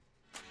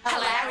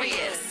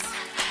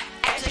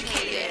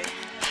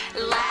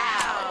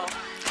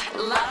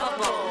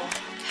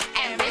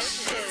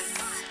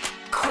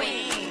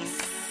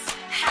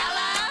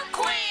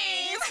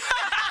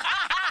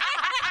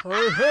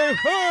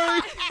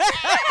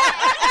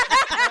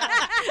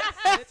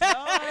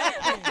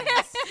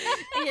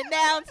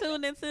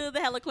tuning into the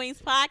Hella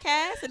Queens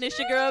podcast, and it's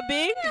your girl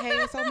B. Hey,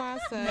 it's on my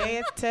side. Hey,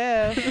 it's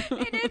Tiff.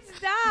 And it's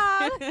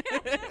Dom.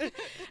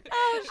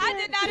 Oh, I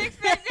did not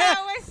expect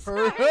that one.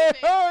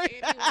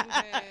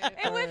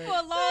 It went for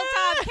a long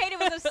time. Katie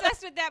was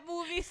obsessed with that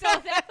movie, so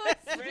that was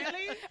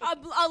Really? a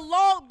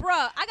long,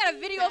 bruh. I got a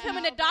video of him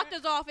in the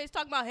doctor's office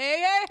talking about,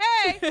 hey.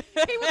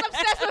 He was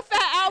obsessed with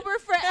Fat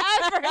Albert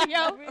forever,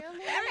 yo. Really?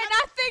 And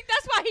I think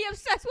that's why he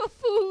obsessed with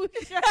food.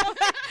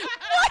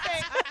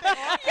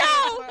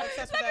 Yo,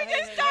 let me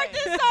just start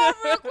this off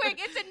real quick.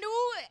 It's a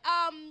new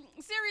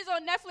series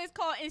on Netflix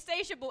called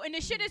Insatiable, and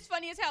the shit is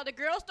funny as hell. The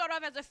girl started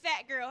off as a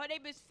fat girl. Her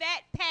name is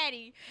Fat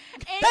Patty,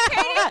 and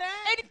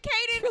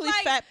Katie's Really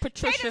like, fat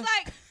Patricia. Katie's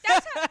like,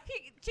 that's how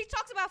she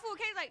talks about food.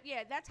 Katie's like,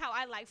 yeah, that's how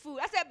I like food.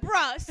 I said,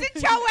 bruh, sit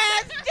your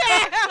ass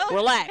down.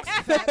 Relax.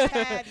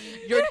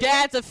 Your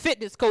dad's a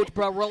fitness coach,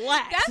 bro.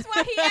 Relax. That's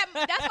why he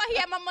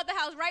at my mother's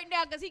house right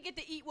now, because he get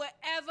to eat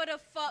whatever the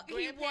fuck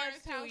he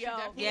wants to, yo.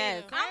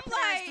 Yes. I'm Grandparents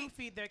like, do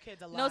feed their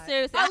kids a lot. No,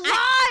 seriously. a lot.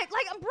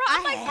 Like, bro,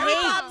 I'm like, Every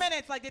hate- 5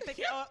 minutes, like they think.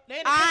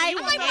 I I'm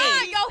like,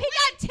 hate- yo, he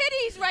got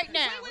titties right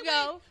now,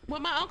 yo.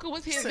 When my uncle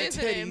was here Said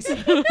visiting,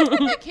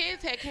 titties. the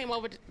kids had came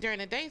over during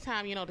the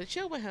daytime, to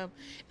chill with him.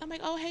 I'm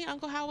like, oh, hey,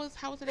 uncle, how was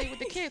the day with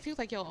the kids? He was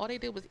like, yo, all they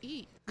did was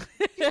eat.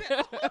 He said,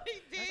 all they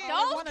did.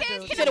 all Those they wanna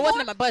kids do. can Said it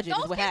wasn't in my budget, is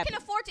Those what kids happened.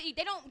 can afford to eat.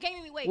 They don't gain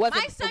any weight. Wasn't-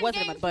 My it son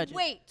wasn't in my gains budget.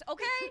 weight,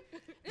 okay?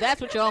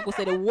 That's what your uncle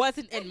said. It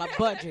wasn't in my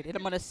budget, and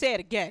I'm gonna say it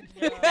again.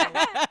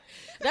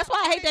 That's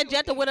why I hate that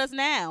Jetta with us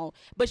now.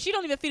 But she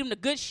don't even feed him the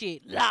good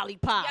shit: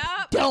 lollipops,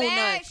 Yup, bad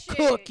donuts, shit.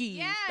 cookies.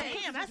 Yes.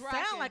 Damn, that Rocking.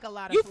 sound like a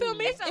lot of You food. feel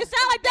me? It's It a-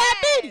 sound like bad.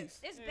 diabetes.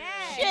 It's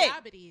bad. Shit.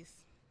 Diabetes.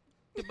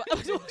 What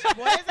is it?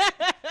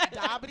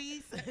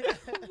 Diabetes?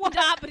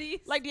 Diabetes.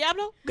 Like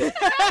Diablo? That's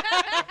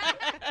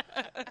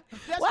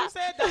what you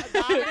said?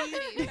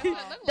 Diabetes?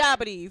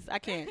 Diabetes. I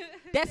can't.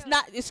 That's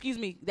not. Excuse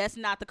me. That's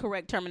not the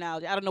correct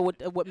terminology. I don't know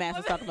what Mass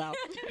is talking about.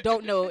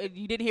 Don't know.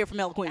 You didn't hear from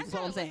Hella Queens. That's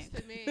all I'm saying.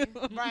 To me.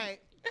 Right.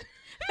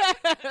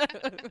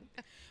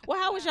 Well,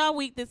 how was y'all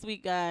week this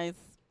week, guys?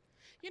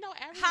 Every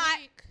Hot.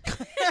 week.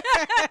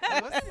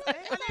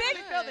 Big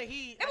feel the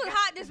heat. It was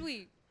hot this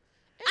week.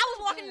 I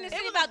was walking in the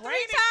city was about 3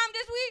 raining. times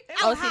this week. It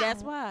I was Oh, see,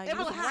 that's why. It You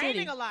was in the raining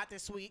city. a lot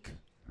this week.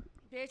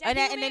 Bitch, And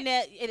that then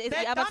humid.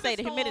 That I'm about to say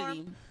the thunderstorm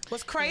humidity.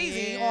 was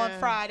crazy Yeah. on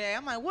Friday.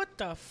 I'm like, what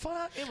the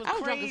fuck? It was I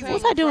was drunk as crazy. hell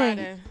What's I on doing?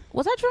 Friday.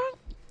 Was I drunk?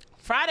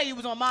 Friday you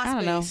was on I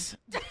don't know. MySpace.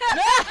 I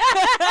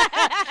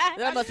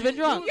must have been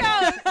drunk. Yo,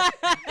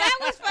 that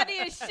was funny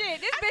as shit.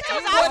 This bitch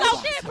was I'm so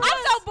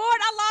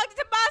bored. I logged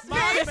into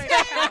MySpace.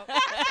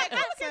 I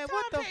said,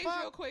 what the Real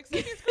fuck? quick.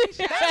 Send me a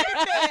screenshot.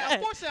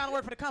 Unfortunately, I don't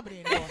work for the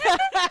company anymore.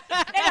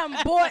 They done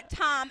bought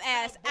Tom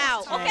ass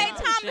out. Tom Okay, out.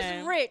 Tom Shame.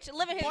 is rich,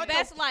 living his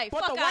best life.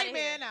 Bought Fuck the out white of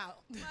here. man out.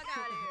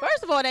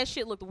 First of all, that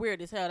shit looked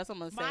weird as hell. That's what I'm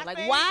gonna say. My Like,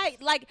 face? why?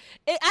 Like,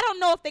 I don't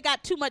know if they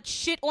got too much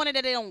shit on it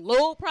that they don't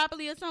load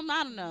properly or something.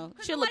 I don't know.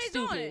 Shit looks nobody's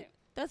on stupid. it.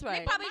 That's They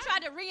right. probably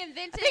tried to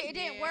reinvent it. It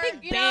didn't yeah. work. I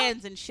think You know,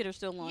 bands and shit are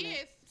still on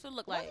Yes. it. So it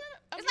look like. it's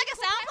like a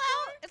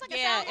SoundCloud. It's like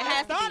Yeah, a it SoundCloud.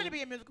 has It to started be. to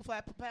be a musical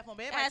platform,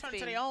 but Has everybody to turned be.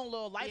 to their own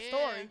little life Yeah.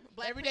 story.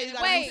 Black Every day you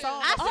got Wait, a new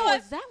song. I Oh, saw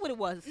is that what it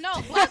was? No,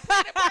 Fuck.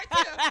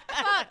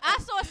 I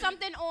saw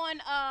something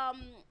on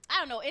I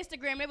don't know,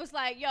 Instagram. It was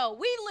like, yo,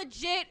 we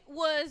legit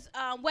was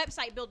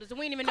website builders and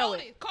we didn't even know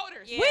it.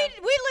 Coders. Yeah.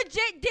 We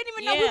legit didn't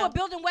even know we Yeah. were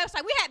building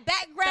websites. We had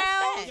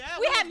backgrounds. That's facts.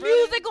 We Yeah, had we was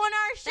really- music on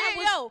our shit. That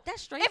was- Yo,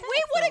 that's straight if facts,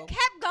 we would have though.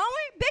 kept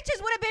going,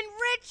 bitches would have been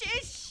rich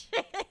as shit.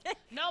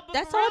 No, but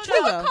That's for all real, true,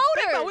 though, though. think about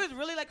it, Coders. we was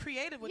really like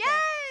creative with Yes.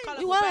 that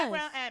colorful was.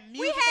 background and We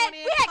music had on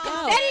it.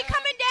 confetti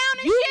coming down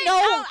and You shit. know,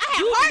 I had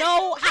you hearts.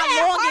 know I how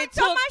had long it hearts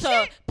on took my to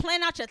shit.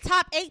 plan out your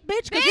top 8,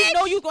 bitch. Because you Bitch.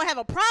 know you was gonna have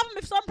a problem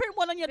if some people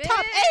went on your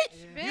top 8.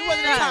 You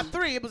wasn't in the Son. top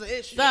 3. It was an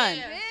issue. Son.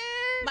 Yeah. Bitch.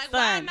 Like, why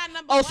Son. I'm not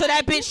number Oh, one? so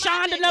that You bitch my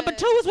Shonda number nigga.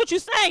 2 is what you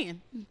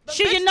saying?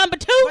 She bitch- your number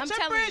 2? But I'm your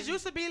telling friends you.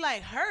 used to be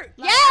like hurt.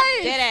 Like,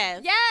 Yes. Dead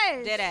ass.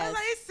 Yes. Dead I ass. was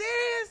like, you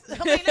serious?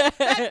 I mean,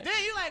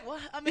 then you like, what?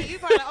 I mean, you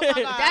probably like, oh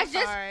my God, That's I'm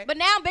just. sorry. But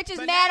now bitches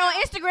But mad now- on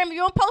Instagram if you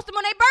don't post them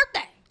on their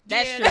birthday.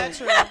 That's Yeah, true. that's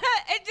true.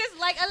 It's just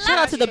like a lot. Shout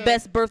out to the Yeah.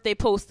 best birthday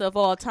poster of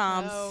all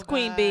times, Oh,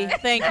 Queen God. B.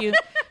 Thank you.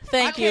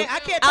 Thank you. I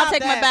can't I'll top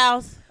take my that.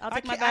 bows. I'll I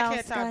take my can't, I bows.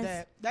 can't top guys.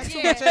 that. That's too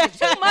Yeah. much energy.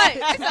 Too much.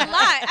 It's a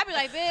lot. I be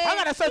like, bitch. I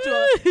gotta search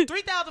you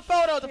 3,000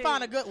 photos to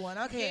find a good one.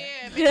 I Yeah,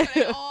 can't. because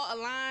they all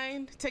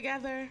aligned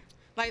together.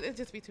 Like, it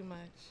just be too much.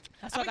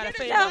 That's why I mean, gotta you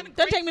fade done No, one. done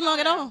don't take me long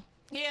at all.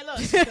 Yeah, look.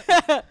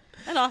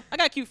 I know. I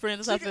got cute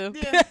friends. That's how I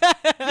feel. Yeah.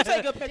 You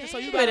take good pictures, so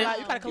you got, Damn.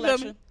 you got a You feel me?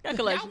 collection. Got a Y'all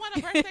collection. want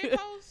a birthday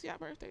post? Y'all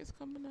birthday's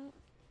coming up.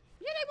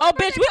 Yeah, they Oh, want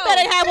bitch, birthday we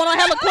better posts. have one on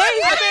Hella Queens.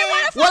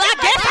 Well, I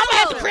guess I'm gonna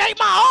have to create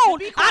my own.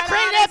 I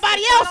created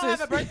everybody If I don't have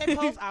else's. a birthday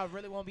post, I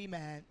really won't be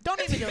mad.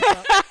 Don't even give a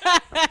fuck.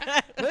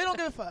 Really don't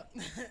give a fuck.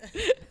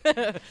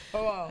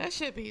 Oh, wow. That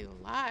should be a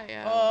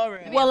lie. Oh,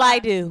 really? Well, I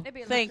do. They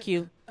be Thank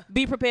you.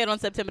 Be prepared on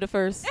September the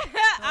 1st.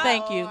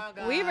 Thank you. Oh,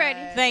 my We God. ready.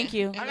 Thank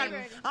you. I gotta,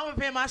 I'm gonna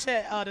pay my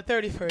shit the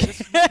 31st.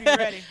 Just be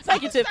ready.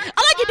 Thank you, Tiff. I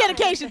like your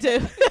dedication,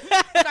 Tiff.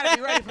 You gotta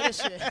be ready for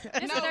this shit.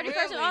 It's No, the 31st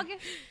really. of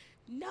August.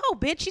 No,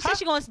 bitch. She said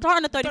she's gonna start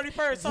on the 30th.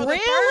 31st. So Really?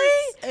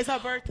 the 1st is her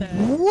birthday.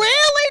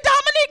 Really,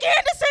 Dominique? Nikki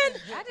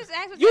Anderson? I just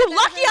asked. You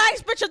lucky I ain't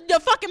spit your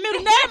fucking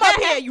middle name up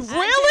here. You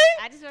really?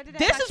 I just wanted to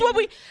This ask is you. what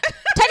we.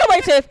 Take it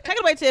away, Tiff. Take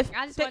it away, Tiff.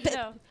 I just wanted to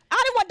know.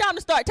 I didn't want Dom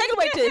to start. Take it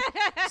away, Tiff.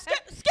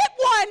 Skip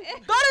one.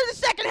 Go to the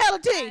second hella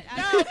tea.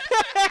 No,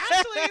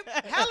 actually,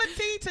 hella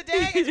tea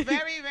today is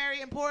very, very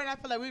important. I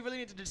feel like we really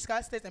need to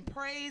discuss this and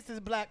praise this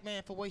black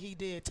man for what he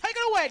did. Take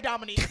it away,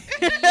 Dominique.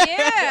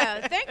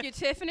 Yeah, thank you,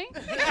 Tiffany.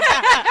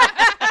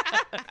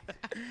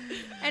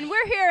 And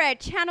we're here at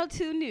Channel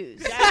 2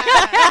 News.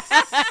 Yes.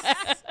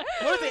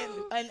 What is it?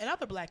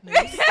 Another black news.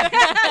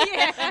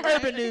 Yeah.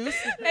 Urban news.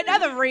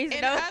 Another reason.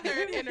 In though. other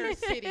inner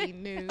city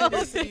news. I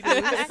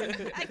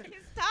can't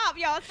stop,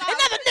 y'all. Stop.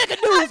 Another nigga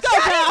news. Go,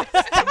 Dom.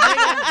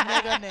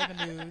 Nigga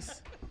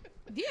news.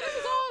 Yeah,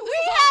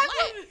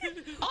 We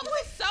this is all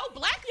black. So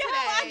black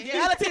today.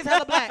 Yeah, hella tea is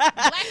hella black.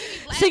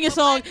 Blackity black. Sing your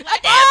song.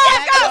 Black,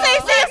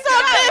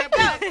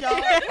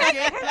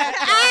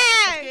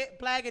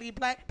 Blackity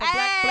black,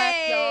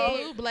 black, y'all.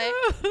 blue black.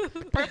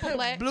 Purple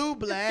black. Blue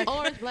black.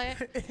 Orange black.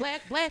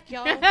 Black,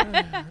 y'all.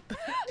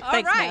 All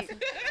Thanks, right.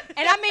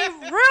 And I mean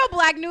real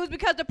black news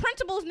because the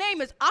principal's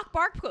name is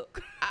Akbar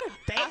Cook.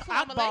 Thank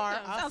Assalamu Akbar.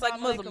 alaikum. Sounds like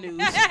Muslim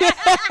news.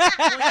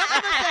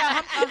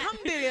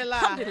 Alhamdulillah.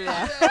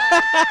 Alhamdulillah.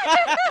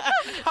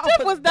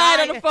 Tiff was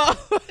dying on the phone.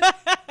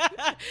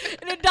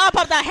 And then Dom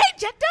popped out, hey,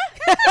 Jetta.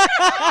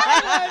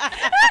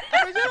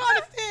 But you don't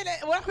understand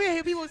that. When I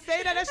hear people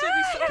say that, that should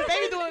be so, they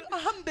be doing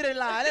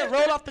alhamdulillah. They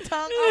roll off the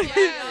tongue. Oh,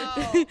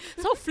 Yeah.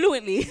 So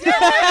fluently. She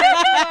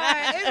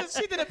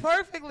did it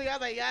perfectly. I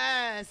was like,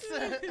 yes.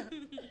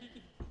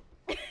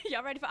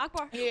 Y'all ready for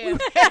Akbar? Yeah.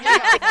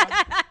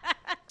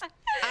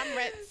 I'm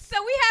ready. So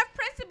we have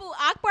Principal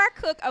Akbar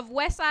Cook of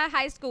Westside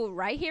High School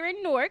right here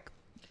in Newark.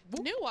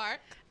 Newark.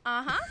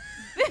 Uh-huh.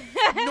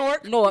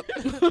 Newark. Newark.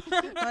 My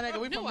nigga,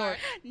 we from Newark.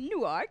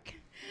 Newark.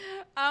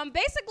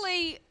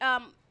 Basically,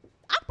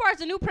 Akbar's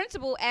the new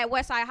principal at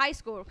Westside High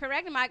School.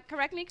 Correct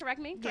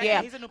me?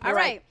 Yeah. He's a new All principal.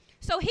 right.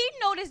 So he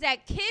noticed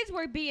that kids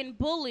were being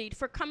bullied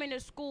for coming to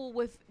school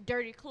with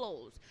dirty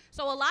clothes.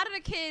 So a lot of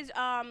the kids,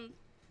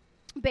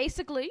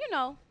 basically,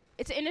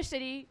 it's an inner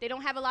city. They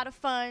don't have a lot of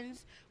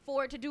funds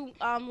for it to do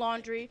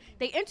laundry.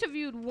 They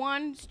interviewed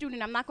one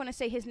student. I'm not going to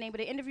say his name, but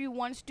they interviewed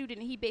one student,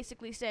 and he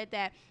basically said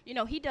that,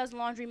 he does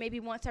laundry maybe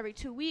once every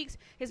 2 weeks.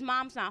 His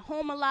mom's not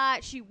home a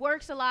lot. She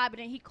works a lot, but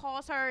then he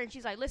calls her, and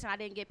she's like, listen, I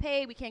didn't get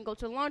paid. We can't go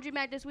to the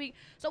laundromat this week.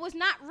 So it's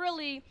not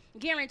really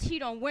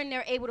guaranteed on when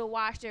they're able to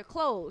wash their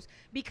clothes.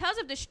 Because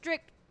of the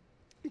strict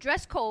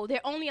dress code,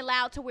 they're only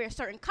allowed to wear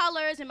certain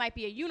colors. It might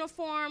be a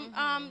uniform,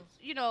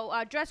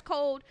 dress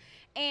code.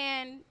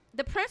 And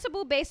the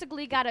principal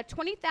basically got a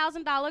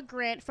 $20,000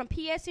 grant from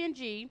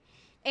PSNG,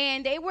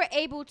 and they were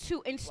able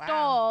to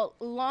install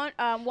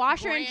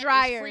washer and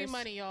dryers. Free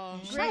money,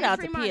 y'all. Shout out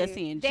to Free money.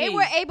 PSNG. They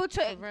were able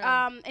For to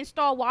real.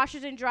 install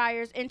washers and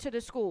dryers into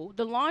the school.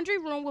 The laundry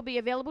room will be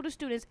available to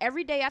students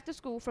every day after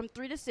school from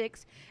 3 to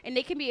 6, and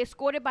they can be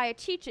escorted by a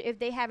teacher if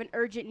they have an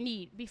urgent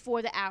need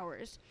before the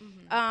hours.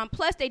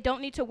 Plus, they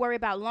don't need to worry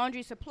about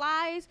laundry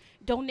supplies.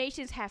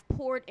 Donations have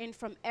poured in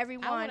from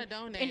everyone wanna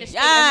donate. in the state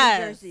Yes.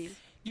 of New Jersey.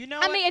 You know I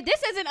what? mean, if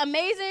this isn't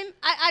amazing,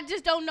 I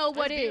just don't know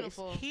what That's is.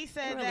 beautiful. He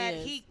said It really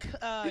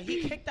that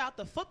he kicked out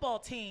the football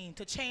team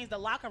to change the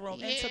locker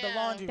room into the Yeah.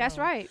 laundry That's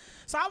room. right.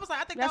 So I was like,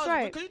 I think That's that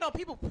was right. because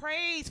people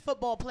praise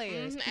football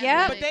players,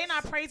 Yeah. but they're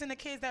not praising the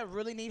kids that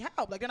really need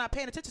help. Like they're not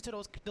paying attention to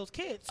those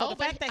kids. So Oh, the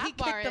but fact that he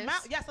Akbar kicked them is.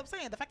 out, yes, I'm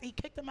saying the fact that he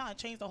kicked them out and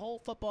changed the whole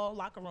football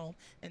locker room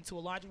into a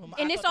laundry room.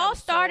 And I this thought that all was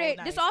so started.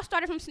 nice. This all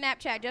started from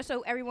Snapchat, just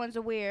so everyone's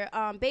aware.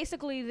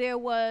 Basically, there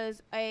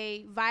was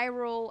a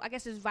viral. I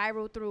guess it's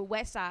viral through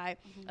Westside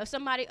of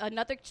somebody,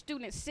 another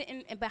student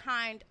sitting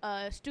behind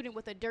a student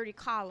with a dirty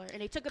collar,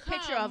 and they took a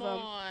picture of him,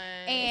 It's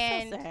so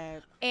and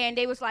sad. and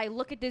they was like,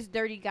 "Look at this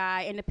dirty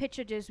guy," and the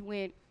picture just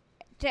went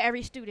to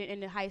every student in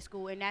the high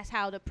school, and that's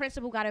how the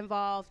principal got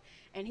involved.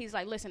 And he's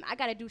like, "Listen, I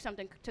got to do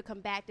something to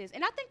combat this."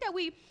 And I think that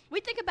we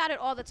think about it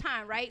all the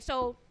time, right?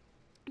 So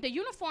the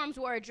uniforms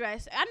were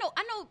addressed. I know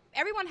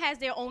everyone has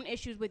their own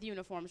issues with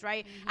uniforms,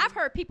 right? I've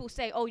heard people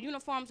say, "Oh,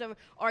 uniforms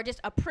are just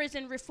a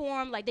prison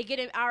reform, like they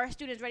get our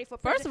students ready for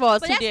prison." First of all,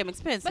 it's But too that's- damn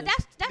expensive. But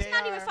that's They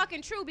not even are.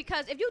 fucking true,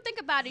 because if you think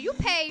about it, you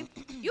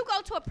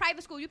go to a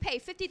private school, you pay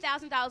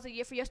 $50,000 a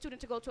year for your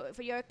student to go to,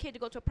 for your kid to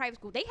go to a private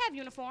school. They have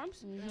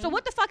uniforms. So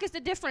what the fuck is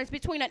the difference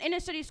between an inner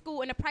city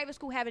school and a private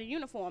school having a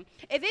uniform?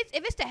 If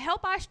it's to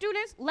help our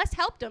students, let's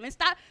help them and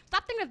stop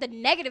thinking of the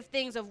negative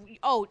things of,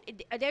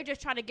 they're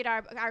just trying to get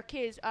our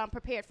kids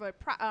prepared for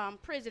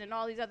prison and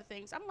all these other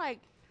things. I'm like,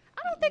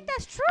 I don't think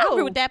that's true. I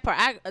agree with that part.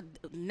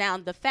 Now,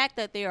 the fact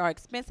that they are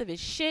expensive as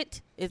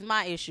shit is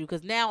my issue,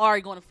 because now Ari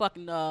going to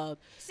fucking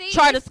See,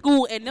 charter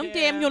school, and them Yeah.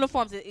 damn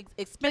uniforms are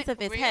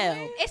expensive as Really?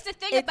 hell. it's the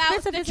thing It's about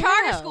expensive the as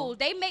charter hell. school.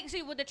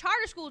 With the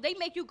charter school, they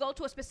make you go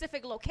to a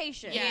specific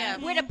location. Yeah.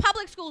 Where the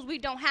public schools, we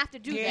don't have to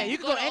do Yeah, that. you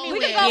can go Go to anywhere.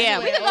 We can go. Yeah.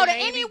 We can go to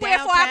Maybe anywhere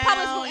for our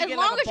public downtown, school you as get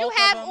long like as a you bulk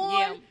have of 'em. on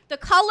Yeah. the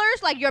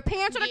colors, like your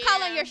pants are the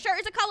color and Yeah. your shirt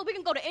is the color. We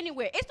can go to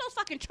anywhere. It's those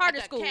fucking charter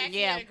Like a schools. khaki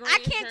Yeah. and a green I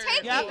can't shirt.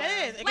 take Yep, it. it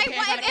is. It Like, can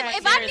what, kind of if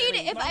catch I you. need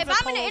it, if Mine's I'm a in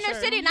the polo inner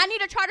shirt. city and I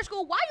need a charter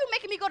school, why are you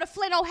making me go to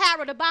Flint,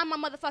 Ohio to buy my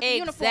motherfucking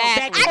uniform? uniform.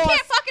 Exactly. That I can't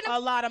costs fucking a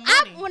lot of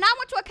I, money. when I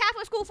went to a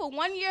Catholic school for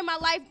 1 year in my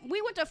life,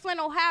 we went to Flint,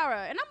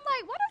 O'Hara, and I'm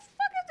like, what the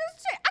fuck is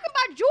this shit? I can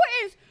buy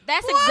Jordans.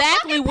 That's for a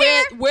exactly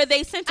fucking where pair.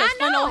 they sent us, I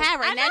Flint know,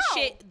 O'Hara, I and that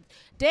know. shit,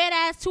 dead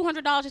ass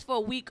 $200 just for a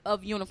week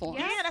of uniform.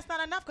 Yeah, that's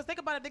not enough. Because think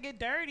about it, if they get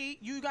dirty,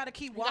 you got to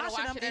keep gotta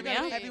washing wash them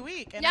it every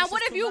week. And Now, that's what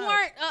just if too you much.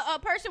 weren't a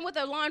person with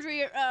a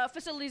laundry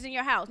facilities in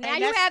your house? Now And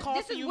you that's have.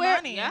 costing This is you where.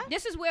 money. Yeah.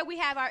 This is where we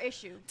have our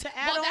issue. To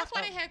add Well, on, that's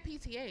why they have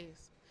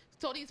PTAs.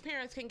 So these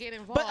parents can get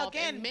involved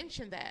again, and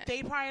mention that.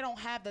 they probably don't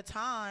have the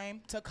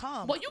time to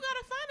come. Well, you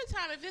gotta find the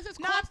time if this is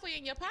No, costly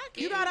in your pocket.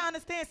 You gotta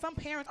understand, some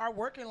parents are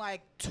working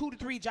like 2 to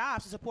 3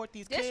 jobs to support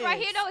these kids. This right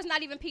here, though, is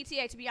not even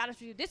PTA, to be honest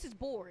with you. This is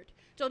board.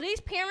 So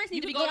these parents need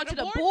You to be can go going to to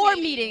the the board board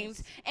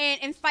meetings.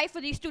 meetings and fight for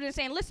these students,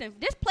 saying, listen,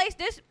 this place,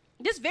 this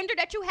vendor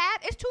that you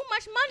have is too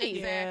much money.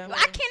 Exactly.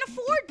 I can't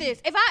afford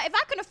this. If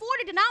I can afford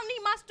it, then I don't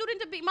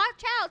need my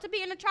child to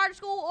be in a charter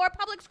school or a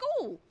public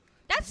school.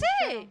 That's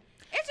it.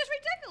 It's just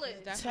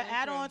ridiculous. That's To very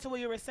add true. on to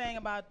what you were saying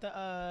about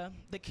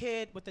the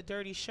kid with the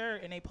dirty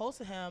shirt, and they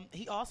posted him,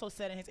 he also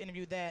said in his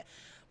interview that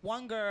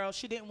one girl,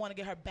 she didn't want to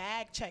get her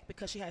bag checked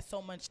because she had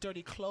so much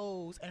dirty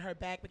clothes in her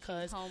bag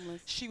because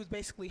Homeless. she was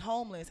basically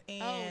homeless,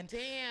 and Oh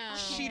damn.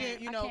 she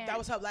didn't, I can't. that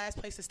was her last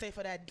place to stay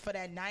for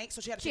that night,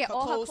 so she had to She take had her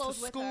all her clothes clothes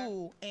to with her.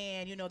 school,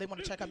 and they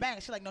want to check her bag,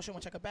 and she's like, no, she didn't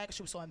want to check her bag because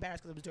she was so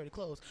embarrassed because it was dirty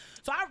clothes.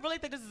 So I really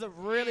think this is a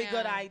really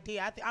good Yeah.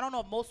 idea. I don't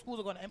know if most schools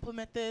are going to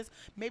implement this,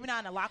 maybe not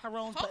in the locker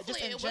rooms, but Hopefully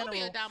just in it general. will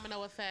be a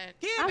domino effect.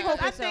 Yeah, I'm because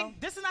hoping I so. think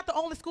this is not the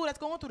only school that's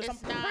going through this.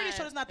 It's I'm pretty not.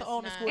 sure it's not the It's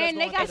only not. school that's And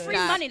they going got through free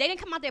this. money. They didn't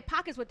come out their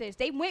pockets with this.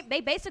 They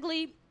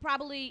basically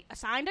probably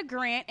assigned a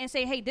grant and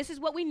say, hey, this is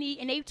what we need.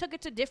 And they took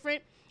it to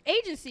different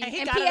agencies. And he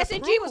And got it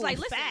PSNG was like,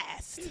 approved listen,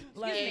 fast.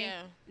 Like,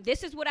 Yeah.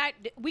 this is what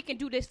we can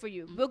do this for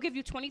you. We'll give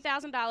you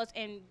 $20,000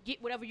 and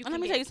get whatever you And can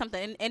let me get. tell you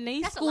something. In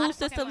these That's a school lot of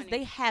fucking systems, money.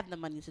 they have the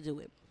money to do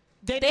it.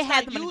 they They just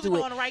have not the money to using do it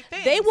it. on the right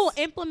things. They will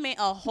implement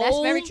a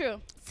whole very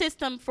true.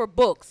 system for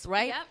books,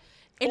 right? Yep.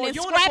 And or then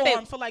scrap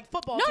uniforms it. for like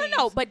football No, teams.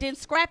 no, no. But then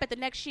scrap it the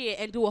next year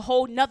and do a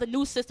whole nother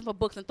new system for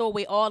books and throw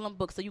away all them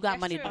books. So you got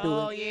That's money true. to do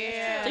Oh it.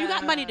 yeah. So you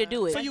got money to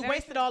do it. So you That's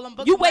wasted all them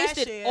books. You from last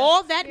wasted year.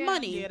 all that Yeah. Yeah,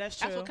 money. that's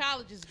true. That's what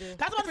colleges do.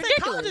 That's what I'm saying.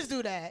 ridiculous. Colleges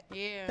do that.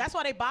 Yeah. That's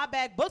why they buy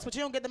back books, but you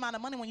don't get the amount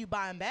of money when you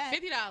buy them back.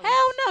 $50.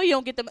 Hell no, you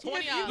don't get them.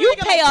 $20. You You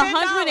get pay like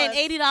 $10.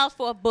 $180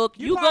 for a book.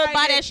 You You go probably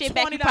buy get that shit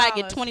back. You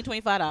probably get $20.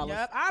 $20, $25.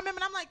 Yep. I remember,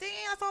 and I'm like, damn,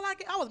 that's all I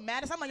get. I was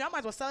mad. I'm like, y'all might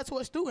as well sell it to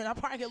a student. I'll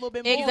probably get a little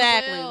bit more.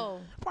 Exactly.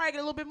 Will. Probably get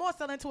a little bit more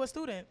selling to a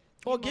student.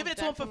 Or You give most it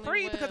to them for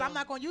definitely free because will. I'm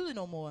not going to use it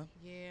no more.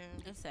 Yeah.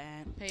 It's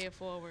sad. Pay it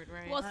forward,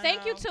 right? Well, I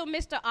thank you know. to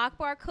Mr.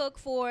 Akbar Cook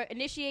for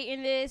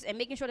initiating this and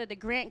making sure that the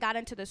grant got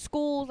into the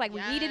schools like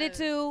we needed it Yes.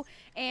 to.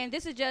 And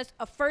this is just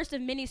a first of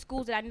many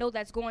schools that I know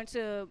that's going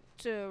to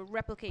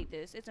replicate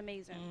this. It's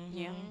amazing.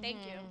 Yeah. Thank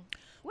you.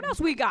 What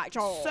else we got,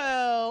 y'all?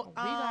 So,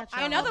 got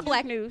I don't In know other if you-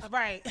 black news.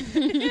 Right.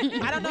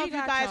 I don't know We if you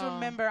got guys y'all.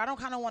 remember. I don't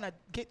kind of want to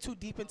get too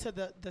deep into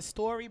the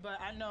story, but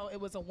I know it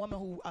was a woman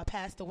who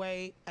passed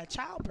away at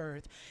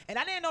childbirth. And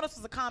I didn't know this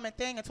was a common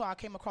thing until I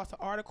came across an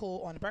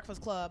article on the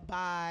Breakfast Club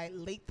by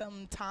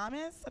Latham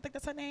Thomas. I think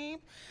that's her name.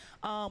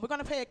 We're going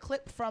to play a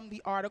clip from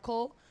the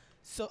article.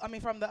 So, I mean,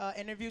 from the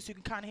interview, so you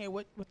can kind of hear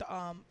what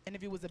the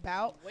interview was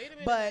about. Wait a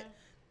minute. But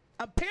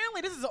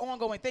apparently this is an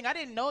ongoing thing. I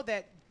didn't know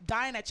that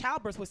dying at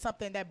childbirth was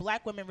something that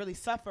black women really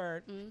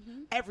suffered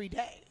every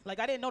day. Like,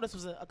 I didn't know this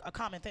was a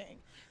common thing.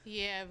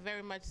 Yeah,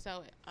 very much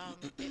so.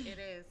 It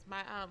is.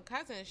 My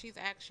cousin, she's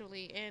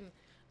actually in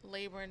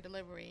labor and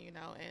delivery, and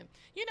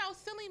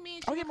silly me.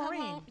 She Oh, yeah, would come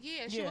Maureen. home.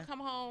 Yeah, she Yeah. would come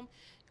home,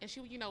 and she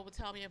would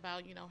tell me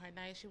about her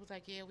night. She was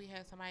like, yeah, we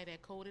had somebody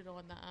that coded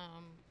on the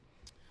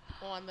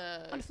On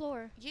the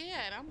floor. Yeah,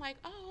 and I'm like,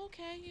 oh,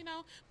 okay,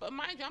 But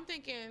mind you,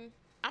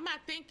 I'm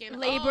not thinking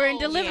Labor and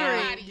delivery.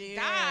 Somebody Yeah.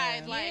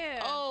 died. Like,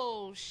 Yeah.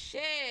 oh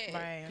shit.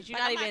 Right. 'Cause you're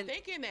Like, not I'm even- not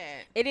thinking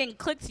that. It didn't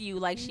click to you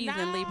like she's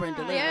in labor and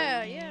Nah. delivery.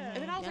 Yeah, yeah.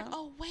 And then I was Yeah. like,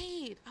 oh,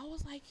 wait. I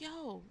was like,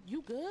 yo,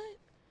 you good?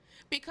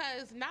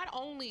 Because not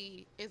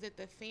only is it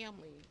the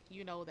family,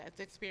 that's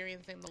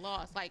experiencing the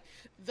loss, like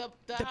the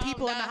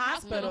people in the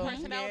hospital.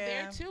 personnel Yeah.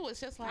 there too. It's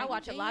just like I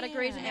watch a lot of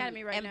Grey's damn.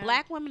 Anatomy right and now.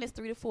 black women is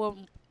 3 to 4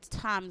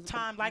 times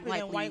Likely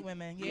than white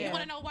women. You Yeah.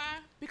 want to know why?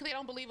 Because they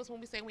don't believe us when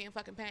we say we in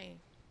fucking pain.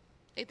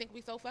 They think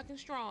we so fucking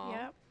strong.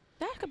 Yep.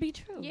 That could be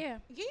true. Yeah.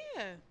 Yeah.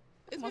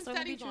 It's been Most of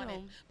it be studies on it.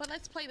 true. But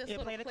let's play this Yeah,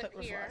 little play the clip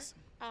clip for here. us.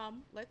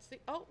 Let's see.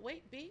 Oh,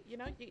 wait, B. You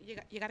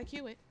got to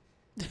cue it.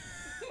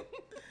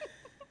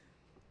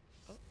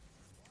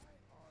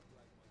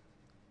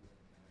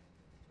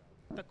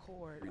 The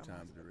cord. 3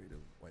 times the rate of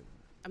white women.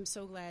 I'm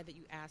so glad that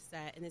you asked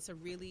that. And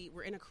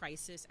we're in a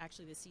crisis.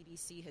 Actually, the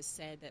CDC has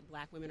said that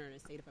black women are in a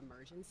state of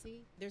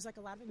emergency. There's like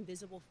a lot of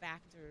invisible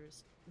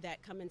factors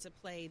that come into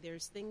play.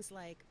 There's things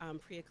like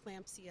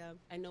preeclampsia.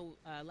 I know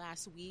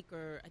last week,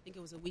 or I think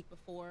it was a week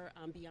before,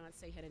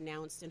 Beyonce had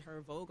announced in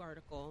her Vogue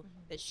article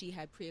that she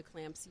had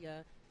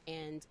preeclampsia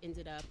and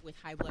ended up with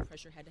high blood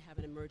pressure, had to have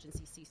an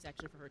emergency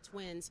C-section for her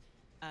twins.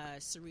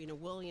 Serena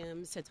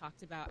Williams had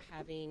talked about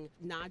having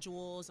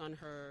nodules on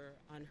her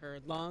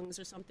lungs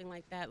or something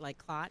like that, like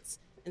clots,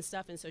 and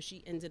stuff. And so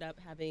she ended up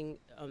having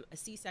a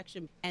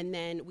C-section. And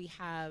then we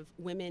have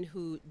women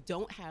who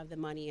don't have the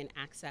money and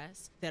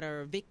access that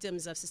are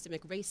victims of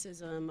systemic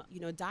racism. You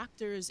know,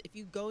 doctors, if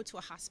you go to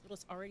a hospital,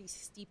 it's already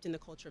steeped in the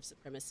culture of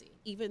supremacy.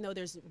 Even though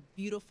there's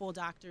beautiful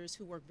doctors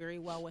who work very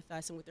well with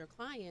us and with their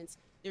clients,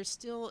 there's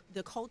still,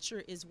 the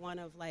culture is one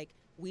of like,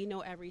 we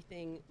know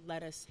everything,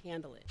 let us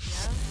handle it.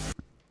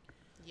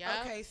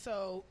 Yeah. Okay,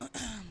 so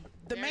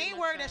the Very main much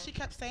word that so. she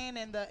kept saying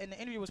in the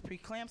interview was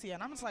preeclampsia,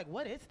 and I'm just like,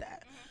 what is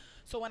that?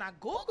 So when I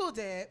Googled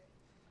it,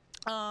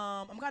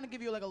 I'm going to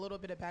give you like a little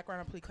bit of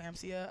background on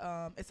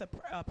preeclampsia. It's a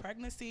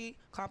pregnancy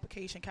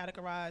complication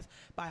categorized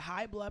by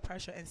high blood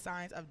pressure and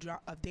signs of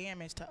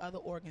damage to other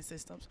organ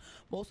systems,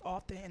 most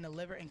often in the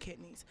liver and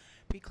kidneys.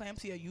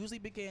 Preeclampsia usually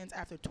begins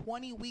after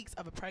 20 weeks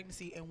of a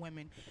pregnancy in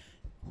women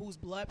whose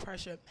blood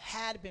pressure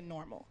had been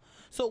normal.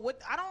 So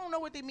what, I don't know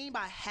what they mean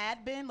by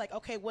had been. Like,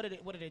 okay, what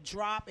did it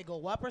drop? It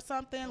go up or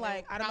something?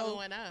 Like, I don't Probably know.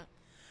 went up.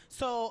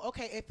 So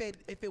okay,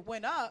 if it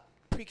went up,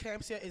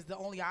 preeclampsia is the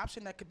only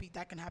option that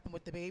can happen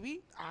with the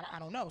baby. I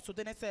don't know. So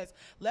then it says,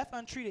 left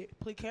untreated,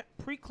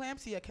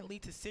 preeclampsia can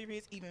lead to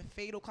serious, even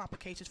fatal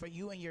complications for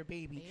you and your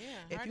baby.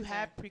 Yeah, If you heart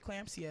have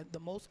preeclampsia, the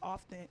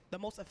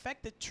most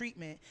effective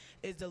treatment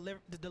is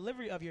the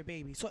delivery of your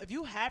baby. So if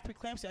you have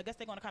preeclampsia, I guess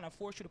they're going to kind of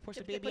force you to push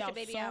the baby out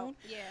soon.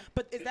 Yeah.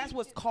 But that's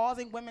what's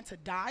causing women to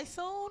die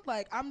soon?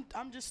 Like, I'm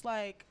just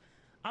like,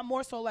 I'm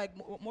more so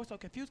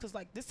confused because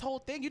like this whole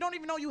thing, you don't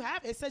even know you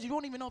have it. It says you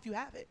don't even know if you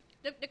have it.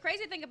 The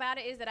crazy thing about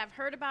it is that I've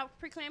heard about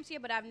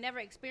preeclampsia, but I've never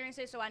experienced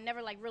it, so I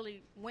never like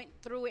really went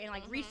through it and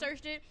like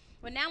researched it.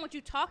 But now when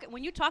you're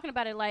talking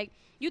about it, like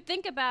you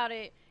think about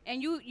it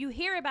and you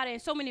hear about it in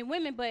so many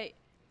women, but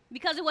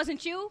because it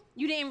wasn't you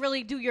didn't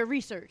really do your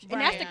research. And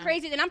that's Right. the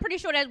crazy, and I'm pretty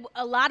sure that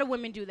a lot of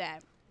women do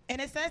that. And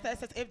it says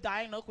if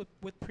diagnosed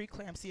with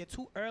preeclampsia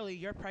too early,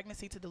 your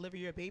pregnancy to deliver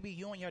your baby,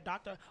 you and your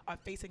doctor are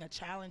facing a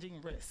challenging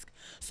risk.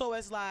 So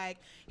it's like,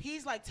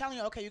 he's like telling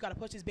you, okay, you got to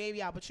push this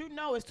baby out, but you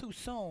know it's too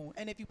soon.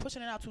 And if you're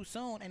pushing it out too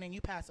soon and then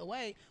you pass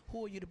away,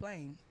 who are you to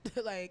blame?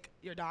 Like,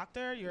 your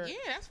doctor? Yeah,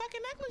 that's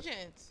fucking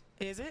negligence.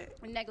 Is it?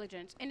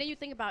 Negligence. And then you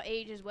think about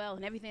age as well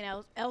and everything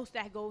else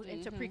that goes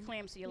into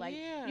preeclampsia. Like,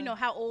 Yeah. you know,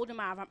 how old am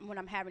I when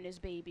I'm having this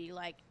baby?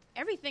 Like,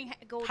 everything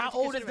goes How into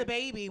old is the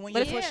consideration. baby when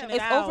But you're it's, pushing it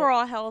it's out?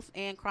 overall health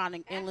and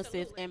chronic illnesses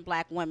Absolutely. in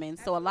black women.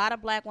 So a lot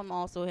of black women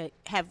also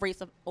have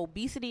rates of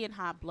obesity and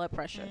high blood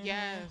pressure,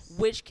 Yes.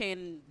 which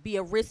can be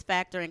a risk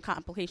factor in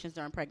complications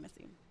during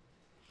pregnancy.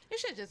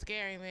 This shit just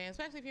scary, man.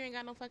 Especially if you ain't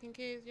got no fucking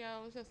kids,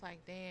 yo. It's just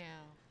like, damn.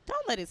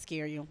 Don't let it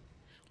scare you.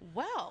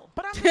 Well,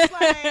 But I'm just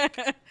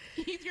like,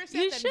 easier said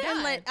You than shouldn't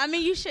done. let. I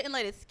mean, you shouldn't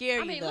let it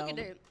scare I mean, you. look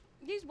though. at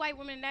these white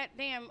women, that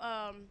damn,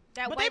 that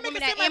But white they make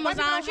woman it at seem like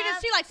white Amazon. people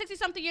don't She like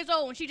 60-something years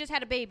old and she just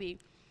had a baby.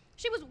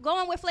 She was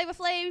going with Flavor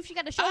Flav. She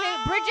got the short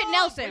hair. Bridget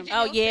Nelson. Bridget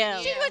Oh, Nelson, yeah.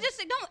 She was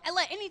just don't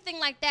let anything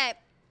like that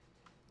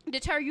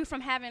deter you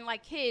from having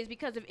like kids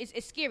because of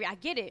it's scary. I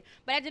get it,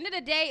 but at the end of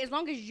the day, as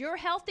long as you're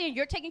healthy and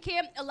you're taking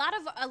care, a lot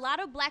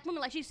of black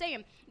women, like she's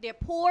saying, they're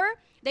poor.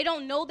 They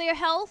don't know their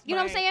health. You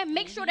know what I'm Right. saying?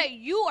 Make sure that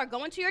you are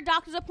going to your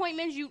doctor's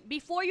appointments. You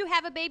before you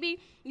have a baby,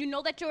 you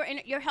know that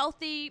you're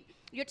healthy.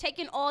 You're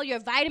taking all your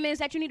vitamins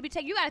that you need to be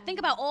taking. You got to think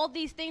about all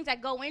these things that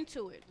go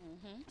into it.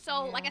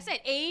 So, like I said,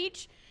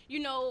 age. You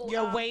know,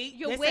 your weight.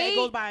 Your They weight. say it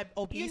goes by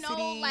obesity. You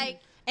know,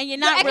 like. And you're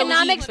Your not really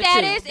economic eating for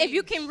status, two. if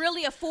you can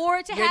really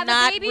afford to You're have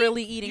not a baby.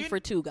 really eating You- for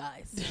two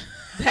guys.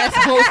 That's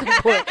most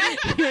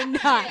important. You're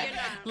not.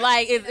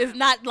 Like it's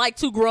not like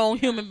two grown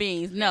human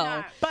beings. No.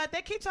 not. But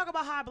they keep talking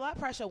about high blood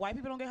pressure. White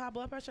people don't get high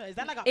blood pressure. Is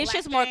that like a It's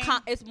black just more. thing?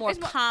 It's more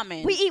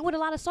common. We eat with a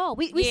lot of salt.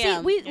 We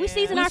Yeah. we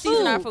season We our season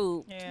food. our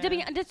food. Yeah. To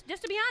be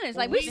just to be honest,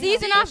 like We we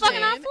season our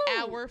fucking our season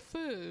food. Our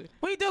food.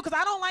 We do, because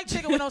I don't like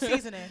chicken with no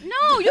seasoning.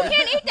 No, you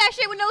can't eat that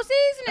shit with no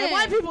seasoning. And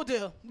white people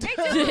do.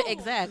 They do.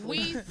 Exactly.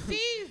 We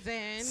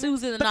season.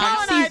 Susan and The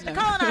I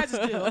colonizers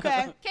seasoning. do,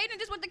 okay? Kaden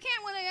just went to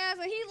camp with her ass,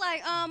 and he's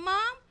like, Mom,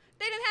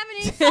 they didn't have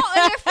any salt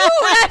in their food.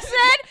 I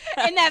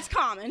said, and that's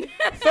common.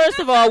 First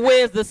of all,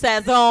 where's the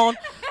sazon?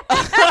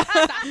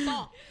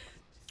 Sazon.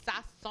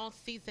 Sazon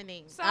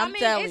seasoning. So I'm I mean,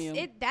 telling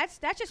you. that's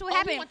just what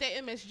Oh, we happened. want that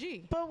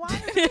MSG. But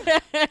why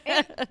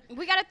is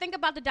We got to think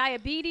about the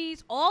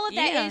diabetes. All of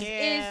that Yeah.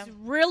 Yeah. is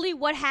really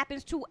what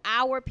happens to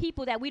our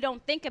people that we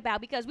don't think about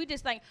because we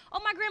just think, oh,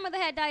 my grandmother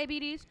had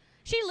diabetes.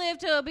 She lived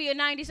to be a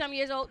 90-something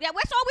years old. Yeah,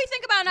 that's all we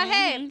think about in our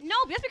head. No,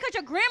 just because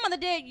your grandmother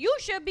did, you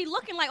should be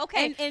looking like,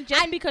 okay. And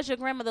just because your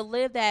grandmother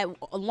lived that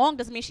long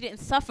doesn't mean she didn't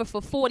suffer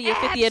for 40 or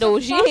 50 of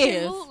those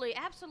years. Absolutely,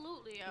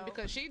 absolutely. Yo.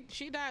 Because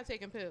she died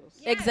taking pills.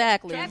 Yes,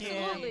 Exactly.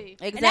 Absolutely.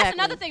 Yeah. And that's Exactly.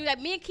 another thing that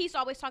me and Keith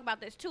always talk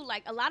about this too.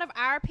 Like a lot of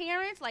our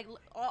parents, like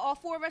all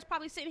four of us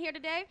probably sitting here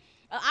today,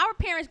 our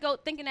parents go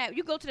thinking that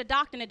you go to the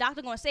doctor and the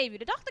doctor going to save you.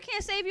 The doctor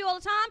can't save you all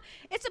the time.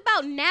 It's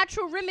about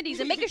natural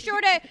remedies and making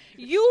sure that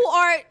you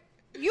are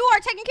you are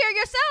taking care of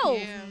yourself.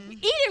 Yeah.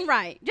 Eating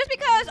right. Just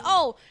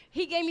because,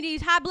 he gave me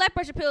these high blood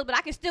pressure pills, but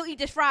I can still eat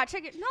this fried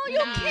chicken. No, you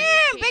Nah,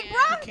 can't, you big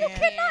can't. bro. You You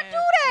cannot can't. do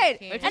that.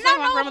 can't. It's And just I like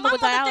my know grandmother my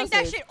with mother think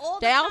that dialysis. shit all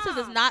the Dialysis time.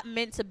 is not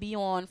meant to be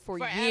on for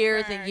Forever.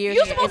 years and years.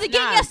 You're and supposed to it's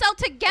get not. yourself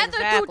together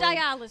through Exactly.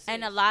 dialysis.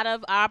 And a lot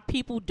of our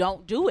people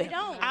don't do it. They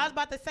don't. I was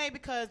about to say,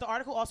 because the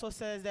article also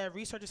says that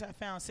researchers have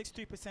found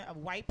 63% of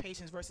white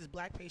patients versus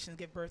black patients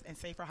give birth in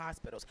safer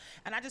hospitals.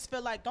 And I just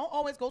feel like don't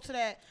always go to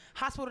that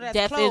hospital that's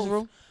Death closed.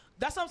 Israel.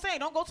 That's what I'm saying.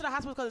 Don't go to the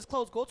hospital because it's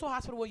closed. Go to a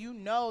hospital where you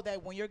know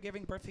that when you're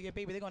giving birth to your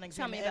baby, they're going to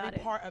Tell me examine about every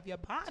it. part of your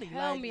body.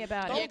 Tell me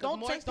about don't, it. Yeah, 'cause Don't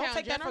take Morristown that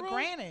for General-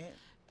 granted.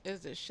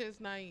 Is the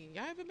shit's naive?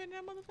 Y'all ever been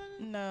there,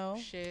 motherfucker? No.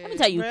 Shit. Let me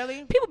tell you,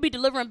 Really? people be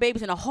delivering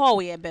babies in the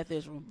hallway at Beth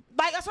Israel.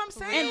 Like, that's what I'm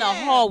saying. In the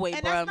hallway,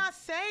 and bruh. that's not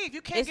safe.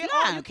 You can't It's get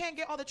not. all. You can't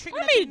get all the How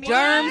treatment. many that you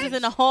germs need. is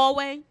in the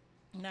hallway?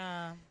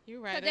 Nah. You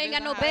right. Because they ain't it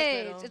got is no a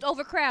beds. hospital. It's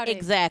overcrowded.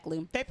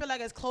 Exactly. They feel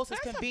like it's close,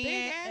 it's That's a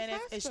convenient, big-ass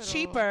and it's hospital.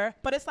 cheaper.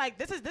 But it's like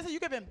this is you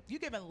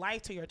giving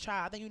life to your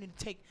child. I think you need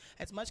to take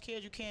as much care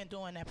as you can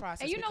during that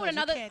process. And you know because what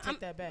another? you can't take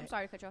that back. I'm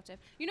sorry to cut you off, Tiff.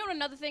 You know what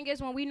another thing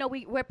is when we know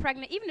we're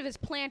pregnant, even if it's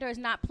planned or it's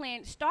not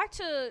planned, start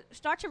to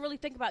really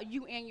think about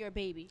you and your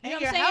baby. You And know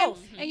your what I'm saying? health.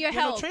 And your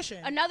Your health.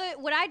 nutrition. Another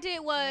what I did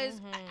was,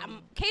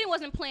 Kaden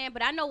wasn't planned,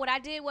 but I know what I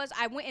did was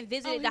I went and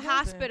visited he the wasn't.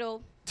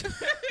 hospital.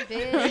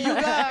 There you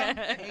go.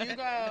 There you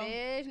go.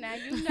 Bitch, now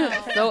you know.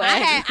 So I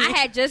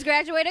had just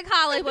graduated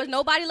college. Was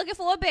nobody looking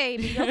for a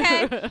baby?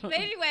 Okay. But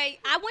anyway,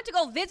 I went to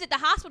go visit the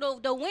hospital,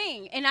 the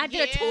wing, and I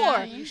did a Yeah,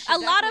 tour. you should A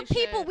lot of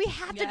definitely people, should. we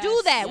have to Yes,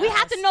 do that. We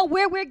have to yes. know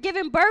where we're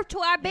giving birth to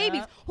our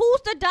babies. Yep.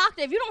 Who's the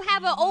doctor? If you don't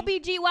have an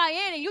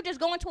OBGYN and you just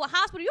go into a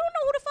hospital, you don't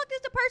know who the fuck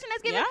is the person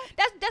that's giving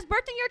Yeah. that's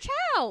birthing your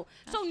child.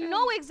 So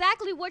know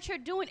exactly what you're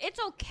doing. It's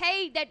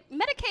okay that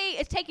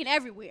Medicaid is taken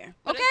everywhere.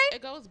 But Okay.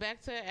 it goes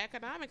back to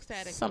economic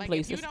status. Some like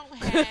places. if you don't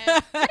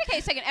have,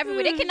 Medicaid's taken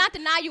everywhere. They cannot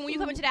deny you when you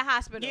come into that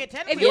hospital. Yeah, If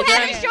technically you they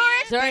have can.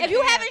 insurance, During- if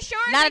you have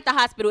insurance, Not at the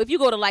hospital. If you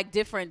go to like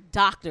different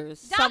doctors,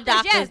 some Doctors,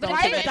 doctors yes, don't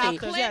but take private it.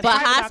 doctors, yes, But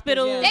private doctors,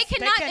 hospitals, yes. they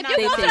cannot. If cannot you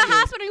go to take the it.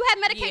 hospital, you have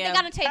Medicaid. Yeah. They're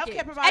gonna take Healthcare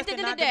it. providers At the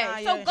end of the cannot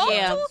day, deny so your go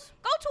insurance.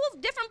 to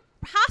a different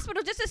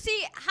hospital just to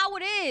see how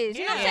it is.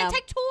 You know what I'm Yeah. saying?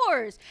 Take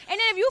tours, and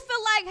then if you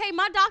feel like, hey,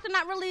 my doctor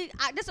not really,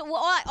 this is all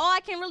I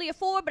can really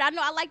afford, but I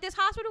know I like this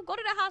hospital. Go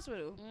to that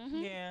hospital.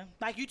 Yeah,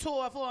 like you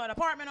tour for an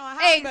apartment or a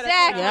house.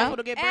 Exactly. You better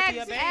to get birth to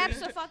your baby.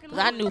 Absolutely. 'cause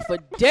I knew for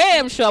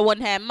damn sure I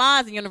wouldn't have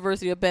mine in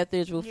University of Beth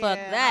Israel. Fuck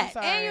Yeah, I'm that.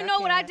 sorry. And you I know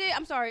what I can't. did?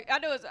 I'm sorry. I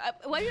know.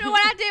 Well, you know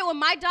what I did with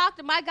my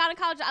doctor, my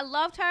gynecologist. I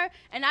loved her,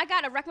 and I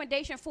got a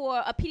recommendation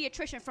for a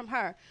pediatrician from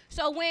her.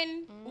 So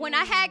when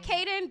I had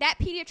Kaden, that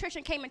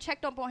pediatrician came and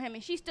checked up on him,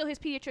 and she's still his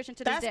pediatrician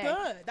to That's this day.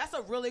 good. That's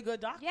a really good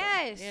doctor.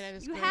 Yes, Yeah, that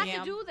is you great. have Yeah.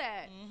 to do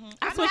that.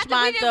 I have switched to-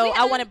 mine we though. have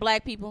I to- wanted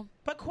black people.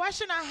 But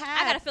question I I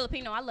had. got a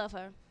Filipino. I love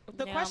her.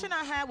 The Yeah. question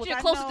I had was She's I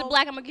the closest know, to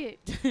black I'm gonna get.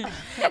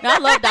 I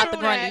love Dr. True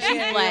Grundy. that. She's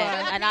Yeah, black,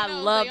 yeah. and I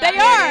Filipinos, love they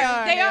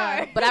that. They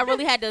are. But I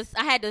really had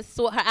to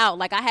sort her out.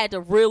 Like I had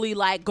to really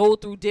like go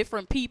through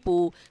different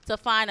people to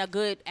find a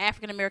good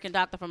African American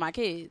doctor for my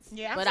kids.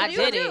 Yeah, I'm but sure I you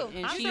did do. it,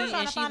 and I'm she still trying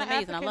and to she's find an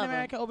amazing. I African love her.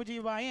 American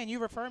OBGYN. You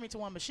refer me to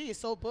one, but she is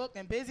so booked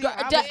and busy. Girl,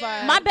 I was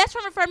like, my best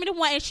friend referred me to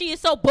one, and she is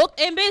so booked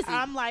and busy.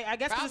 I'm like, I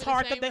guess 'cause it's Probably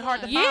hard. the same They're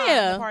hard to one. find.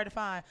 Yeah. They're hard to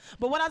find.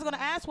 But what I was gonna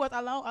ask was,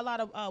 I know a lot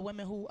of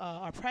women who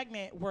are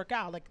pregnant work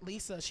out. Like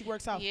Lisa, she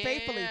works out Yeah.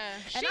 faithfully,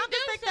 She and I just do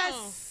think so.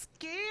 that's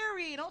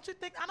scary. Don't you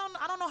think? I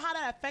don't know how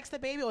that affects the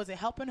baby, or is it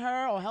helping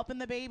her or helping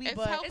the baby? It's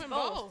but helping It's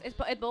both.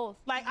 It's both.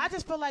 like, I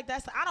just feel like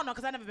that's. I don't know,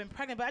 because I've never been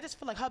pregnant, but I just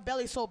feel like her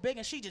belly's so big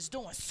and she just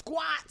doing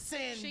squats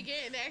and. She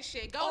getting that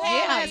shit. Go Oh,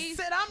 ahead, yeah. ladies.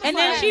 Sit, I'm and like,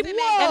 then she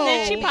whoa. and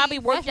then she probably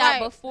worked That's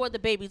out right. before the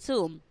baby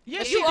too.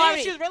 Yeah, If she you did.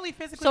 already- She's really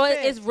physically So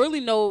fit. it's really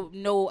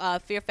no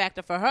fear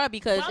factor for her,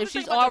 because Well, I'm if just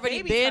she's thinking about the already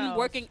baby's been health.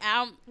 working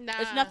out, Nah.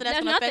 it's nothing that's There's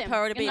gonna affect nothing.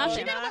 her or the baby. Nothing.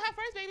 She did it with her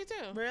first baby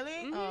too.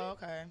 Really? Oh,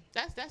 okay.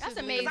 That's That's just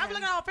amazing. I'm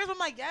looking at her Facebook, I'm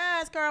like,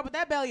 yes, girl, but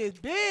that belly is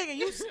big, and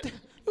you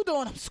you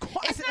doing them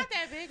squats. It's not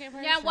that big in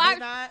person. Now watch.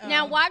 not,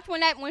 Now watch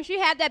when she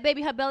had that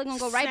baby, her belly gonna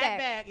go right Snap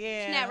back.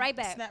 Yeah. Snap right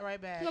back. Snap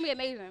right back. It's gonna be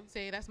amazing.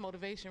 See, that's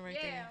motivation right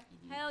Yeah.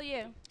 there. Hell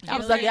yeah. I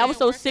was Yeah. like, I was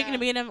so Work sick out. to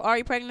be in an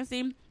RE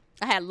pregnancy.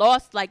 I had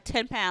lost like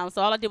 10 pounds,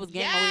 so all I did was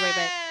gain my weight right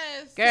back.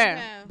 Yes. Girl,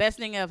 Yes. best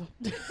thing ever.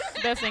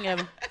 Best thing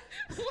ever.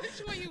 Which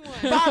one you want?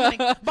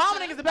 Vomiting.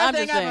 Vomiting is the best I'm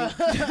thing just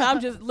ever. saying. I'm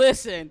just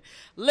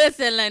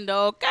listen, Linda.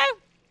 Okay,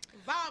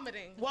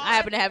 Vomiting. Well, I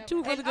happen to have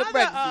two really in good other,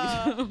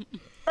 pregnancies.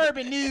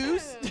 urban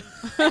news.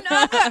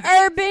 Another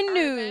urban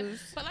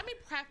news. But let me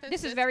preface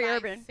This is very by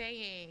urban.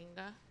 saying,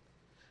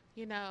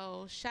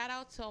 shout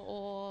out to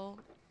all,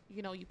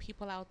 you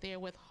people out there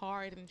with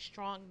hard and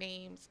strong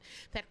names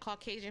that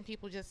Caucasian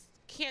people just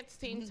can't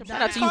seem to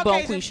Shout out to you,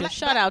 pronounce. Bone Quisha.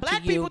 Shout out to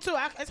black you. people too.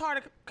 It's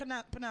hard to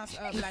pronounce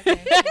black names.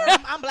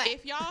 I'm black.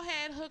 If y'all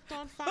had hooked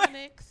on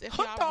phonics, if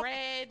Hooked y'all on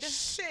read,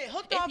 shit.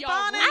 Hooked if on y'all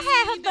phonics. read-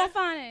 I had hooked on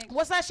phonics.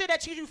 What's that shit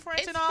that teach you French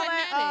it's and all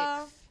that?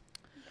 phonetics.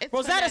 It's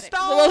Rosetta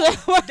phonetic.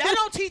 Stone. That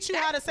don't teach you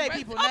how to say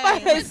people's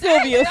names. Hey,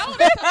 Sylvia. No,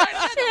 it's a learn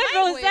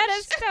another language.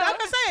 I'm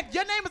just saying,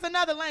 your name is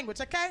another language,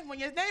 okay? When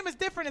your name is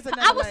different, it's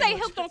another I would say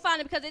language. hooked on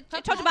phonics because it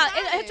Hooked talked on about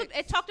phonics.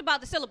 it talked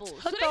about the syllables.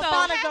 Hooked So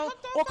on they phonics, don't though.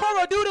 have Or hooked on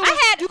Coro Doodle. I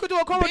had- You could do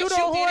a Coro Bitch, Doodle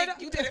you horn. did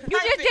it. You did it. You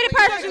just did it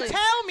Because perfectly. you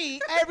tell me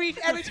every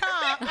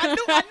time. I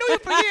knew you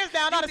for years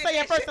now not to say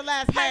your first and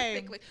last name.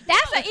 Perfectly.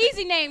 That's an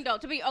easy name though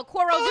to be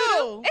Okoro Ooh.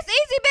 Doodle. It's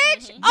easy,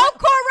 bitch.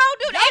 Okoro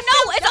Doodle. Ain't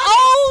no, it's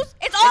O's.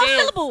 It's all It is.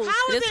 syllables.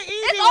 How is It's- it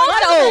easy? it's when all y'all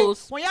the say-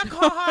 O's. When y'all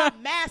call her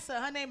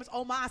Massa, her name is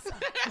Omasa.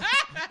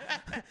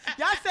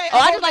 Y'all say Oh,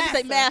 I just like to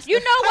say master. You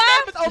know Her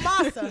why? name is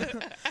Omasa. like to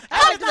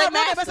That's say not her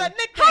name, it's Master. a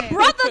nickname.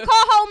 Brother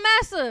call her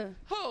Massa.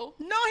 Who?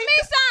 No, he Me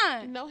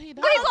son. No, he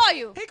don't. What he call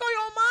you? He call you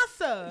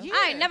Omasa. Yeah.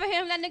 I ain't never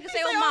hear him that nigga He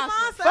say say Omasa.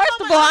 Omasa.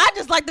 First of all, I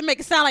just like to make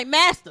it sound like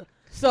master.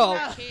 So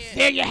Yeah.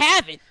 there you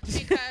have it.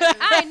 Because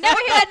I ain't never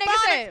hear that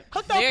nigga say it.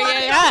 Hooked on There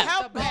phonics you doesn't go.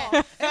 help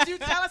though. If you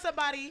telling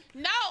somebody,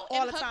 no,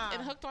 All in the Hooked, time.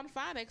 in Hooked on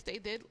Phonics, they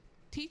did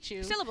teach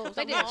you Syllables, the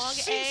they did. long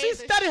she A, the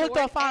studied Hooked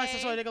on short phonics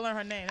A. so they can learn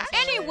her name. That's all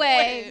it is.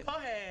 Anyway. Go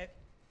ahead.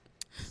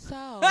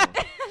 So,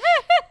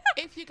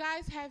 if you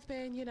guys have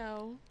been, you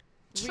know,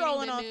 reading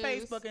Trolling the on news,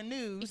 Facebook and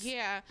news.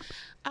 yeah.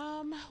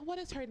 What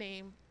is her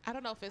name? I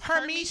don't know if it's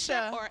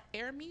Hermisha. Hermisha or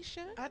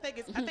Ermisha. I think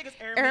it's Hermisha.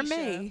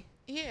 Hermes.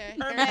 Yeah,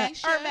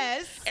 Hermes.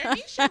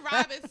 Ermisha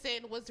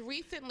Robinson was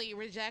recently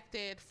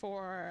rejected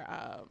for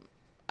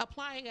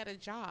applying at a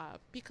job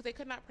because they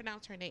could not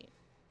pronounce her name.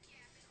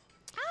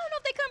 I don't know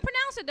if they couldn't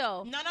pronounce it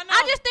though. No.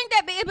 I just think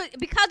that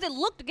because it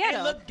looked It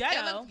ghetto. looked It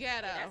ghetto. looked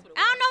ghetto. I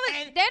don't know.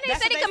 And They didn't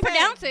that's say what they they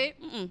couldn't say.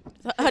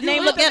 pronounce it. Her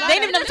name look. look They at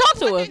didn't even talk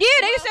to her. Yeah,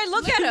 they just said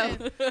look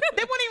ghetto.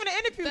 They weren't even an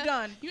interview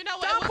done. You know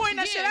what? Don't it was- point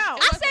that shit yeah, out.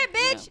 it I was- said,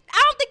 bitch, I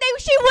don't think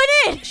she went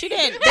in. She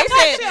didn't. They They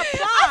said she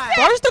said applied.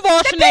 first of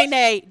all,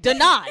 Shanae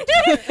denied.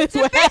 That's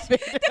what happened.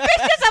 The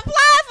bitch just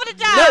applied for the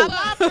job. No.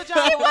 Applied for the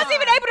job. She wasn't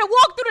even able to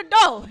walk through the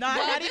door. Not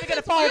even this get a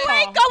is phone where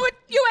call.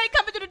 You ain't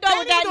coming through the door They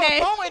with didn't that do a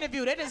name. phone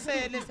interview. They just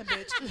said, listen,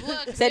 bitch.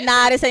 Look, Said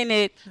nah, this ain't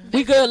it.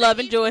 We good, love,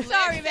 enjoy.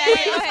 Sorry, man.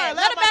 Wait, Go I'm sorry. ahead. Let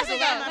Let her her pass it pass it go.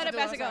 go. Let Let her her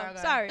pass it do it.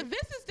 go. Sorry. Sorry.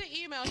 This is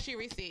the email she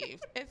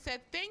received. It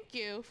said, "Thank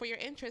you for your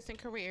interest in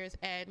careers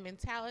and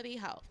mentality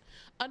health.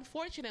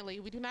 Unfortunately,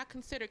 we do not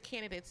consider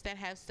candidates that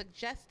have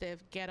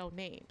suggestive ghetto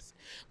names.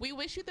 We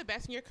wish you the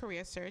best in your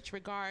career search.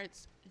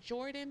 Regards,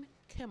 Jordan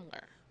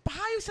Kimmler." But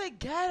how you say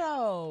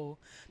ghetto?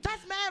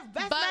 That's mad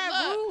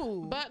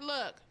rude. But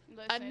look,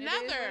 Listen, it is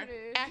another what it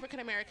is. African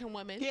American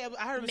woman Yeah,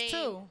 I heard it was named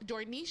two.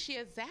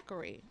 Dornicia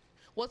Zachary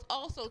was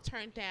also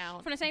turned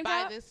down From the same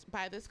by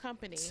job? this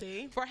company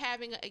See? for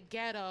having a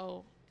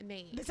ghetto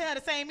name. They had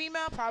the same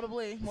email?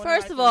 Probably. more than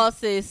First of likely. all,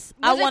 sis,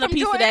 I Was it want a from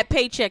piece Jordan? of that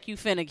paycheck you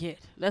finna get.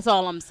 That's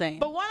all I'm saying.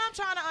 But what I'm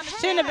trying to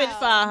understand. Shouldn't have been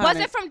 500. Was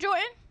it from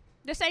Jordan?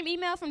 The same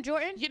email from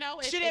Jordan? You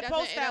know, She didn't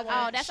post that one.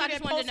 Oh, that's She what I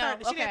just didn't wanted to post know. her-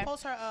 She didn't Okay.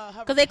 post her.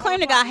 Because they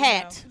claimed it got email.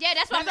 hacked. Yeah,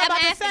 that's what That's what I'm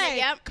I'm about to asking. say.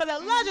 Yep.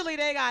 Because allegedly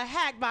they got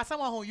hacked by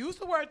someone who used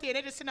to work there.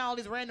 They just sent out all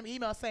these random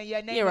emails saying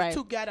your name You're is right.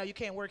 too ghetto. You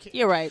can't work here.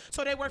 You're right.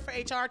 So they work for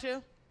HR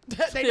too.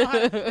 They know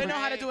how to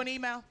Right. do an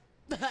email.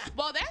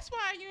 Well, that's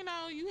why, you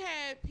know, you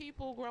had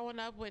people growing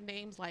up with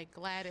names like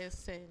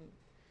Gladys and,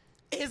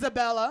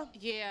 Isabella.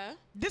 yeah.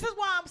 This is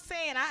why I'm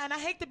saying, and I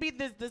hate to be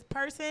this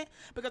person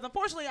because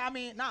unfortunately, I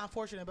mean not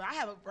unfortunate, but I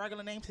have a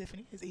regular name,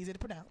 Tiffany. It's easy to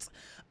pronounce.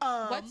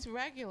 What's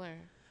regular?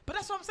 But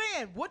that's what I'm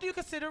saying. What do you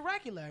consider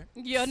regular?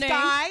 Your name?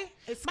 Sky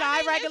is My Sky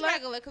name regular. is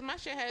regular because my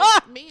shit has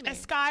Ah! meaning. Is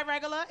Sky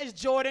regular? Is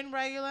Jordan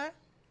regular?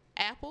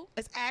 Apple.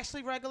 Is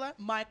Ashley regular?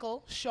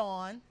 Michael,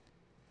 Sean,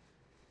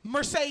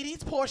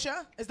 Mercedes,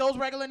 Portia. Is those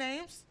regular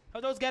names? Are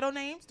those ghetto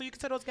names? Do you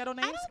consider those ghetto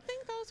names? I don't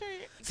think those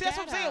are. See, that's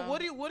what I'm saying.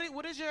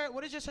 ghetto.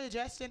 What is your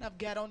suggestion of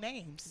ghetto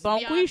names?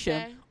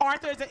 Bonquisha. Beyonce.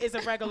 Arthur is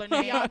a regular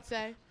name.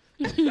 Beyonce.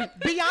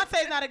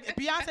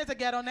 Beyonce's a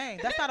ghetto name.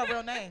 That's not a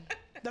real name.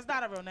 That's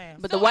not a real name.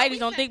 But So the are whiteys we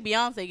don't saying- think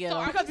Beyonce get so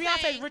on. are because we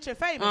Beyonce's saying- rich and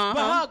famous. Uh-huh.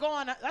 But her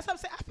going, that's what I'm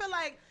saying. I feel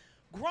like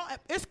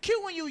it's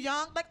cute when you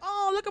young. Like,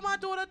 oh, look at my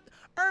daughter,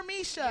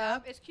 Ermisha.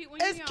 Yep, it's cute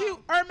when you're It's young. cute.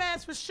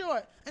 Hermes for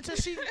short. Until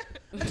she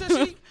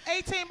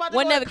 18 about to Wasn't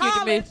go never to cute to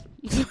college.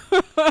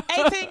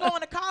 me. 18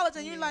 going to college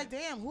and you're like,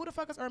 damn, who the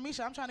fuck is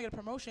Ermisha? I'm trying to get a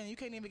promotion. You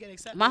can't even get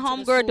accepted. My into the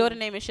homegirl school. daughter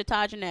name is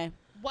Shatta Janae.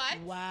 What?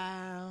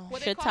 Wow.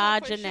 What they call her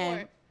for Shatta Janae.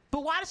 short?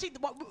 But why did she?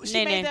 She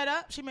Nene. made that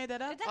up. She made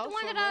that up. Is that Oh, the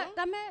one for that real?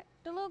 I met?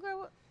 The little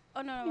girl?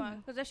 Oh, no.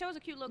 Because that show was a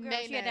cute little girl.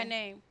 She had Nene. that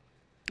name.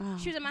 Oh.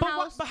 She was in my But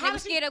house. but They how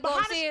was did she? scared to but go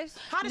how did she- upstairs.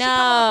 how did she No,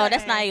 come up with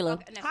that that's name? Naila.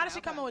 Okay, How did she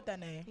okay. come up with that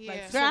name? Yeah.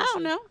 Like, Girl, I don't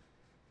seriously. know.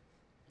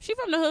 She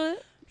from the hood.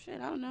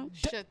 Shit, I don't know.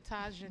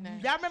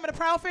 Shatajane. Y'all remember the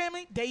Proud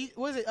Family? What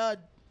was it?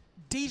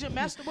 Deja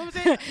Mester. What was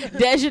it?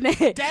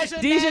 Dejanay.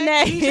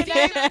 Dejanay.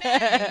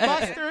 Dejanay.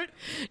 Mustard.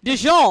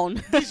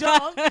 Dijon.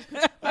 Dijon.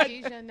 Like,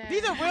 Dejanay.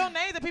 these are real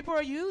names that people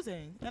are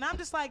using, and I'm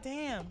just like,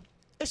 damn.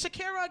 Is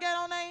Shakira a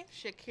ghetto name?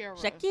 Shakira.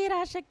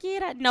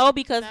 Shakira. No,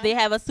 because No? they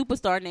have a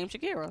superstar named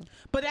Shakira.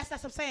 But that's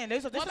what I'm saying.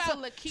 What about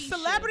Lakeisha?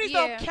 Celebrities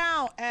Yeah. don't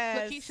count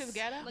as Lakeisha's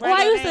ghetto? Oh,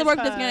 I used to names work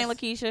with this 'cause- girl named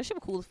Lakeisha. She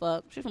was cool as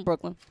fuck. She from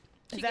Brooklyn.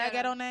 Is She that a ghetto.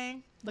 ghetto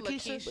name?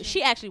 Lakeisha. Lakeisha. But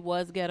she actually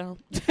was ghetto.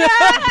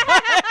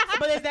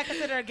 But is that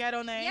considered a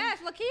ghetto name? Yes,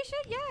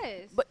 Lakeisha.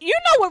 Yes. But you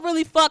know what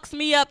really fucks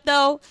me up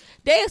though?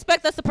 They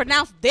expect us to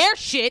pronounce their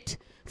shit.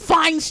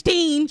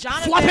 Feinstein,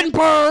 Jonathan.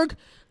 Floppenberg,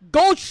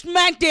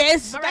 Goldschmack.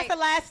 But that's the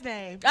last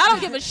name. I don't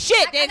give a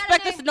shit. They I got a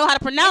expect us name. to know how to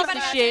pronounce the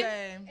Last shit.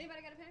 name.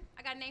 Anybody got a pen?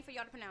 I got a name for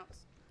y'all to pronounce.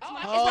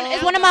 Oh,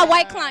 It's one of my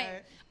white God.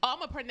 clients. I'm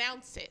gonna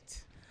pronounce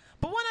it.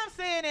 But what I'm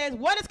saying is,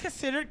 what is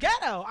considered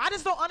ghetto? I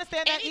just don't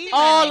understand that Anything either.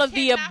 All that of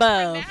they the cannot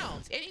above.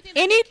 pronounce. Anything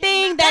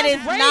Anything that they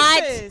is cannot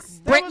not racist. That was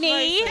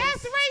Brittany, racist.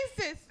 That's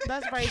racist.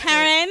 That's racist.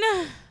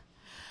 Karen,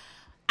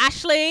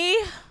 Ashley.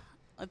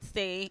 Let's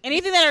see.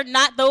 Anything that are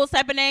not those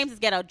type of names is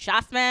ghetto.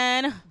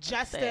 Jasmine.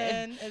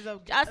 Justin is a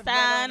Justin.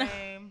 ghetto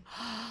name.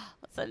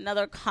 What's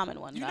another common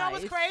one? You guys? know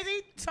what's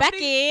crazy?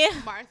 Somebody-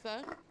 Becky,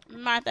 Martha,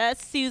 Martha,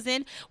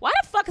 Susan. Why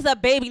the fuck is a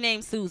baby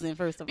named Susan?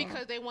 First of all,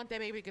 because they want that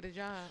baby to get a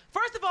job.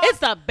 First of all,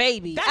 it's a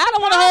baby. that's I the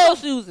don't want a problem. whole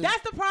Susan.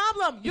 That's the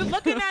problem. You're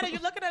looking at it.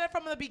 You're looking at it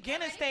from the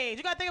beginning stage.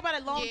 You gotta think about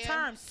it long Yeah.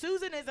 term.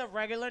 Susan is a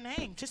regular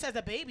name. Just as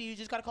a baby, you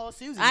just gotta call her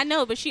Susan. I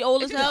know, but she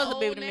old as It's just hell an as a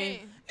baby old to me.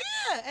 name.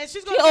 Yeah, and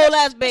she's She gonna old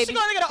get, ass baby. She's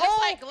gonna get an Just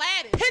old like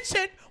Gladys.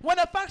 pension when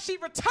the fuck she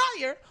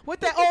retire with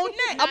that old name.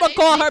 I'm Nah, gonna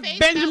call they her say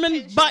Benjamin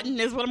pension. Button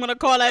is what I'm gonna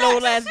call that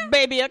old ass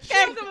baby. She Okay.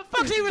 don't give a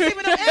fuck. She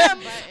receiving them M's.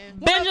 Button.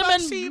 When the fuck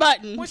Benjamin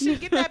Button. When she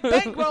get that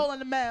bankroll in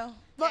the mail.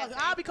 Fuck, Yeah,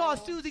 I'll be called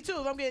bankroll. Susie too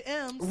if I'm getting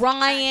M's.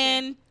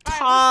 Ryan, All right,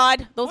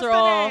 Todd. Those What's are the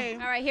all.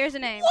 name? All right, here's the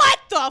name. What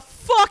the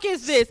fuck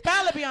is this?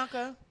 Spell it,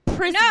 Bianca.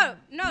 Pris, No,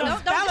 don't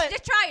spell it.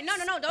 just try it. No,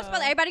 don't spell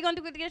it. Everybody gonna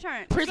do it to get a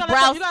turn. Pris You gotta, let,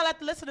 Brows, you gotta let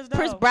the listeners know.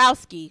 Pris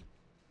Browski.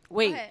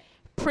 Wait, ahead.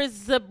 Pris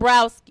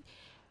Zabrowski.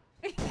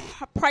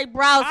 Pry All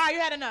Brows. right, you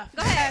had enough.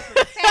 Go ahead.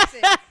 Pass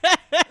it.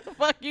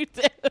 Fuck you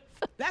too.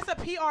 That's a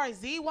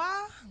PRZY?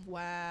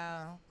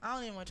 Wow. I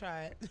don't even want to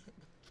try it.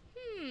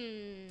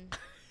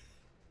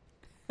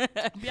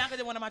 Bianca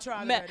did one of my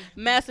tries already.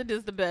 Massa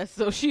is the best,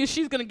 so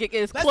she's gonna get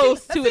as Let's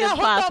close see, to let's it see as how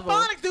possible.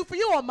 phonics do for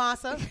you on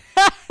Massa.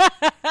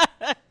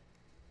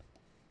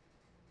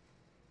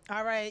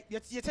 All right,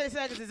 your 10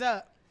 seconds is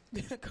up.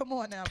 Come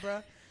on now,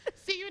 bro.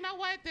 See, you know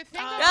what? The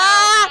thing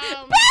Ah,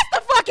 about pass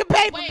the fucking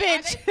paper, wait,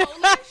 bitch. are they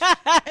Polish?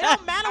 It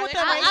don't matter Are what they-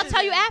 the race I'll is.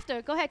 tell you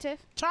after. Go ahead, Tiff.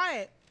 Try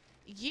it.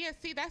 Yeah,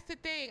 see, that's the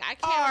thing. I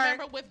can't R.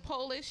 remember with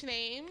Polish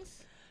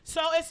names.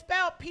 So it's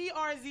spelled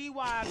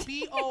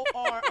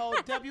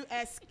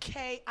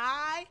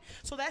PRZYBOROWSKI.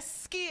 So that's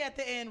ski at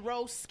the end,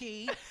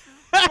 Roski.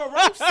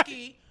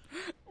 Borowski.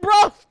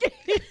 Broski.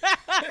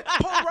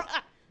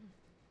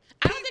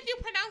 I don't think you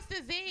pronounce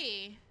the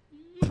Z.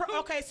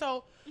 Okay,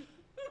 so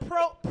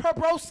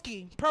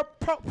Probroski.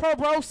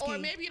 Probroski. Or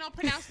maybe you don't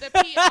pronounce the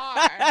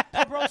PR.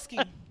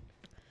 Probroski.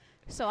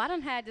 So I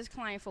done had this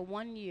client for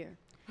 1 year.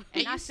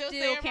 And And I you still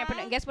still say it can't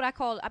pronounce. wrong? Guess what I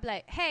call it? I be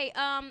like, hey,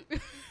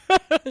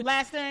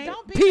 Last name.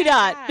 Don't be P.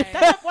 that Dot. guy.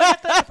 That's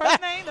the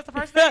first name? That's the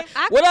first name?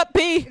 What up,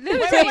 P? Let me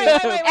Wait, tell wait, you.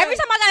 wait, wait, Every wait.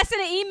 time I gotta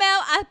send an email,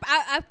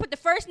 I put the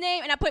first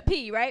name and I put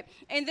P, right?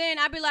 And then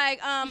I be like,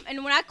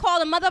 and when I call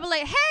the mother, I be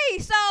like, hey,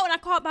 so, and I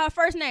call it by her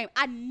first name.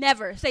 I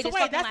never say So this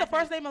wait, fucking that's the last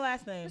first name. name or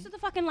last name? This is the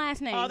fucking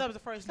last name. Oh, that was the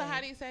first So name. how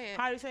do you say it?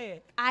 How do you say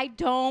it? I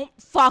don't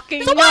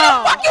fucking So know.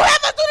 why the fuck you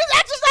have us do this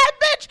exercise,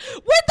 bitch?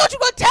 When don't you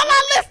gonna tell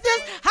our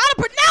listeners how to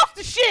pronounce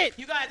the shit?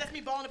 You guys, that's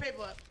me balling the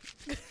paper up.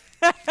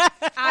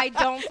 I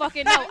don't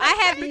fucking know. I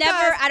have Because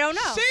never. I don't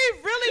know. She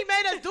really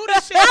made us do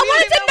this shit. I We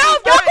wanted didn't to know we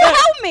if y'all started. could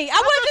help me. I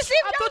wanted to see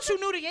if I y'all thought you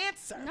knew the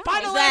answer. No.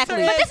 Final Exactly.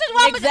 answer But this is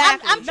what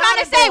Exactly. I'm trying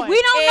to Not say. a We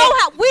boy. don't know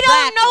how. We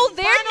don't know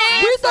their Final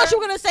names. We thought you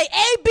were gonna say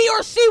A, B, or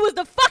C was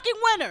the fucking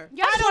winner.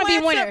 Y'all just Final want to be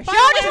answer, winners. final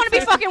Y'all just want to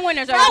be answer. fucking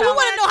winners. No, all we the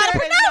want time. to know how to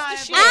Answer is pronounce not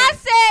the shit. important. I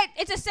said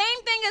it's the same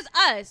thing as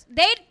us.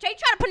 They try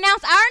to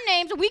pronounce our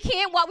names, and we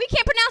can't. We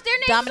can't pronounce their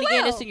names Dominic as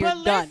well. Anderson, you're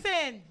But done.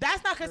 listen,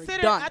 that's not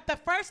considered. done. At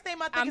the first name,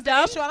 I think I'm it's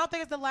dumb? the issue. I don't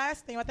think it's the last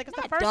name. I think it's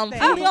the first Dumb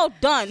name. Julio,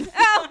 done.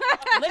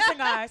 Listen,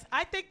 guys,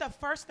 I think the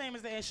first name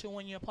is the issue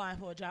when you're applying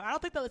for a job. I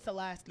don't think that it's the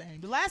last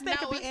name. The last name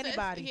No, could be it's-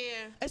 anybody.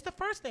 yeah. It's the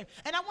first name.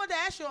 And I wanted to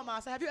ask you,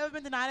 Amasa, have you ever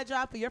been denied a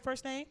job for your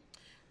first name?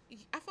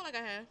 I feel like I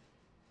have.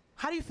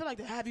 How do you feel like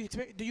that? Have you?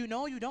 Do you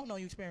know or you don't know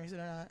you experienced it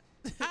or not?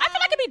 I feel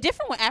like it'd be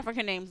different with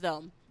African names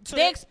though. So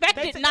they expect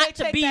they it ta- not they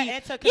to take be. that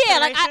into Yeah,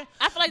 like consideration.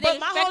 I feel like they But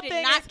my whole expect it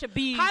thing not is, to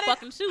be how did-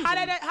 fucking Susan.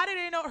 How did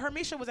they know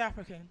Hermisha was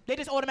African? They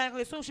just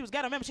automatically assumed she was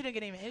ghetto. Remember, she didn't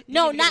get even.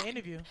 No, didn't even get not- an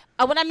interview.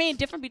 What I mean,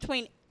 different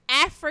between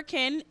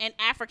African and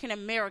African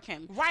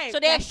American. Right, So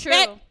they that's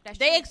expect true. That's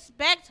they true.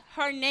 expect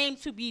her name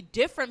to be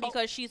different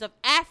because she's of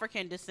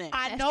African descent.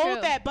 I That's know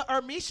true. that, but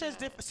Hermisha's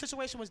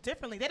situation was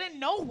differently. They didn't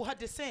know her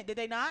descent, did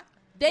they not?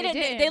 They They didn't.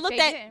 didn't. They looked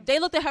They at. didn't. They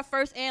looked at her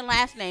first and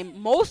last name.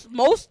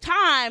 Most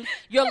time,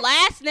 your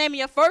last name and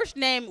your first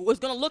name was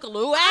gonna look a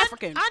little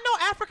African. I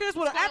know Africans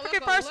with an gonna African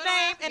look a first little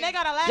name, and they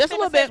African. got a last Just a name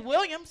little that says bit.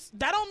 Williams.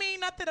 That don't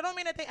mean nothing. That don't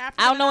mean that they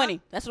African. I don't know or any.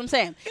 not. That's what I'm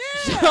saying.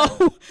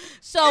 Yeah.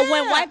 So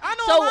when Yeah, one, I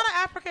know so a lot of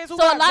Africans who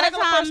so a got lot of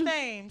regular first times-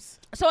 names.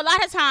 So a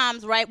lot of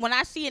times, right, when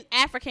I see an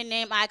African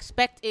name, I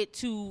expect it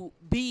to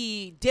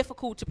be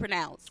difficult to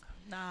pronounce.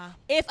 Nah.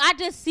 If I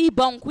just see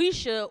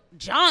Bonquisha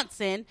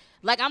Johnson,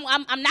 like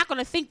I'm not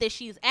gonna think that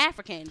she's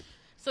African.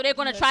 So they're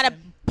gonna try to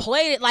Listen.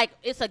 play it like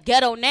it's a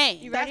ghetto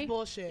name. You That's ready?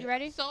 bullshit. You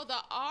ready? So the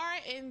R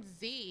and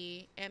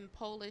Z in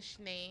Polish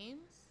names.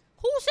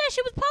 Who said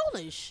she was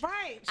Polish?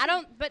 Right. I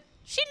don't. But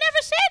She never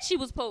said she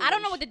was Polish. I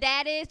don't know what the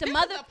dad is. The This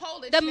mother. is a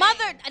Polish The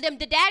mother. name.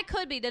 The dad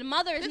could be. The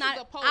mother is This is not.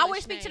 a I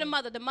always Polish speak to the name.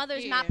 mother. The mother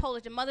is not Yeah.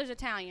 Polish. The mother's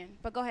Italian.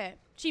 But go ahead.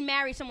 She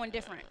married someone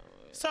different.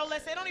 So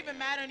let's say it don't even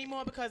matter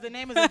anymore because the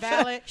name is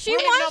invalid. She we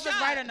don't even know wants- if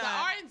it's right or The not.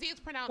 R and Z is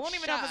pronounced. We don't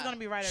even know if it's gonna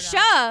be right or not.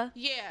 Sha.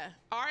 Yeah,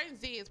 R and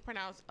Z is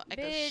pronounced like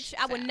a Bitch, sh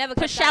I would sound. never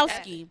catch that.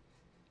 Pashowski.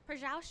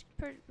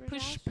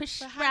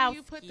 But how do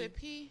you put the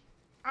P?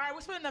 All right,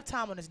 we spent enough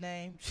time on his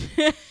name.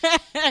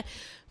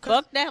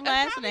 Fuck that It's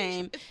last probably-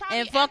 name. it's probably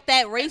And fuck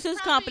that it's racist probably-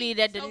 company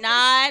that so just-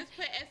 denied just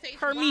put SHY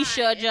Hermisha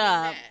a and then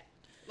job. that.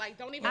 Like,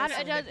 don't even. It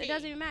put the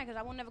doesn't P. even matter because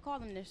I will never call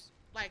them this.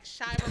 Like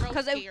Shivarovsky.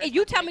 Because or if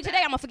you tell something me like today,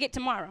 that. I'm gonna forget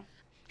tomorrow.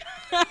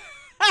 I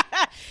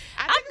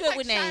I'm think it's good like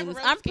with names.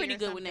 I'm Shivarovsky pretty or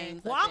good with something.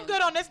 names. Well, I I'm think.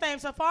 good on this name.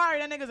 Safari,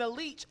 that nigga's a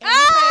leech. And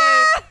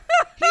Ah!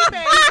 he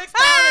paid $6,000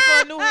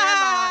 for a new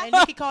hairline, and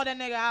Nikki called that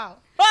nigga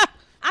out.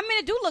 I mean,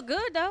 it do look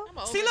good though. I'm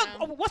over See, look,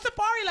 them. what's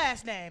Safari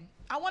last name?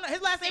 I want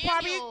his last name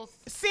probably. Samuels.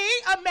 See,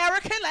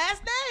 American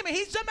last name, and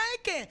he's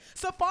Jamaican.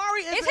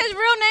 Safari is Is his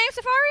real name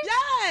Safari?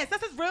 Yes,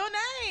 that's his real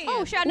name.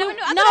 Oh shit! I never knew.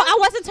 No, I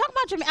wasn't talking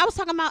about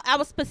Jamaica. I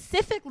was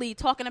specifically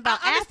talking about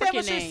I understand African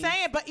what names. you're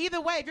saying, but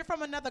either way, if you're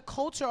from another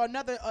culture or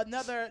another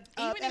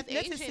Even if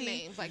Asian ethnicity,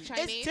 names, like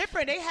Chinese. it's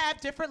different. They have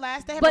different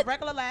last. They have But- a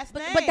regular last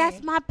name. But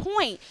that's my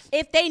point.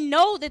 If they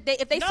know that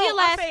if they No, see a I'm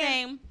last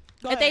saying- name,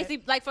 Go if they ahead.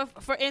 see like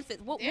for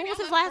instance, what Daniel was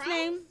his Hunt last Browns?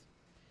 name?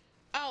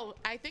 Oh,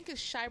 I think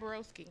it's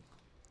Shivarovsky.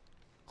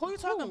 Who are you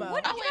talking about?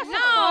 What? Oh, No, wait, we're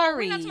not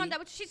Safari. talking about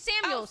that. She's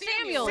Samuel. Oh, Samuel.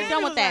 Samuel. We're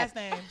done with that.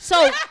 Samuel's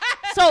last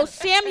name. So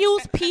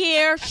Samuels,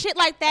 Pierre, shit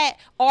like that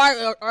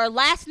are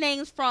last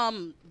names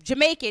from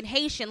Jamaican,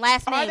 Haitian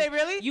last Are names. they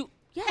really?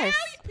 Yes.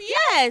 Pierre?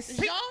 Yes.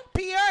 Jean?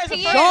 Pierre is a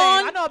Pierre. first Jean.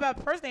 name. I know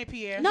about first name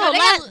Pierre. No, they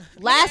got-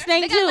 last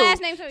name they got too.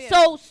 last names too, yeah.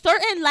 So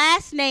certain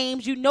last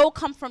names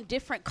come from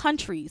different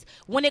countries.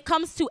 When it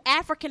comes to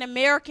African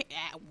American,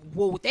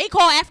 what they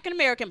call African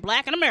American,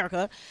 Black in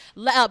America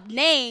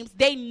names,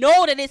 they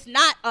know that it's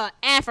not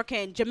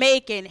African,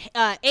 Jamaican,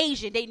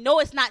 Asian. They know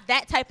it's not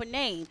that type of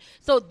name.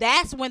 So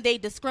that's when they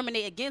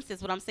discriminate against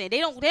this. What I'm saying, they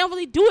don't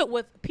really do it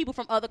with people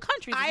from other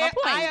countries. Is my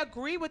point. I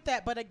agree with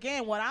that, but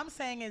again, what I'm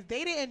saying is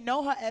they didn't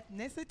know her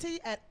ethnicity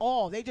at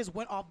all. They just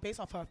went off based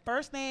off her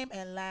first name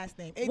and last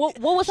name. What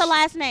was her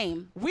last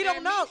name? We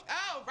don't know.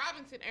 Oh,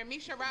 Robinson.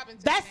 Ermisha Robinson.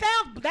 That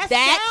name.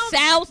 sounds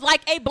Sounds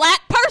like a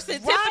black person,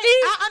 right. Tiffany.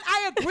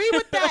 I agree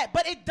with that,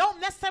 but it don't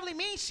necessarily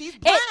mean she's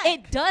black.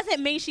 It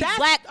doesn't mean she's That's-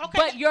 black, okay,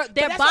 but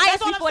they're that's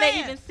biased what I'm before they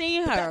saying. even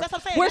seen But her. that's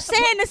what I'm saying. We're That's the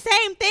saying the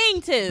same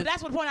thing, Tiff. But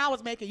that's what point I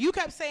was making. You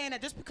kept saying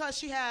that just because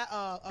she had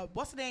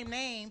what's the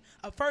name,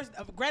 a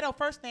Gretel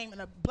first name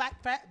and a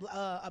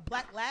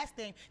black last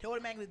name, they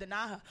automatically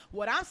deny her.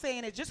 What I'm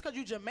saying is just because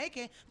you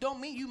Jamaican don't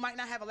mean you might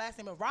not have a last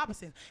name of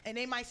Robinson, and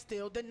they might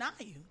still deny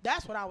you.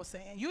 That's what I was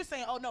saying. You were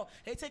saying, oh no,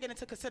 they take it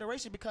into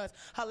consideration because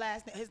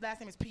his last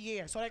name is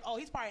Pierre, so like, oh,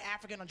 he's probably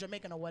African or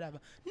Jamaican or whatever.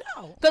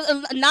 No. Because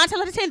 9 times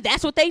out of 10,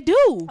 that's what they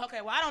do.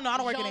 Okay, well I don't know. I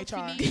don't work in HR.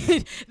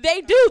 Jean-Philippe.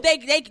 They do. They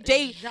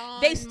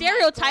Jean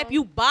stereotype Michael.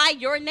 you by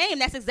your name.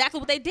 That's exactly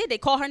what they did. They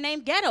call her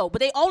name Ghetto, but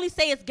they only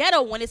say it's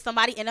Ghetto when it's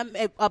somebody in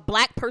a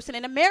black person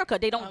in America.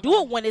 They don't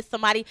do it when it's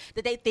somebody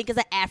that they think is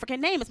an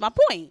African name. It's my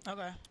point.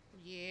 Okay.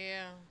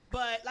 Yeah.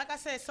 But like I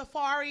said,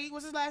 Safari,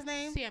 what's his last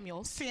name?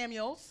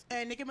 Samuels.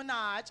 And Nicki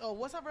Minaj. Oh,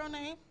 what's her real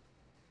name?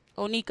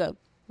 Onika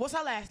What's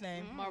her last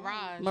name?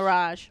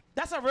 Mirage.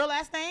 That's her real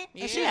last name?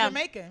 And she's Yeah.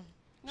 Jamaican.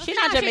 She's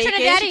not she's Jamaican.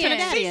 Trinidadian. She's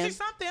Trinidadian. She's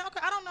something. Okay,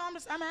 I don't know.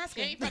 I'm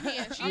asking. She ain't from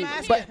here. She I'm ain't from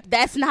asking. here. But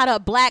that's not a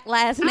black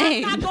last I'm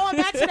name. not going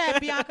back to that,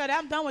 Bianca.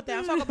 I'm done with that.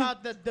 I'm talking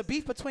about the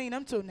beef between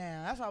them two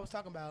now. That's what I was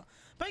talking about.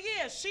 But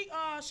yeah,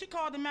 she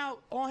called him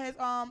out on his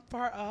for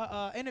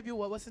her interview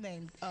with what's his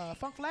name?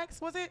 Funk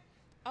Flex, was it?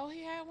 Oh,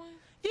 he had one?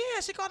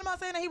 Yeah, she called him out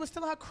saying that he was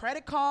stealing her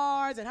credit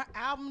cards and her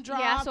album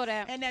dropped. Yeah, I saw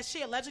that. And that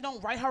she allegedly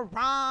don't write her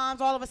rhymes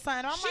all of a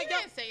sudden. I'm She like, yo,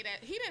 didn't say that.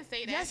 He didn't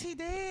say that. yes, he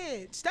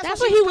did. That's what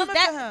what he was. coming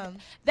to him.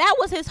 That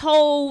was his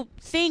whole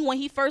thing when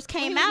he first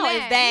came he was out. Is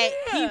mad. that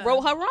Yeah. he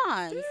wrote her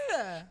rhymes.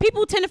 Yeah.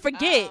 People tend to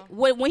forget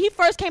Oh. when he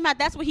first came out.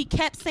 That's what he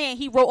kept saying.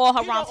 He wrote all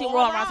her He rhymes. He wrote wrote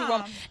all her rhymes. He wrote,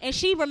 rhymes. and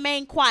she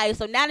remained quiet.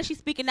 So now that she's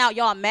speaking out,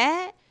 y'all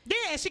mad? Yeah,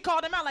 and she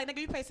called him out like, nigga,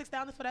 you paid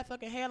 $6,000 for that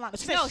fucking hairline.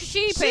 No,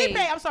 she paid.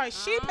 I'm sorry,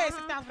 she paid $6,000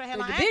 for the The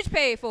hairline. bitch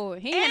paid for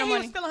it. He ain't had and no he was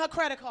money. stealing her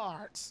credit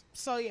cards.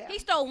 So yeah, He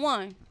stole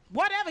one.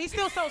 whatever. He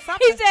still sold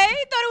something. He said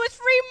he thought it was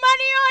free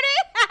money on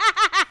it.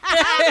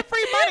 how's it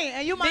free money?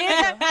 And you might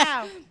have.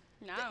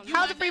 No, I don't know.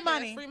 How's My it free nigga,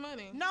 money? it's free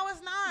money. No,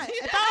 it's not.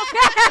 If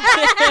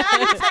I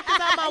was take this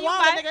out my wallet,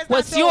 right. nigga, it's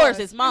What's not yours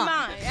is mine.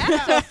 Mine.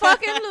 That's a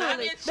fucking losing.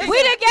 Listen, We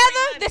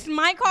together. This is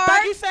my card.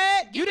 But you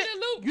said you Give me didn't.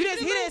 the loop. You Give didn't.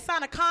 me He the didn't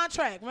sign a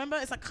contract. Remember,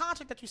 it's a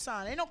contract that you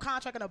sign. Ain't no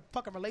contract in a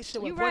fucking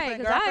relationship with You boyfriend right, and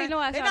because I girlfriend. didn't know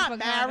I They're signed not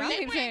fucking contract. married. I They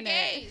keep were saying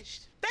that.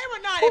 engaged. They were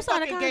not Who in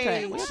signed a fucking contract?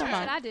 games. What you That's talking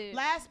what about? I did.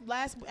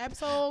 Last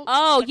episode.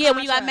 Oh, the yeah,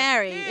 when you got contract.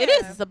 married. Yeah. It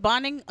is. It's a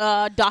bonding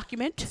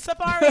document.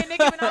 Safari and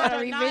Nicki Minaj Gotta are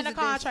not in revisit the this.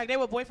 contract. They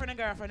were boyfriend and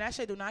girlfriend. That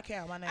shit do not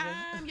count, my nigga.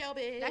 I'm your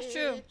bitch. That's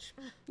true.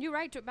 You're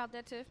right about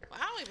that, Tiff. I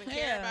don't even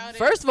care Yeah. about it.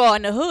 First of all,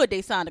 in the hood,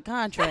 they signed a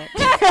contract.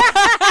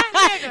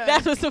 Nigga.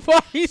 That's what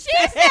Safari She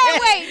said. said,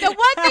 wait, the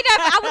one thing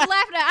that I was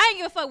laughing at, I didn't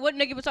give a fuck what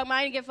nigga was talking about.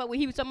 I didn't give a fuck what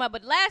he was talking about.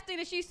 But the last thing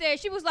that she said,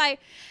 she was like,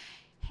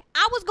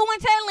 I was going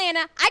to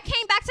Atlanta. I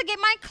came back to get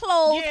my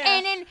clothes, Yeah.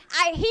 and then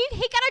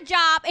he got a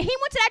job, and he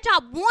went to that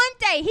job one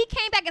day. He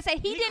came back and said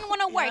he didn't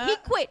want to work. yeah. He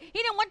quit. He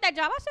didn't want that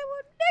job. I said,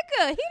 well,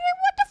 nigga, he didn't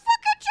want the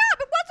fucking job.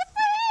 It wasn't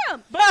for him.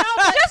 But no,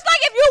 but- Just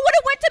like if you would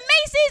have went to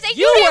Macy's and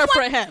You you were didn't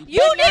for want, him. You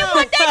But didn't no.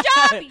 want that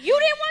job. You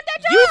didn't want that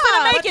job. You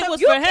finna make it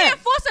was you for him. can't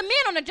force a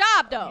man on a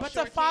job, though. But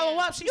Sure to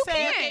follow can. up, she You said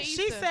can't.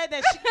 she said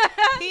that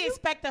he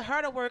expected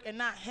her to work and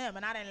not him,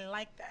 and I didn't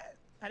like that.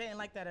 I didn't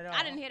like that at all.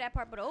 I didn't hear that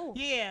part, but oh.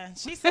 Yeah,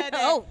 she said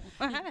that. Oh.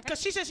 Because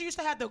she said she used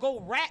to have to go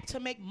rap to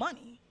make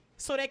money,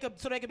 so they could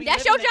be.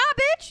 That's your living job,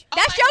 bitch. Oh,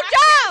 That's like your Roxanne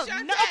job.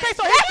 Shante. No, okay,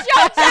 so That's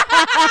your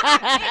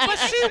job. but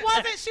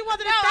she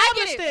wasn't No, I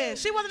get established it. then.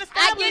 She wasn't I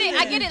established. get it.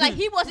 I get it. Like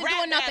he wasn't Rap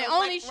doing nothing.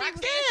 battles, Only like she.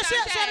 Roxanne Yeah, she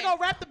had to go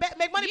rap to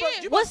make money. Yeah.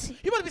 But you Was-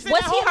 must be sitting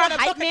Was at he home her on a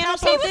hype fucking man or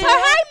couch He was something? her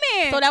hype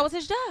man. So that was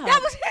his job. That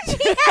was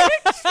he had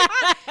a job.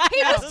 He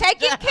was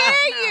taking care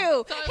of you.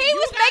 So He you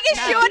was got making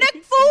paid. sure the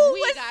food We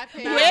was got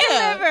paid.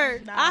 Yeah.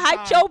 delivered. Nah, I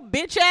hyped sorry. your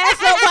bitch ass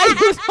up while you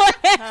was on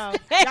Oh,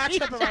 that y'all stage.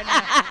 tripping right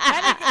now.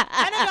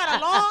 That nigga got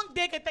a long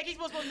dick and think he's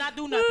supposed to not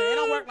do nothing. It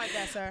don't work like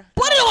that, sir.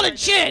 Put it on the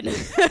chin.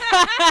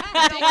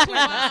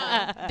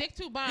 Dick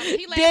too bomb. He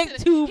Dick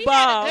lasted- too he had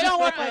a bomb. good It don't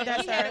work run. like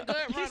that, He had a sir. good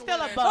run He's still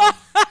a with bum.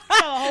 He's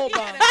still a whole He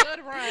bum. had a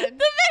good run.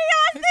 The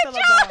He's still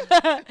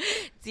a bum.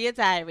 Dear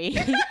Tyree.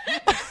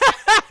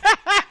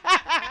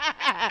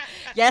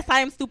 Yes, I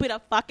am stupid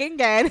fucking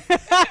again.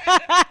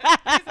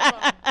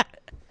 That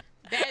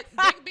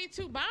dick be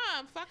too bomb.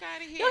 Fuck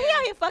out of here. Yo, he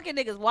out here fucking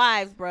niggas'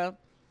 wives, bro.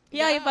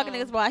 He out here fucking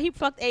Yo. niggas' wives. He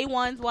fucked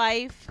A1's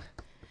wife.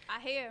 I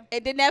hear.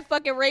 And then that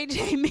fucking Ray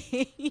J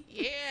me.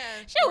 Yeah.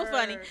 Shit was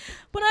funny. Word.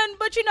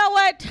 But you know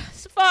what,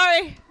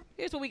 Safari?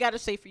 Here's what we got to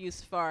say for you,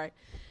 Safari.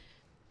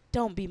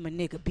 Don't be my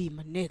nigga, be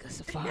my nigga,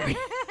 Safari.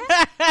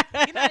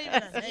 You're not even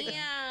a nigga.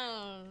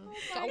 Damn.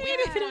 So my we God.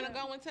 just want to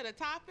go into the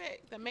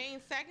topic, the main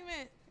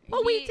segment.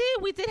 Well, we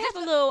did have a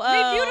little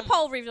Review the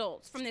poll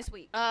results from this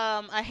week.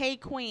 a Hey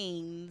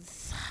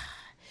Queens.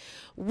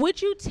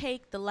 Would you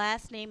take the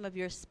last name of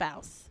your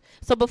spouse?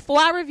 So before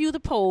I review the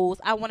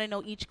polls, I want to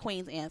know each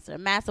queen's answer.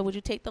 Massa, would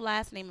you take the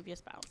last name of your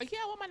spouse? Yeah,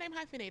 I want my name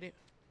hyphenated.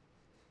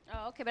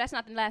 Oh, okay, but that's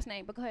not the last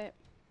name. But go ahead.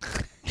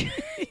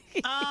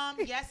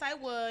 Yes, I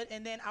would,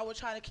 and then I would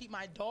try to keep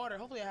my daughter.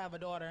 Hopefully, I have a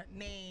daughter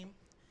name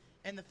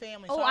in the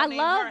family. Oh, So I I'll name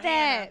her love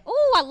Hannah. that.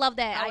 Oh, I love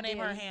that I would idea.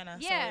 name her Hannah,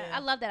 so, Yeah, yeah. I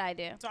love that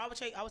idea. So I would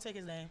take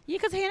his name. Yeah,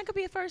 because Hannah could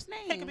be a first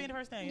name. It could be in the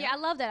first name. Yeah, I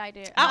love that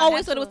idea. I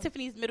always thought it was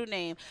Absolutely. Tiffany's middle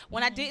name.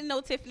 When I didn't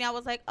know Tiffany, I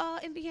was like, oh,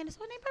 Indiana. So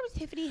her name probably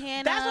Tiffany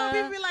Hannah. That's when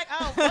people be like,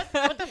 "Oh,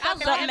 what the fuck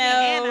is Something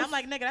Hannah?" else. I'm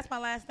like, "Nigga, that's my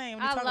last name."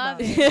 What you I talking love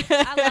about? it.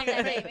 I love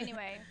that name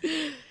anyway.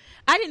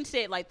 I didn't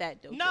say it like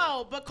that, though.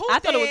 No, but cool. I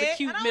thought it was a did,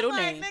 cute and I was middle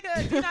like, name.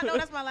 Nigga, do you not know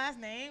that's my last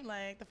name?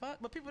 Like the fuck?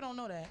 But people don't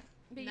know that.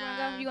 B, Nah. you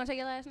wanna go? You gonna take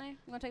your last name?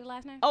 You gonna take the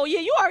last name? Oh, yeah,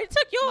 you already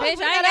took yours. Bitch,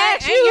 We I gotta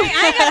ain't ask you.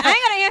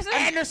 got an answer.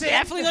 Anderson.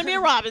 Definitely going to be a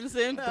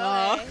Robinson.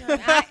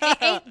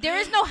 Duh. There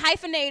is no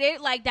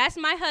hyphenated. Like that's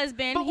my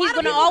husband. But why He's do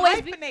gonna people always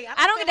hyphenate? be. I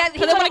I don't don't get that. feel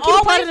He's Because they want gonna to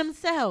keep a part always. of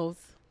themselves.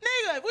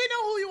 Nigga, if we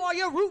know who you are,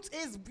 your roots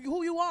is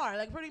who you are.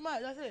 Like pretty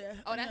much. That's it.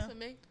 Oh, that's Yeah. for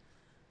me.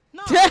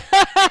 No.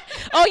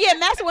 Oh, yeah,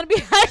 Master want to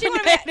be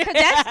hyphenated. Cause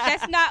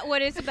that's not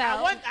what it's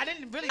about. I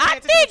didn't really. I pay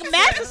attention to think what she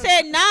Master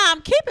said, nah,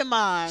 I'm keeping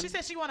mine. She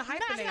said she want to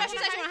hyphenate. No, she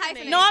said she wanna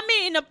hyphenate. No, I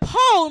mean in the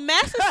poll,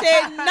 Master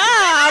said, nah,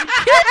 I'm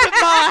keeping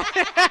mine.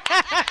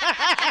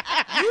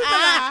 You the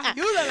lie.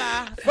 You the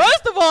lie.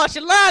 First of all, she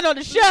lied on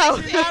the show.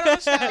 She lied on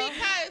the show.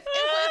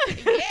 Because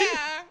it was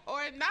yeah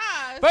or nah.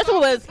 First So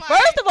of all, I it was was, like,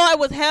 first of all, it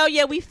was hell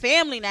yeah, we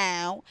family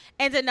now,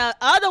 and then the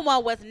other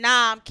one was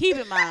nah, I'm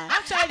keeping mine.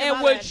 I'm changing And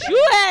my what last you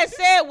name. had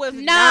said was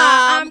Nah,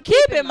 nah, I'm I'm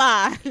keeping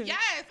mine.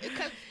 Yes,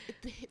 because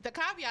the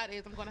caveat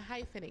is I'm going to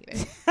hyphenate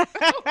it. But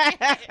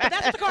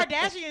that's what the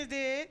Kardashians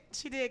did.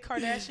 She did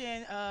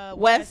Kardashian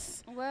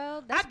West. Well,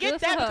 I that's get good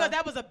that for her. because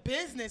that was a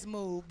business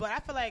move, but I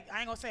feel like I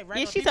ain't gonna say regular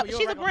Yeah, she's people. a You're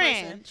she's a regular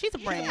brand. person. She's a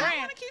She's a brand. brand. I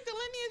want to keep the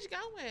lineage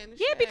going.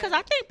 Yeah, Shit. because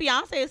I think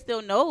Beyonce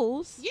still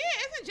knows. Yeah,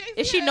 isn't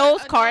Jay-Z Is she a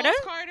knows Carter?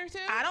 Carter too?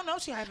 I don't know.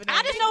 She hyphenated.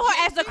 I just know her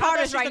as the I thought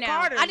Carters she's right the now.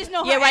 Carters. I just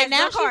know her Yeah, right as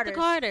now the she's Carters. the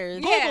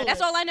Carters. Yeah, Google that's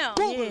it. all I know.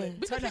 Google Yeah. it.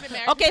 We Turn can that- keep it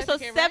married Okay, so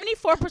certificate,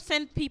 right?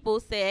 74% people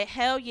said,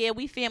 hell yeah,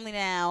 we family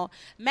now.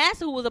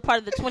 Master, who was a part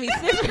of the 26,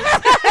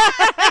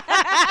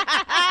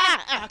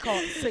 I call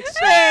it 6.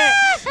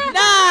 said,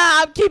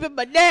 nah, I'm keeping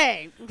my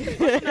name. Damn,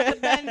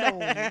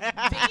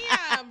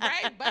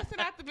 right? Busting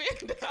out the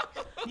window.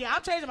 Yeah,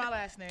 I'm changing my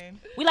last name.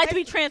 We like to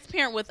be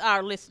transparent with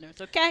our listeners,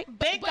 okay? Thank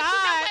But you know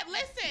God. what?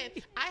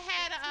 Listen, I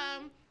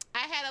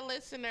had a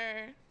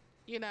listener.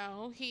 You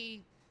know,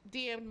 he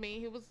DM'd me.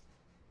 He was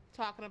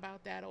talking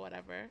about that or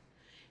whatever,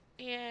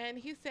 and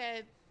he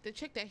said the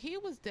chick that he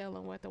was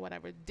dealing with or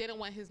whatever didn't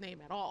want his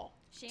name at all.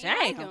 She ain't Dang.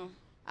 like him.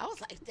 I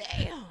was like,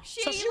 damn.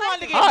 So she ain't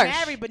wanted to get Harsh.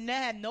 married, but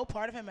had no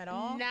part of him at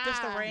all.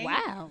 Just the Nah. ring.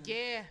 Wow.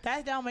 Yeah.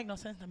 That don't make no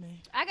sense to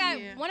me. I got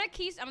Yeah. one of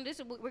Keith's.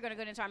 We're gonna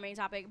go into our main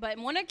topic, but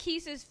one of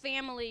Keith's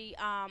family,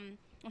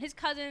 his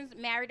cousins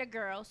married a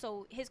girl,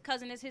 so his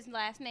cousin is his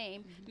last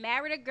name.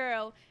 Married a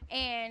girl,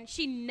 and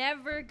she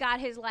never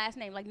got his last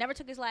name. Like never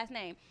took his last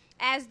name.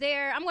 As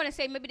I'm gonna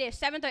say maybe their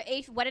 7th or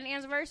 8th wedding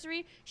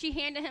anniversary, she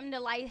handed him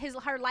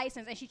her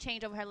license, and she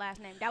changed over her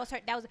last name. That was her.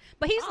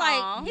 But he's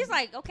Aw.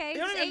 like, okay, It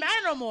don't he's even eight-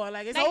 matter no more.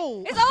 Like it's like,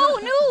 old. It's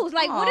old news.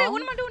 Like what Aw. am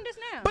I doing this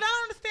now? But I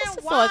don't understand That's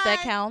a why. thought that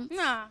counts.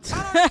 Nah. I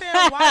don't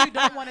understand why you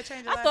don't want to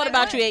change. Your I last thought name.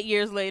 about you 8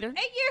 years later. 8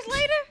 years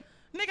later.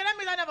 Nigga, that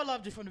means I never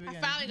loved you from the I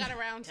beginning. finally got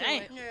around to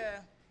Dang. it. Yeah.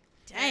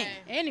 Dang.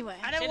 Anyway,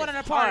 I never Shit wanted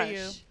is a part of you.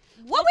 harsh.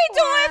 what we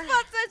doing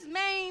for this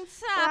main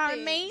topic? Our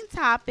main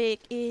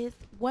topic is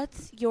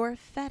what's your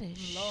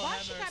fetish? Lord Why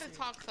have she mercy. gotta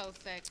talk so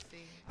sexy?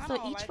 I So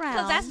don't each like round-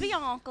 Because that's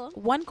Bianca.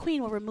 One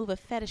queen will remove a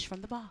fetish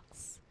from the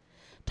box.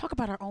 Talk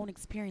about our own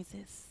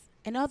experiences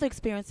and other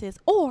experiences,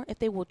 or if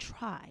they will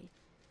try,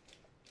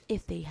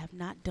 if they have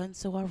not done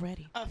so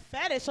already. A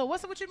fetish. So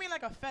what you mean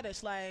like a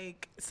fetish?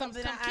 Like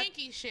something Some that I,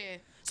 kinky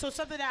shit. so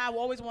something that I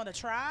always want to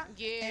try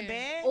Yeah. in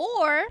bed.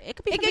 Or It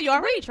could be something you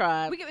already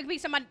tried. it could be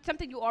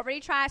something you already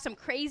tried, some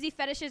crazy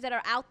fetishes that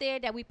are out there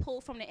that we pull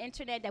from the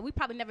internet that we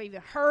probably never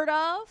even heard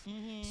of.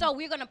 So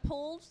we're going to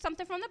pull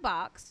something from the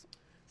box.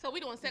 So we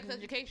doing sex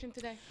education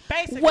today?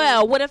 Basically.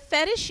 Well, what a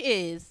fetish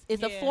is a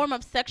Yeah. form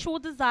of sexual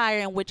desire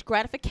in which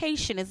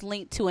gratification is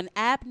linked to an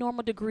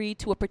abnormal degree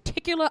to a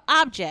particular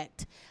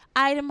object,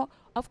 item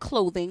of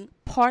clothing,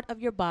 part of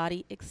your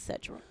body,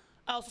 etc.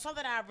 Oh, so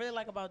something that I really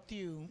like about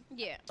you,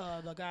 Yeah.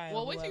 the guy.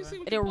 Well, or what you whoever.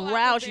 see? It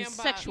aroused you damn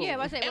sexually. Yeah,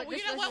 what's it? And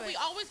you know what? We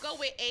always go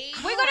with age.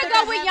 We're I going to think go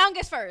I with have-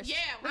 youngest first. Yeah,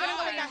 I don't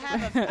think I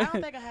have I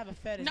don't think I have a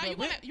fetish. No, but you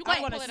wanna- we- you I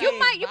might wanna pull it say- up. You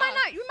might I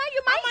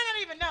might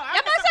not even know. I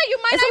might say you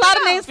might It's not a lot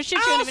of know. names for shit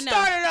you don't I'll even know.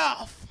 start it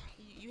off.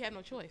 You have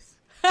no choice.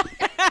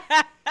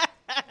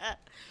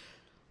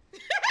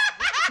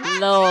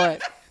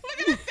 Lord. Look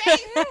at his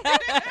face.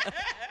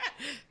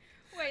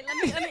 Wait,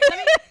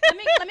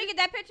 let me get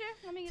that picture.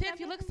 Let me get Tiff, that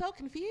you look picture. so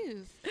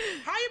confused.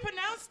 How you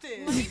pronounce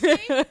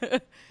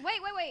this?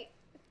 Wait.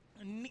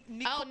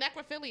 Oh,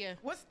 necrophilia.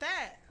 What's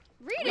that?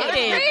 Read Read it.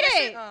 it.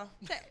 Read it. Oh.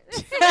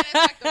 That's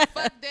like the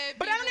fuck dead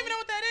But I don't people. even know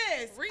what that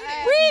is. Read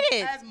As- it. Read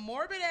it. As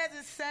morbid as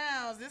it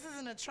sounds, this is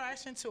an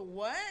attraction to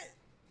what?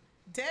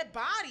 Dead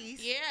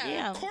bodies? Yeah.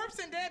 Yeah. Corpse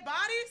and dead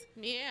bodies?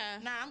 Yeah.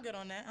 Nah, I'm good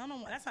on that. I don't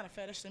know. That's not a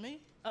fetish to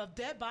me. A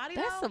dead body?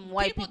 That's though? some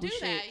white People people, do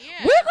shit. that,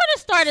 yeah. We're gonna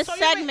start a So you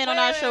segment mean- on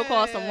our show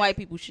called wait, "Some wait, White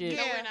People Shit."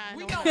 Yeah, we're not.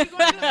 we No, gonna we're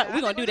do that.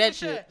 We gonna do that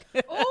shit.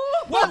 Ooh,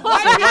 What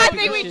white white people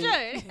people we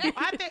shit? should.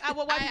 I think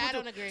what white people I do.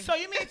 don't agree. So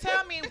you mean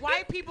tell me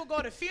white people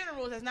go to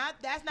funerals?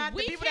 That's not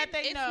We the people can- that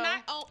they it's know.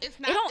 Not, it's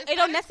not, don't- it's it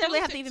don't not necessarily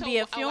have to exclusive even be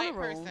a to white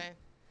funeral. person.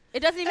 It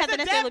doesn't even That's have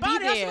to a dead necessarily body.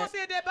 be How she there. gonna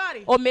see a dead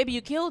body? Or maybe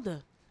you killed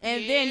her,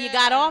 and then you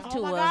got Yeah. off to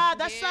Oh my her. God,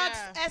 that Yeah.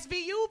 sucks.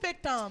 SVU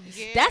victims.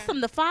 Yeah. That's some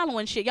the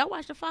following shit. Y'all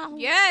watch the following?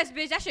 Yes,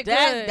 bitch. That shit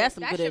That's- good. that's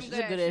some That good shit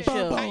ass- good ass shit.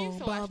 show. I used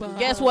to watch them.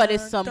 Guess what?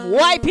 It's some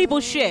white people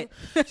shit.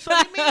 So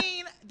you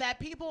mean that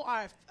people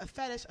are a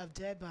fetish of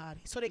dead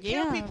bodies? So they kill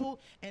Yeah. people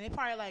and they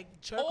probably like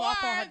jerk Or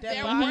off on her dead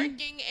they're body?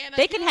 working in a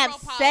They can have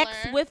funeral sex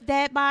parlor. with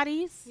dead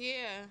bodies.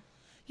 Yeah.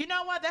 You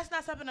know what? That's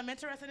not something I'm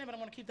interested in, but I'm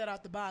gonna keep that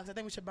out the box. I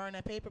think we should burn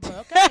that paper. But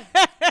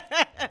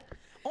okay.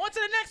 On to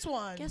the next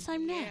one. Guess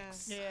I'm Yeah.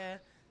 next. Yeah,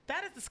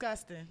 that is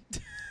disgusting.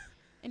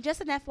 And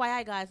just an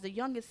FYI, guys, the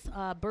youngest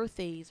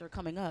birthdays are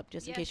coming up.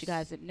 Just in case you Yes.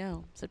 guys didn't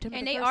know, September.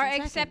 And the they 1st are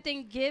and 2nd.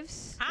 accepting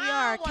gifts. I We don't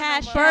are want no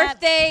cash money.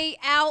 Birthday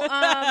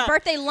out,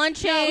 birthday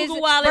lunches,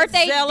 Google Wallet,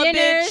 birthday Zella,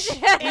 dinners.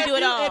 bitch. We do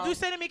it all. If you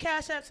sending me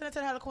cash app, send it to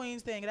the Hella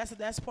Queens thing.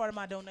 That's part of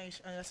my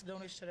donation. That's a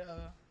donation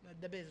to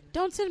the business.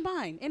 Don't send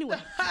mine.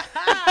 Anyway.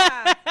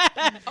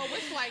 Oh,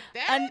 it's like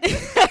that.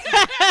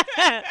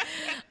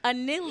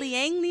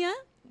 Anilianglia.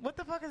 What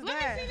the fuck is Let me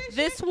that? see this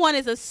This shit. one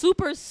is a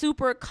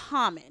super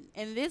common.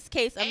 In this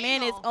case, a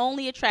man is Anal.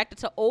 only attracted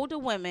to older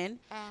women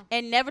Oh.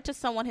 and never to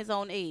someone his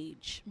own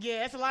age.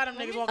 Yeah, it's a lot of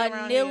them niggas walking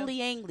around here.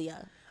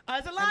 Anilianglia.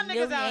 There's a lot of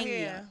niggas out Anilianglia.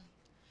 here.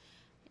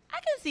 I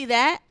can see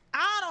that.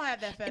 I don't have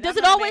that fetish. Does I'm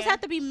it not a always man.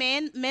 have to be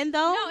men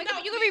though? No,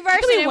 you can reverse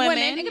It could be it in women.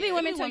 women. It could be It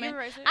women could too. be You can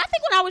reverse it. I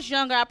think when I was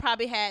younger, I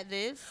probably had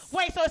this.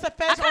 Wait, so it's a I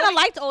fetish. kind of only-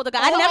 liked older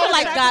guys. I Oh, never oh,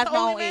 liked attracted guys to my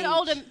older own men? age.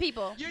 Older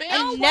people. You I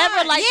know never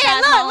what? liked Yeah,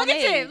 guys look, my own look at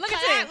age. Tiff. Look at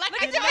Tiff. Like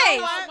Look I at your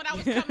know face. when I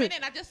was coming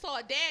in, I just saw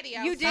a daddy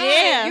outside. You did.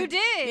 Yeah. You did.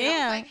 I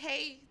Yeah. was like,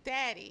 hey,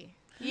 daddy.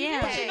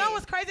 Yeah. But you know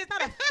what's crazy? It's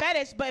not a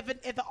fetish, but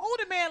if the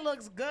older man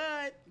looks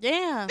good,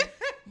 Yeah.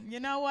 you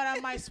know what? I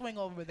might swing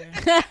over there.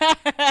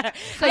 I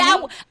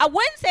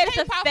wouldn't say it's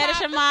Hey, a Papa.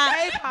 fetish of mine,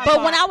 Hey, Papa.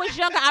 but when I was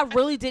younger, I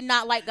really did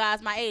not like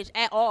guys my age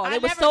at all. I They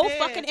were never so did.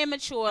 fucking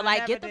immature. I Like,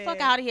 never get the fuck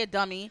did. out of here,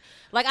 dummy.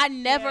 Like, I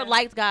never Yeah.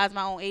 liked guys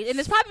my own age. And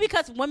it's probably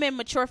because women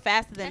mature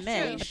faster than That's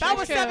men. true. If I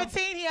was True.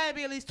 17, he had to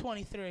be at least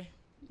 23.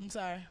 I'm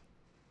sorry.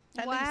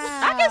 At Wow. least.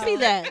 I can see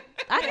that.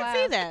 I can Wow.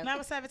 see that. When I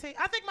was 17,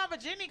 I think my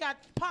virginity got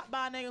popped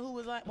by a nigga who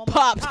was like, well,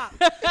 Popped. Pop.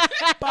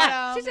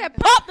 But She said,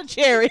 Pop the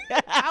cherry.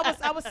 I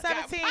was 17.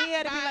 popped He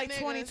had to be by like niggas.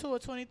 22 or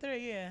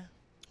 23. Yeah.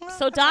 Well,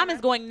 So that's Dom okay.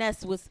 is going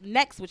next,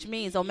 which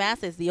means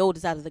Omasa is the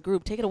oldest out of the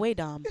group. Take it away,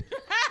 Dom.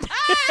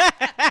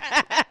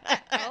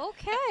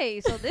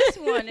 okay, so this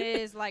one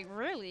is like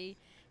really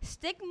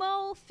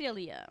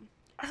stigmophilia.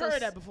 I So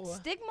heard that before.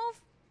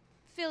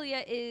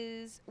 Stigmophilia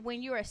is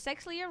when you are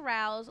sexually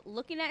aroused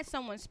looking at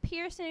someone's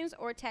piercings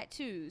or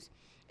tattoos.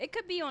 It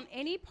could be on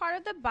any part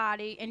of the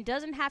body and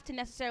doesn't have to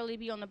necessarily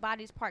be on the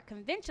body's part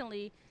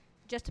conventionally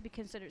just to be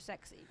considered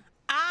sexy.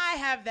 I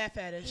have that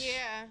fetish.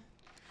 Yeah.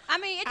 I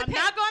mean, it I'm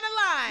depends. not gonna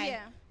lie.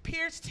 Yeah.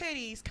 Pierced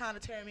titties kind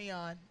of turn me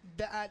on.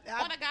 On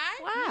a guy?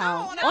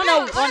 Wow. on a on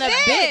bitch. a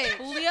bitch.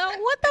 Julio,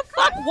 what the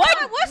fuck?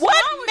 What's What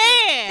wrong with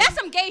man? That's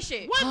some gay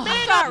shit. What Oh,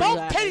 man sorry, got both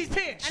guys. titties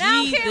pierced? And I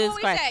don't care Jesus what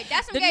we Christ. say.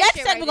 That's some The gay next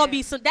shit segment right gonna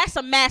there. be that's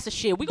some massive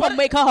shit. We But- gonna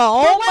make her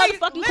own But wait,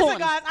 motherfucking listen, corner.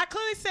 guys, I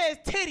clearly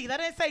said titties. I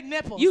didn't say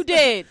nipples. You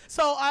did.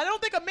 So I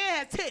don't think a man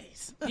has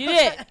titties. You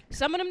did.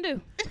 Some of them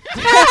do.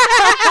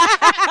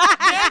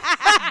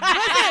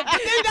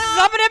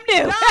 Some of them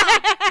do.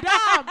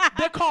 Dom,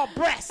 they're called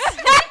breasts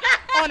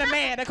on a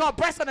man. They're called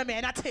breasts on a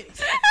man, not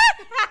titties.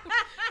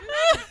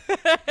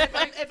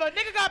 if a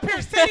nigga got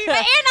pierced titties, And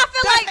I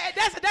feel like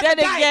that's That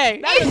a is diet.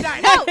 gay. That's a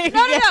diet. no. And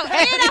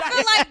I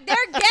feel like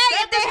they're gay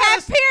if they That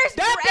have bitch pierced.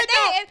 that If bitch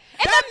don't-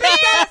 if that a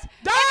bitch man's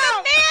don't- if a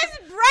Dom. man's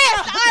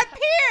breasts are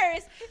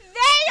pierced,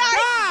 they are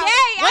Dom.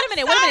 gay. Wait a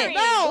minute.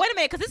 No. Wait a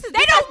minute. Because this They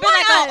has don't been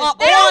like want a us.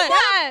 They don't on-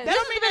 want us. This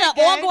has mean been they're an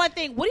gay. ongoing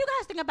thing. What do you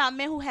guys think about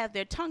men who have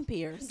their tongue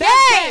pierced?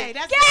 That's gay.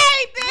 That's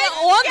Gay, Been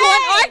bitch.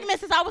 ongoing Gay. argument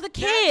since I was a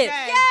kid.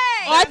 That's gay.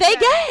 Gay. Are they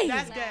That's gay?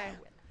 That's gay.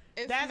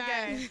 It's That's not.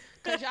 gay.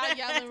 Because y'all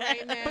yelling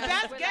right now. But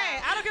that's gay.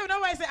 I don't give a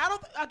nobody say. I don't.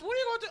 What are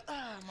you gonna do?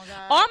 Oh my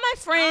god. All my I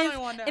friends,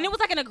 don't even know. and it was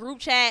like in a group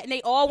chat, and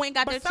they all went and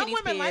got But their some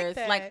titties women like pierced,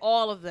 that. like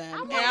all of them. I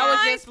want And I was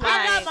mine just pierced.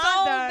 I got like, mine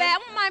so done. bad. I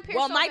want mine pierced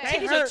well, so my bad.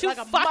 titties hurt are too like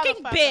a fucking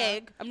motherfucker.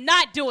 big. I'm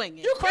not doing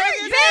it. You crazy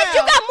as Bitch, hell.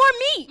 you got more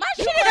meat. My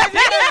shit is crazy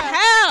big as as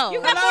hell. You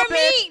got Hello, more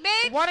bitch. meat,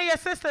 bitch. One of your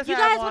sisters. You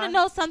had guys one. want to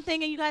know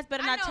something, and you guys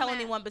better I not know, tell man.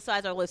 anyone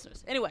besides our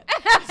listeners. Anyway,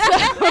 so,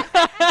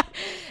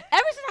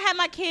 ever since I had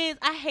my kids,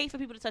 I hate for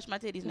people to touch my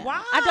titties now.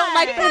 Why? I don't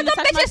like for them to Them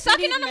touch my bitches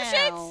sucking titties on them now.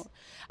 shits?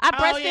 I Oh,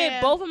 breastfed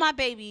yeah. both of my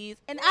babies,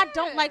 and I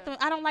don't Yeah. like them.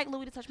 I don't like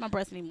Louis to touch my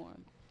breast anymore.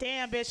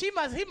 Damn, bitch. He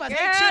must Girl, hate you.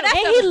 that's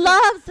And the- he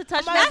loves to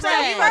touch I'm my about to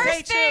breast. say, That's the hate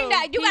first thing you.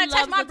 that you He gotta touch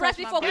loves my to breast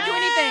touch my before we do breast.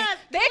 anything. Yes.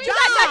 Bitch, you Dom.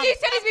 gotta touch these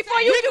titties before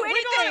you do We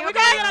anything. gonna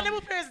Okay? get our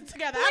nipple piercings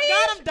together. I Please?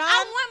 got them done. I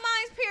want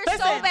mine pierced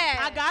Listen, so bad.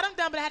 I got them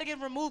done, but I had to get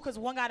them removed because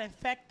one got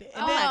infected.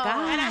 And Oh then, my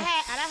God. And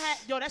I had,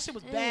 yo, that shit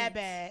was bad.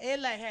 It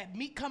like had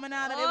meat coming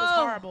out of it. It was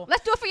Oh. horrible.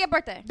 Let's do it for your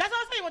birthday. That's what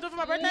I'm saying. You want to do it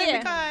for my birthday? Yeah,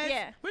 Because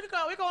yeah. we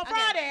could go on Okay.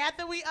 Friday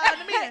after we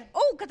the meeting.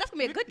 Oh, because that's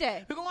gonna be a good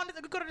day. We go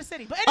to the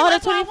city. But Oh, anyway, the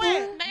that's why I 24th?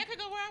 went. Now you could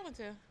go where I went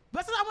to.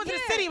 But since I went to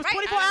the Yeah, city, it was right.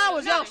 24 I-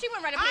 hours. No, yo. she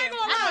went right up I here. ain't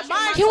gonna I know lie. she My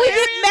went Can we get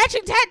experience-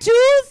 matching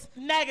tattoos?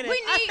 Negative.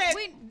 We I need. said-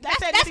 That's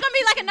said gonna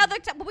be like another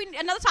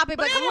another topic.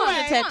 But But come I want on, a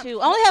anyway, come on.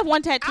 tattoo. I only have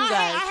one tattoo, I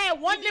guys.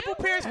 had one nipple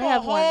pierced for I a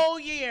have one. whole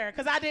year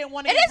because I didn't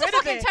want to It get is a rid of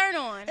fucking it. turn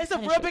on. It's a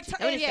real big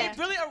turn. It is. It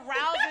really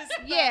arouses.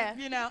 Yeah,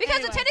 You know. because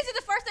anyway. the titties is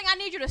the first thing I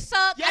need you to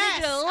suck. I Yes,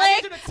 need you to I need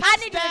lick. you to I touch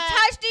need you to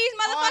that, touch these all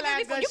motherfuckers that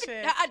before good you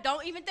shit. can. I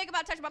don't even think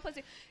about touching my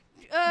pussy.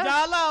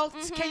 Dolo,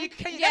 can you?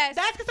 Yes.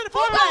 That's considered Who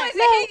foreplay. going is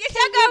it? He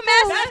should go,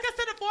 That's master.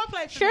 considered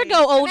foreplay. For Sure, me.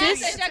 go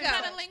oldest. That's it. It's Check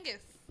out. cunnilingus.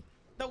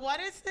 The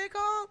what is it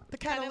called? The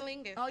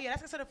Cunnilingus. Oh yeah,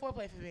 that's considered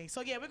foreplay for me. So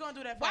yeah, we're gonna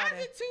do that Why Friday.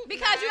 is it two?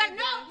 Because you got Nine?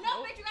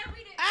 no, bitch. You gotta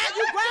read it. Ah,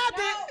 you grabbed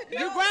it.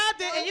 No, You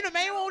grabbed it, and you the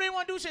main one who didn't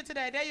want to do shit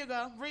today. There you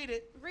go. Read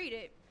it. Read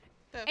it.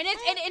 The And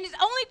it's fuck? and it's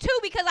only two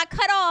because I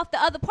cut off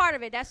the other part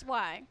of it. That's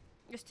why.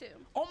 It's two.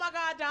 Oh my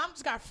God, Dom,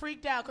 just got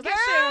freaked out because Girl.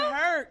 that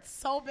shit hurts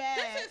so bad.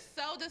 This is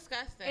so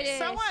disgusting. It is.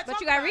 So what? But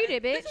Talk you gotta about read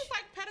it. it, bitch. This is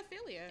like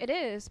pedophilia. It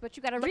is, but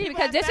you gotta But read it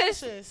people because have this is.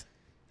 fetishes.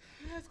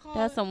 It's called,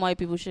 That's some white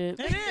people shit.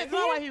 It is.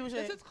 All white people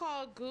shit. This is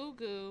called Goo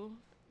Goo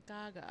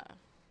Gaga.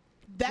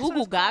 That's Goo what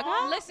Goo it's Gaga?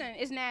 called. Listen,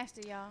 it's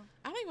nasty, y'all.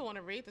 I don't even want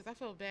to read this. I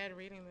feel bad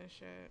reading this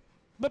shit.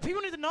 But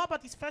people need to know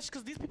about these fetishes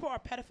because these people are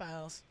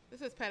pedophiles.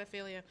 This is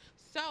pedophilia.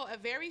 So, a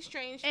very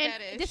strange And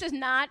fetish. this is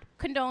not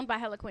condoned by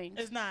Hella Queens.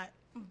 It's not.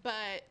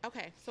 But,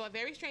 okay, so a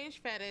very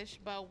strange fetish,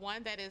 but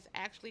one that is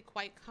actually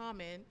quite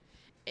common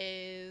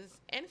is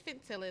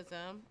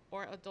infantilism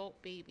or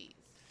adult babies.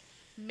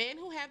 Men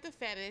who have the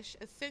fetish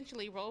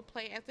essentially role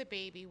play as a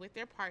baby with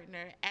their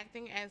partner,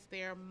 acting as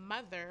their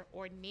mother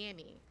or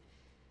nanny.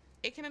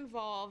 It can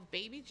involve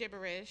baby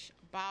gibberish,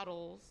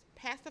 bottles,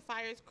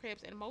 pacifiers,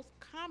 cribs, and most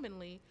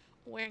commonly,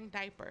 wearing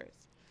diapers.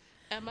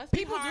 It must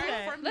People be do hard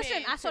that. for Listen,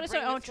 men I saw to this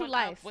bring on this True one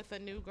Life. up with a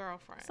new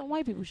girlfriend. Some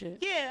white people shit.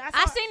 Yeah,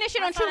 I seen this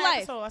shit on True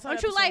Life. On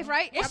True Life,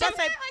 right? It's It's about some- to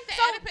say, Like the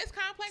So- Oedipus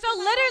complex. So or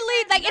something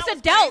literally, that? like That it's was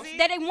adults crazy.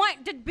 that they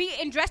want to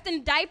be dressed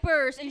in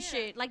diapers and Yeah.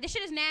 shit. Like this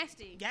shit is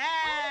nasty.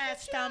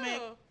 yes, stomach.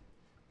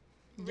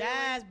 Ew.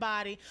 Yes,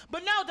 body.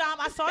 But no, Dom,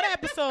 I saw the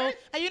episode,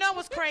 and you know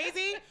what's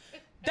crazy?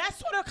 That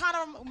sort of kind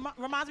of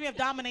reminds me of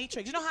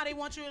dominatrix. You know how they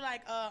want you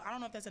like I don't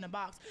know if that's in a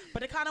box,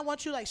 but they kind of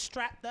want you like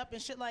strapped up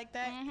and shit like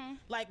that,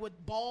 like with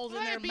balls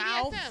in their BDSM.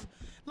 mouth,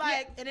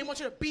 like, and they want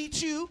you to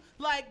beat you.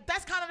 Like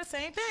that's kind of the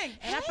same thing.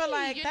 And I feel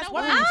like you that's know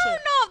what what? I don't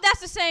shit. know if that's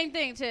the same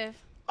thing, Tiff.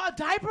 A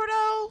diaper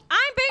though.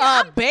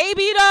 I'm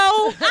Baby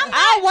though,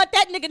 I don't want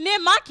that nigga near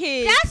my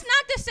kids. That's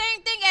not the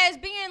same thing as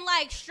being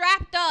like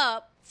strapped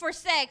up for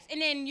sex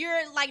and then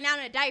you're like now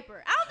in a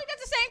diaper. I don't think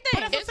that's the same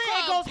thing. But that's what I'm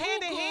saying. It goes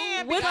hand in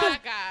hand. With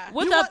because-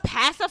 with You a want-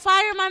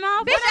 pacifier in my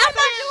mouth. Bitch, I'm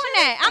not doing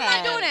that. I'm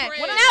not doing that.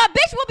 What Now a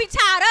bitch will be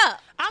tied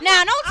up. I'm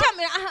Now not- don't tell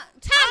me.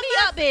 Tie me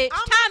up, bitch.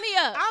 Tie me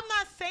up. I'm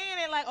not saying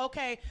it like,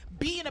 okay,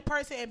 being a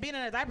person and being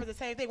in a diaper is the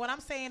same thing. What I'm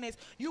saying is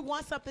you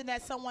want something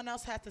that someone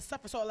else has to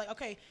suffer. So, like,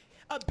 okay,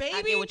 a baby.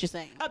 I get what you're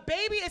saying. A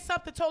baby is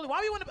something totally. Why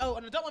do you want to,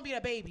 an adult want to be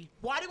a baby?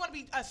 Why do you want to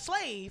be a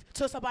slave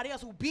to somebody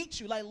else who beats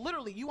you? Like,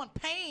 literally, you want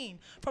pain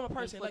from a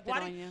person. Like, Inflicted why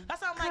do on you? you.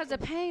 That's how I'm Because like.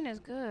 the pain is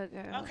good,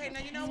 girl. Okay, now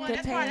you know what? Good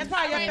That's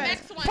probably your All right,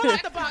 fetish. next one, Pull out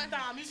next the box, one.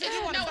 Dom. You said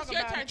you want to No, talk it's your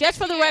about turn. it. Just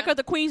for the Yeah. record,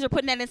 the queens are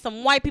putting that in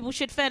some white people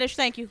shit fetish.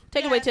 Thank you.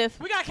 Take it away, Tiff.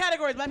 We got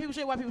categories: black people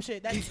shit, white people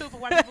shit. That's two for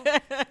white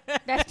people.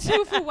 That's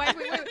two for white.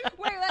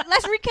 Wait,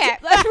 let's recap.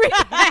 Let's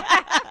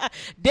recap.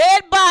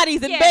 Dead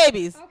bodies and Yeah.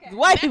 babies. Okay.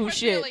 White people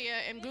shit.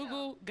 Necrophilia and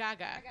Google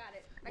Gaga. I got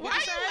it. Why are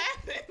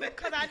you laughing?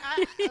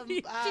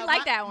 Because She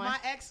liked that one. My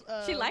ex.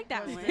 She liked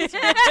that was one. this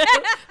Look at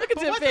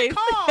But your what's face. it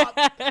called?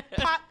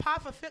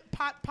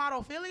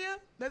 Podophilia?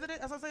 Isn't it?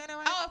 That's what I'm saying that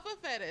right? Oh, a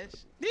foot fetish.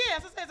 Yeah,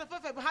 that's what I'm saying. It's a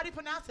foot fetish. But how do you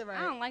pronounce it right?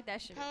 I don't like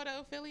that shit.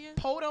 Podophilia?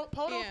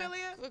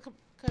 Podophilia?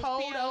 Podo-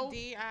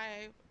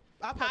 P-O-D-I.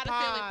 I put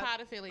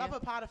Podophilia. I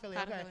put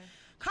podophilia. Okay. Podophilia.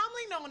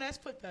 Commonly known as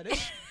foot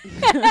fetish.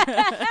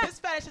 This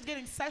fetish is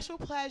getting sexual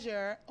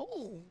pleasure.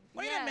 Oh,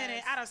 wait a minute.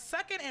 Yes. Out of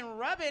sucking and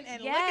rubbing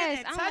and Yes, licking I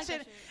and don't like touching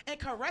that shit. and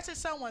caressing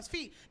someone's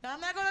feet. Now,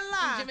 I'm not going to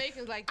lie.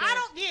 Jamaicans like I that.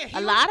 don't, yeah.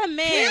 A lot of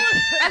men.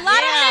 A lot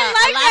of men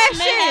like that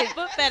shit. Have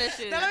foot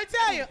fetishes. Now let me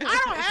tell you,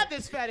 I don't have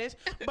this fetish,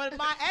 but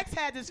my ex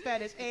had this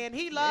fetish, and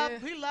he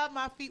loved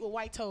my feet with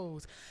white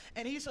toes,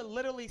 and he used to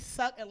literally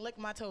suck and lick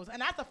my toes,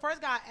 and that's the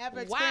first guy I ever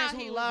experienced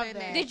he who was loved in that.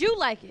 that. Did you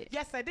like it?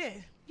 Yes, I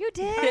did. You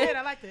did. I did.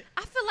 I liked it.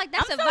 I feel like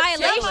that's I'm a so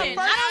violation. jealous. I don't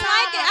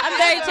like it. I I'm feel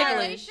very like ticklish. a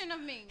violation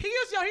of me. He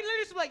literally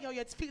used to be like, yo,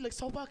 your feet look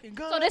so fucking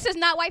good. So this is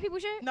not white people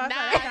shit? no, it's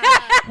Nah.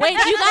 not. Wait,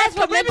 do you guys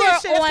That's remember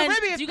Caribbean shit. That's on?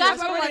 Caribbean Do you shit. guys That's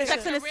remember on Caribbean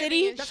Sex shit. and the City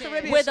Caribbean That's shit.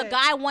 Caribbean where the shit.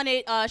 guy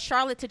wanted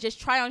Charlotte to just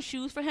try on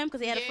shoes for him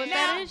because he had a foot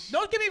Now, fetish?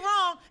 don't get me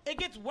wrong, it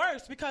gets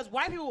worse because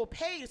white people will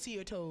pay to see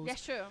your toes.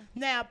 That's true.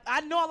 Now, I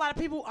know a lot of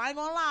people, I ain't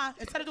gonna lie,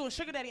 instead of doing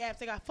sugar daddy apps,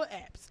 they got foot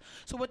apps.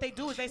 So what they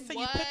do is they send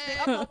you pictures, they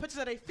upload pictures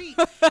of their feet,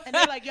 and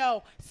they're like,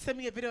 yo, send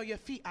me a video of your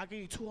feet, I'll give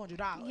you $200.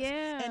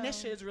 Yeah. And this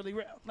shit is really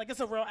real. Like, it's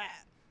a real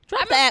app.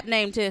 Drop the app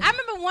name, Tiff. I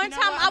remember one You know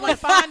time what? I I'm gonna was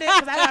find it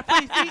because I got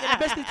pretty feet,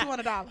 and the bitch need $200.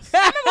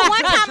 I remember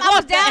one time I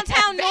was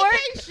downtown North.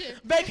 Vacation.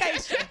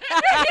 Vacation.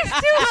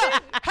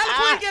 Stupid. How the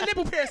queen get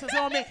nipple piercings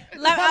on me?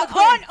 Like, How the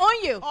queen? on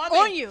you. On me.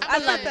 On you.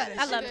 I'm I a love foot it. fetish.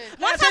 I love it. Good.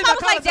 One Gotta time say I my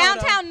was like colors on,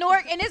 though. downtown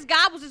Newark and this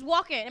guy was just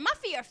walking and my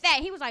feet are fat.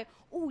 He was like,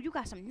 "Ooh, you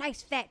got some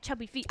nice fat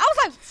chubby feet." I was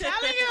like,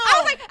 Telling you.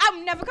 I was like,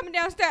 I'm never coming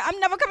downstairs. I'm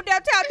never coming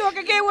downtown Newark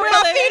again with my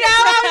Really? feet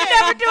out. I'm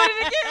never doing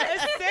it again.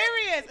 It's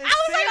serious. It's I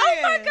was like, oh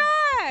my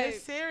god.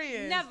 It's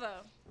serious. Never.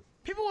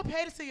 People will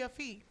pay to see your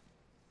feet.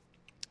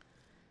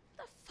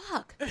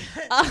 Fuck.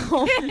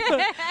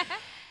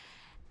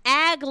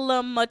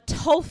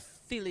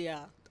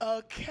 Aglamatophilia.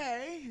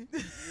 Okay.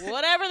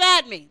 Whatever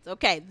that means.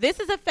 Okay, this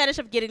is a fetish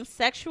of getting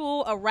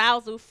sexual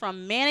arousal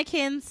from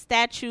mannequins,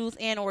 statues,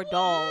 and or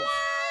dolls.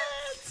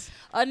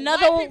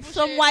 Another White people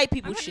some shit. white I'm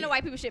people gonna shit. know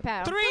white people shit,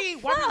 pal. 3,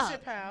 white people Fuck,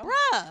 shit, pal.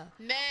 bruh.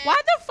 Nah. Why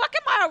the fuck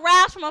am I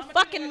aroused from a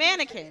fucking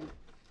mannequin?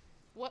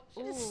 What?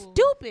 It's Ooh.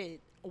 stupid.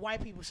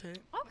 White people shit.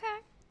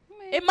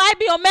 Okay. It might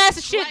be on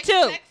massive shit Like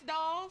too. sex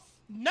dolls?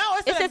 No,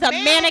 It says a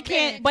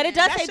mannequin, but it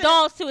does That say shit-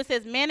 dolls too. It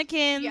says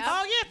mannequins, Yeah.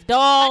 Oh yeah.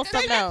 dolls,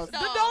 Like a something sex else. The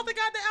doll. dolls that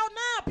got that out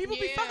now. People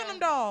be fucking them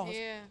dolls.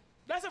 Yeah.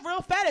 That's a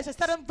real fetish.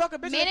 Instead of fucking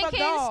bitches, they fuck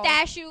dolls.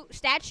 Mannequins,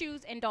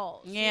 statues, and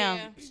dolls. Yeah,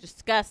 Yeah. it's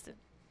disgusting.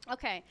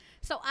 Okay.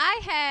 So I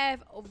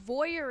have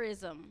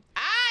voyeurism.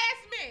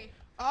 That's me.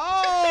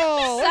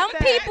 Oh. Some what's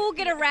that? people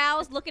get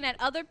aroused looking at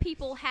other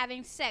people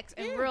having sex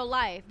in real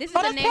life. This is Oh,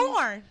 the that's name.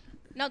 porn.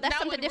 No, that's Not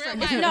something with different.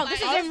 real This, life. no, Like,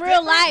 this is oh, in it's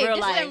real different? life. Real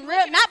This life. is in real,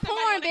 not Looking at somebody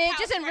porn, on the bitch. couch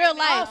Just in right real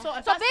now. life. Oh, so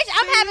if So I bitch,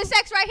 I'm see- having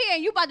sex right here,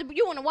 and you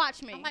want to watch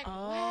me. I'm like,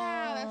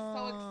 wow, that's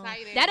so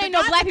exciting. That ain't The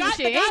no guy- black the people guy-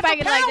 shit. the guy Anybody from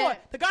get like Power.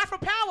 that? The guy from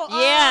Power.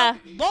 Yeah.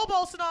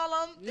 Lobos and all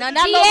them. No,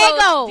 not Diego.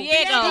 Lobo. Diego,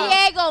 Diego,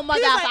 He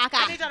was like, I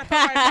motherfucker. need y'all to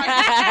fuck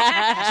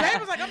right. Jay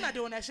was like, I'm not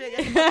doing that shit.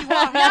 Yes, the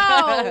fuck you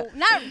are.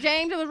 No, not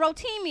James. It was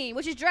Rotimi,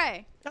 which is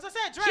Dre. That's what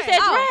I said. Dre. She said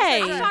Oh,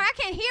 Dre. I'm sorry, I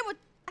can't hear what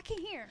I can't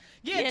hear.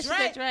 Yeah, Yeah, she Dre.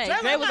 said Dre. Dre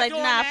Dre I'm was not like,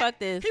 doing nah, that. fuck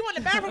this. He went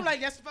in the bathroom like,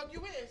 yes, the fuck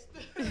you is.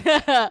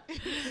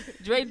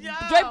 Dre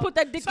Yo. put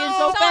that dick in So-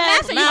 so So,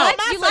 fast. Massa, you Mouth. like-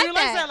 Massa, like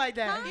that? that like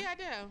that. Yeah, I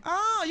do.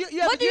 Oh, you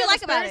What do you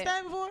like about experienced it?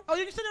 that before? Oh,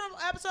 you said on an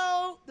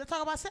episode that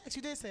talk about sex.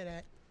 You did say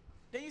that.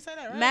 Didn't you say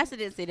that, right? Master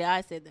didn't say that.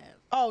 I said that.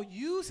 Oh,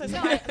 you said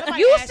somebody. somebody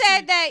You asked said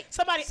you. that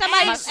Somebody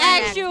somebody asked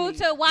asked asked you. you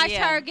to watch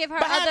Yeah. her give her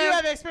But have you other.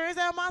 ever experienced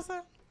that,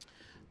 Massa?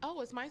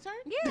 Oh, it's my turn?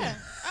 Yeah.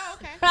 Oh,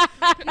 okay.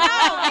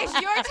 No, it's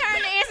your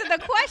turn to answer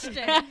the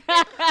question.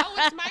 Oh,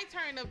 it's my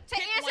turn to To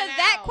pick answer one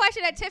that out.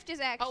 question that Tiff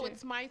just asked Oh, you.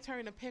 it's my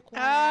turn to pick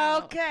one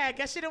out. Okay, I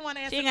guess she didn't want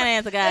to answer. She ain't gonna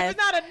answer, guys. If it's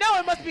not a no,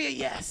 it must be a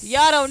yes.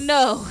 Y'all don't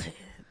know.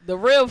 The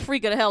real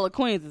freak of the hell of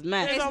Queens is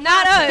Matt. It's It's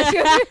not us.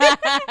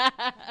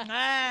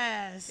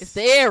 Yes. It's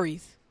the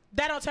Aries.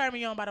 That don't turn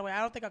me on, by the way.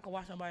 I don't think I can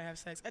watch somebody have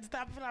sex. I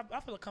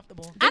feel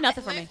uncomfortable. Do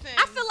nothing for me. Listen,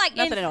 I feel like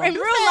Nothing at all. in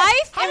real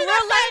life, How you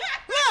gonna say?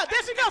 Look,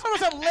 there she goes. Someone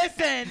said,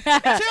 listen.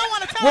 She don't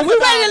want to tell Well, us we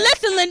about ready to it.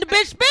 listen, Linda,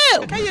 bitch,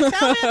 spill. Can you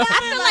tell me about I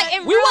it? feel like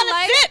in We real want to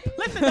life. sip.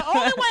 Listen, the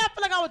only way I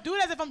feel like I would do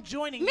that is if I'm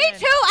joining Me in.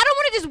 too. I don't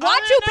want to just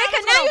watch no, you no, because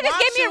I'm now gonna you just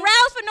watch get me you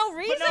aroused for no For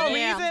reason. no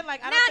Yeah. reason.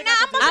 Like, I Nah, don't think nah,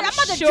 I could do I'm that.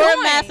 about to sure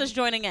join. Master's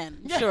joining in.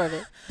 I'm sure of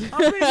it.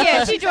 I'm pretty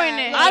Yeah, sure she she's joined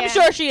fine. in. I'm Yeah.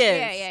 sure she is.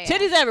 Yeah, yeah, yeah.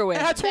 Titties everywhere.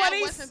 In her that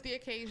 20s. wasn't the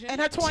occasion. In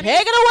her 20s.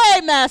 Take it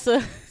away, Master. So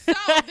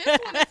this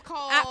one is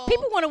called.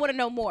 People want to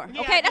know more.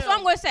 Yeah, Okay, I that's do. what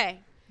I'm going to say.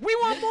 We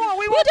want more.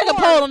 We We'll want take a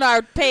more. poll on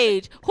our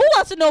page. Who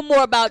wants to know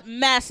more about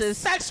Master's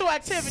Sexual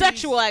activities.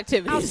 sexual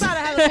activities? Outside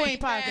of Halloween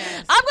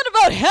podcast. I'm going to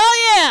vote hell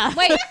yeah.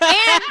 Wait,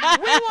 and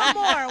We want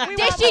more. We did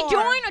want she more.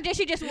 join or did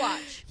she just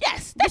watch?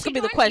 Yes, that she could be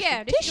the join? question.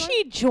 Yeah, did did she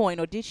she join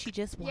or did she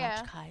just watch,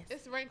 Yeah. guys?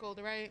 It's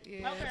wrinkled, right?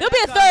 Yeah. Okay. There'll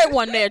be a third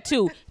one there,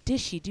 too. Did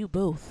she do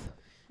both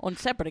on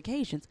separate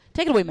occasions?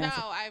 Take it away, No,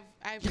 Master.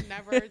 I've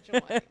never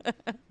joined.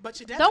 But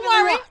you Don't definitely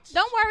worry. watched.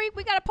 Don't worry.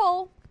 We got a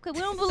poll because we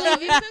don't So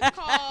believe you. this is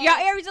called. Y'all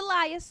Aries are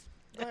liars.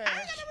 Go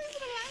ahead.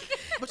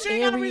 But you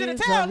ain't got no reason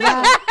to Areas tell. of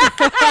No.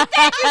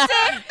 Thank you,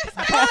 sir. It's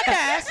a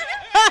podcast.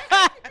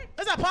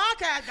 It's a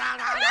podcast.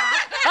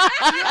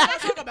 You don't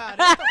want to talk about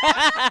it. It's a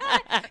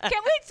podcast.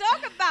 Can we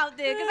talk about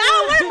this? Because I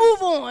don't want to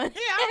move on.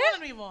 Yeah, I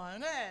want to move on.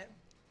 Go ahead.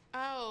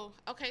 Oh,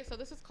 okay. So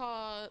this is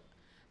called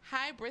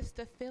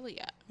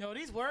hybristophilia. Yo,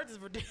 these words is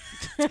ridiculous.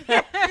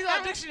 These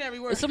are dictionary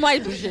words. Somebody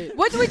do shit.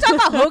 What do we talk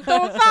about? Hooked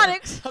on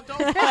phonics. Don't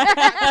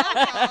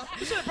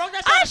you should have broke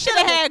that shit I down should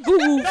have to had Google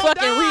syllables.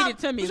 fucking No, read it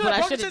to me, you but I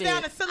broke should the have shit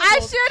down did. to syllables. I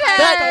should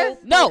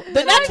have. No,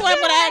 the next one I'm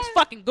going to ask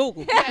fucking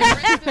Google.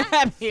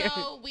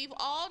 So we've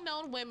all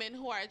known women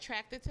who are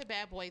attracted to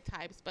bad boy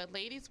types, but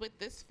ladies with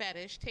this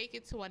fetish take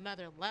it to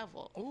another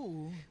level.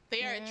 Ooh.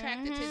 They are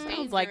attracted to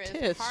Sounds like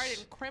dangerous, Tiff.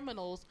 hardened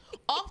criminals,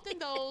 often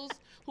those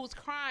whose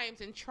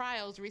crimes and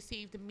trials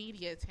received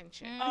media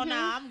attention. Oh,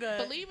 nah, I'm good.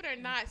 Believe it or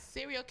not,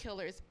 serial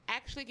killers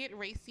actually get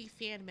racy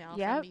fan mail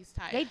Yep, from these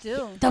types. they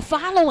do. The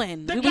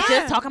following. The We were guy-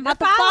 just talking about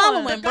the The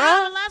following, guy on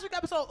bro. the last week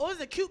episode, what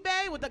was it, Cute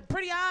Bay with the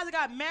pretty eyes that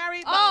got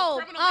married? Oh,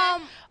 criminal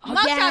Oh,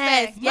 mugshot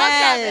yes, bag.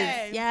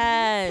 yes, He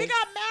yes.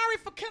 got married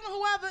for killing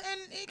whoever,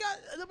 and he got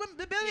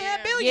the billion had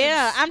Yeah. billions.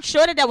 Yeah, I'm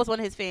sure that was one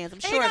of his fans. I'm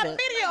And he sure of got it.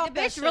 media off The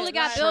that bitch shit, really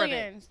got like-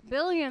 billions.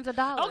 Billions of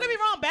dollars. Don't get me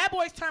wrong, bad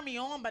boys turn me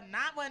on, but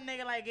not when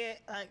nigga like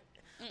get like.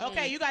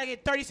 Okay, you gotta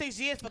get 36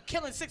 years for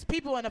killing 6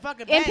 people in a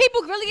fucking And bank.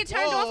 people really get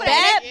turned Whoa. on for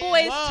that. Bad Yeah.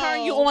 boys Whoa.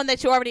 turn you on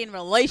that you're already in a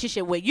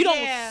relationship with. You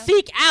Yeah. don't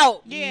seek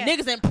out Yeah.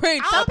 niggas in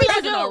prison. Some people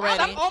prison do.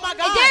 already. Oh my And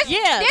god. there's-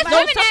 Yeah, there's no,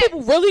 women some that-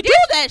 people really do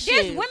that There's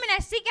shit. women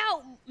that seek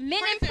out men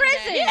in Prison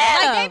prison. bag.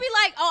 Yeah. Like they be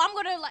like, oh, I'm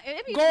gonna like.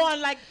 It be, Go on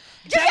like.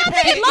 do y'all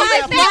think it's JPEG mostly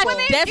Yeah, fat yeah,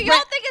 women? Do desperate- y'all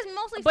think it's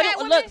mostly But fat it,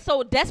 women? look,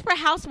 so Desperate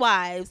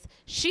Housewives,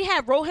 she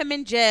had wrote him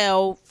in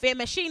jail. She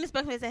didn't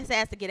expect his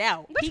ass to get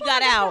out. Which he one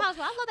got was Desperate out. Housewives?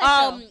 I love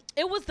that show.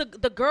 It was the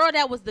girl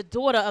that was the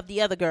daughter of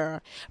the other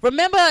girl.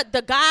 Remember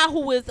the guy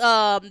who was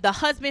the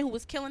husband who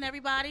was killing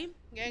everybody?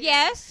 Yeah, yeah.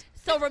 Yes.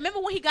 So remember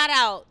when he got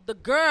out, the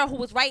girl who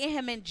was writing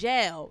him in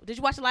jail. Did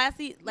you watch the last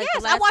season?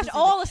 Yes, I watched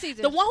all the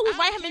seasons. The one who was I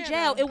writing don't him in care,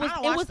 jail, though. it was I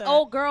don't it watch was that.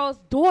 old girl's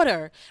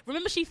daughter.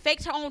 Remember she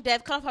faked her own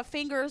death, cut off her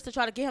fingers to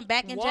try to get him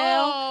back in Whoa,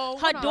 jail.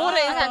 hold Her on. daughter I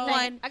is gotta the think.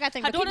 one. I gotta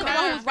think. Her But keep daughter's the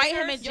going. one who was writing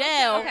him in Fingers?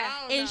 jail, Okay. I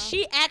don't know.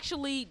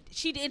 and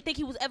she didn't think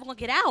he was ever gonna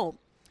get out.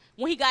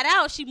 When he got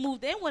out, she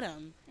moved in with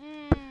him.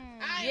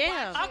 I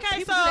Yeah. watched it. Okay,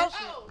 People so. do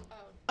that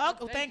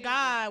Oh, thank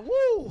God.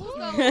 Woo.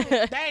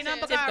 That ain't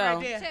nothing but Tip God go. right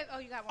there. Tip- Oh,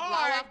 you got one. All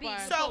Allahu right, Akbar.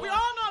 so we all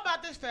know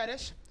about this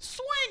fetish,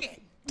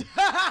 swinging.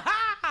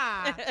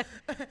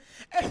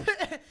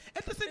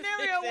 It's a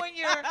scenario when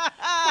you're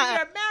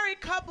a married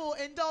couple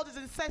indulges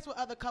in sex with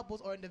other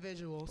couples or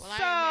individuals. Well, I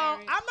so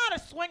ain't married. I'm not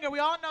a swinger. We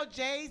all know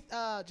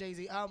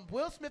Jay-Z,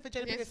 Will Smith and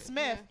Jada Pinkett Yes,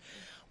 Smith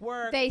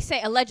were They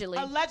say allegedly.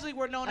 allegedly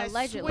were known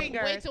Allegedly. as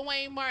swingers. Wait till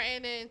Wayne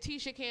Martin and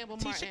Tisha Campbell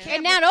Martin. Campbell.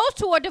 And now those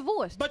two are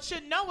divorced. But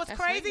you know what's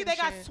That's crazy? swinging They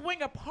got shit.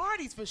 swinger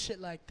parties for shit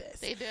like this.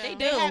 They do. They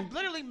They do. have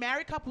literally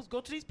married couples go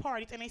to these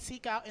parties and they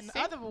seek out in the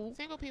other room.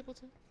 Single people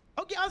too.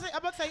 Okay, I'm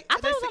about to say. I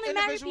thought they it was seek only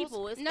married individuals.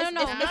 people. It's- No, it's-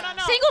 no, it's- No, no,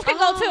 no. Singles can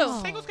go Oh.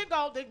 too. Singles can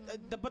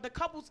go, but the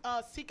couples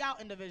seek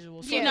out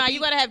individuals. Yeah, it nah, could you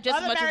be gotta have just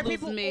as other much as married lose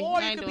people, as me. or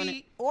I it ain't could doing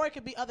be, or it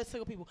could be other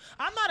single people.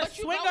 I'm not But a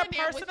you swinger go in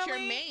there with your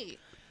personally. mate.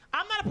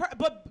 I'm not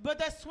but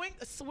that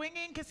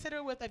swinging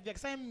considered with like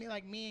say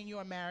like me and you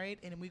are married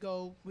and we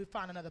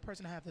find another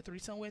person to have the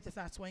threesome with. It's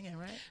not swinging,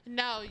 right?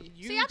 No,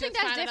 you See, I just think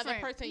that's find another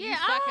different. person. Yeah, you I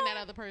fucking don't- that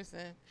other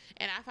person,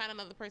 and I find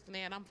another person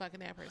there, and I'm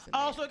fucking that person.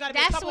 Oh, there. so it gotta be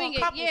a That's couple on swinging.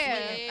 couple Yeah.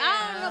 swinging.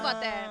 I don't know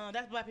about that.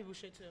 That's black people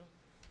shit too.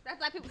 That's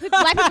black people.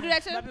 Black people do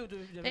that too. Black people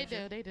do. They shit.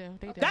 do. They do.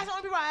 They do. That's the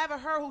only people I ever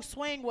heard who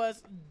swing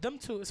was them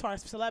two as far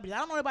as celebrities. I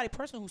don't know anybody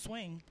personal who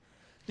swing.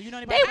 Do you know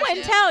They anybody?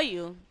 wouldn't tell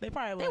you. They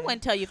probably They wouldn't.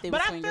 wouldn't tell you if they were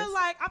But swingers.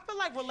 I feel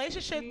like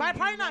relationships,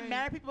 probably not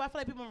married people. But I feel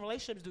like people in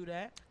relationships do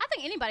that. I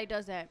think anybody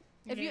does that.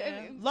 If you,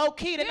 Low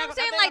key, you they're know not what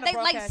I'm saying? they're Like not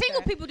gonna like single broadcast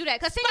that. people do that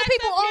because single Spice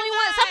people up your only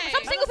want some life. single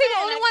I'm people saying,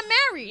 only like- want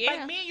married. Yeah.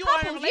 Like me and you are in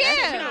a Couples,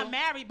 relationship. yeah. We're not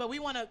married, but we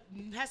want to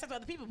have sex with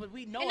other people, but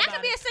we know And that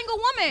about could be it. a single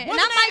woman, and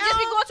Wasn't I might that, just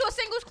be going to a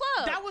singles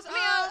club. That was I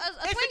mean,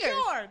 a swingers.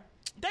 Insecure.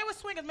 They were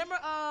swingers. Remember?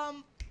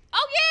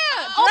 Oh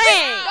yeah,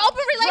 Dre.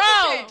 open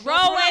relationship.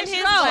 Ro and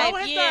his Ro wife. and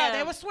his Yeah. girl,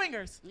 they were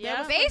swingers. They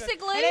Yeah. were swingers.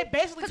 Basically, And they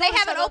basically because they told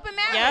have each an other- open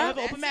marriage. Yeah. They have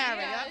That's open it, marriage.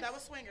 guys. Yeah, that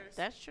was swingers.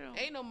 That's true.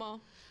 Ain't no more.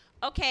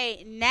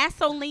 Okay,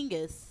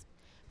 nasolingus.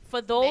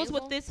 For those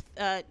with Nasal? this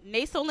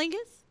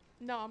nasolingus,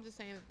 No, I'm just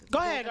saying. Go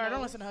ahead, girl.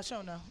 Don't listen to her.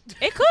 Show no.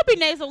 it could be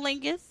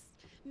nasolingus.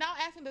 Now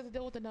asking, does it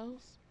deal with the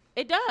nose?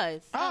 It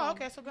does. Oh,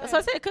 okay. So go So I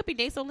ahead. said it could be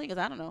nasolingus.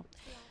 I don't know.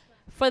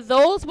 For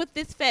those with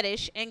this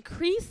fetish,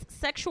 increased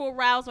sexual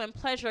arousal and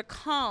pleasure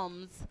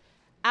comes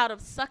out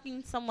of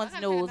sucking someone's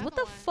I gotta nose. say What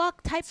the another one.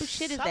 fuck type of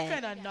shit is Sucking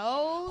that? a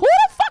nose. Who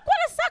the fuck want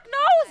to suck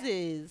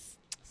noses?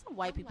 Some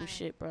white people like-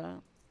 shit,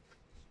 bro.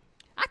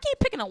 I keep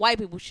picking on white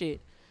people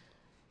shit.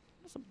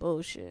 That's some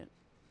bullshit.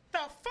 The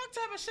fuck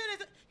type of shit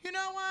is it? You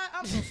know what?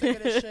 I'm so sick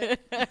of this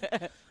shit.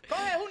 Go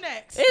ahead. Who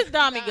next? It's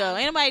Dommy go.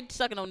 Ain't nobody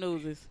sucking no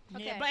noses.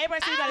 Yeah, but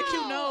everybody says you got a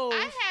cute nose.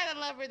 I had a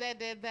lover that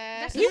did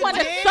that. That's He want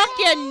to did? suck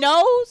your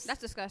nose? That's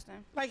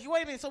disgusting. Like,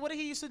 wait a minute. So what did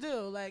he used to do?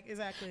 Like,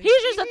 exactly. He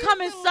used to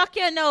come and suck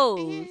your nose.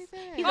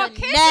 He's Or a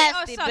kiss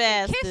nasty it or suck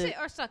bastard. it. Kiss it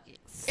or suck it.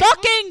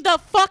 Sucking the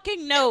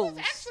fucking It nose. was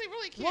actually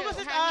really cute. What was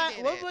his? how he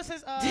did What it. was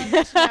his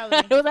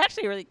nationality? It was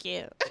actually really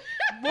cute.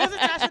 What was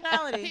his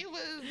nationality? He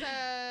was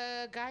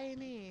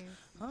Guyanese.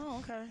 Oh,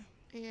 okay.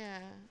 Yeah.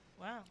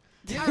 Wow.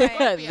 All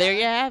right. There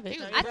you have He it.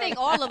 was I think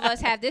all of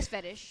us have this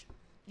fetish.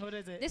 What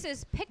is it? This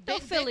is Big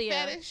dick pictophilia.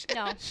 fetish.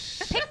 No,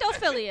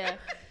 pictophilia.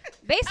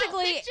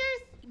 Basically,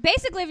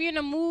 Pictures? if you're in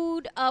a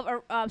mood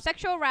of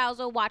sexual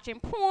arousal, watching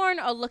porn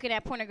or looking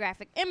at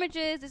pornographic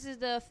images,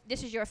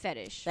 this is your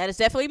fetish. That is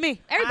definitely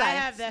me. Everybody, I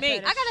have that Me.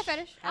 fetish. I got a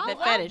fetish. Have that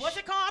Oh, fetish. What's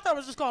it called? I thought it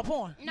was just called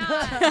porn. Nah,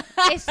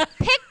 it's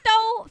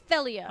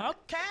pictophilia.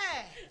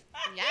 Okay.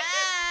 Yeah.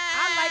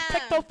 I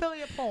like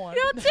pictophilia porn.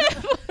 You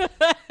too.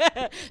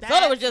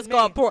 Thought it was just me.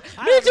 called porn.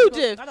 I Me thought it too, was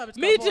Tiff. I thought it was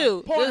Me called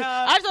too. porn. Just-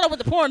 Pornhub. I just thought it was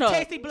the Pornhub.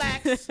 Tasty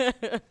Blacks.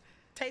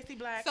 Tasty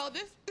Black. So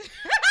this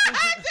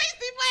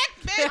Tasty Black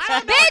bitch. I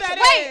don't know Bitch, what that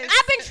wait! is.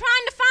 I've been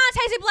trying to find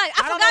Tasty Black.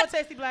 I don't know what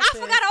Tasty Black I is.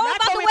 forgot all Y'all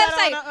about told the me that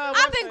website. on the,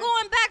 I've been website.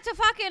 going back to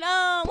fucking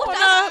what's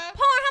Pornhub. that?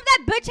 Pornhub.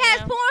 That bitch ass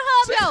Yeah.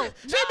 Pornhub, yo.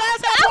 She does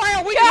have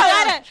porn. We You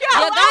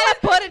gotta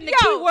put in the Yo.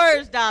 key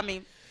words,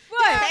 Dommy.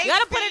 What? You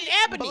gotta put it in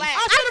ebony. Black.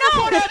 I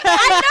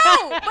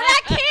know, but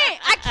I can't.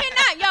 I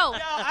cannot, yo.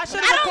 I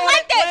should've I don't recorded-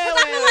 like that because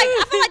wait,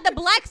 I feel like the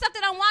black stuff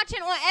that I'm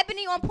watching on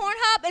Ebony on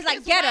Pornhub is like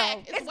It's ghetto.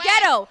 whack. It's It's whack.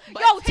 ghetto.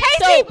 But Yo,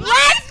 Tasty So-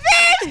 Blacks,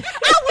 bitch.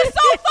 I was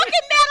so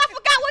fucking mad. I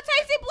forgot what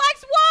Tasty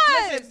Blacks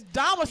was. Listen,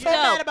 Dom was so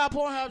Yo. mad about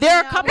Pornhub. There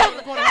are a Now couple. we're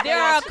recording the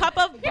There are a podcast.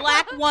 couple of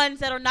black ones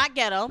that are not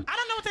ghetto. I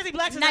don't know what Tasty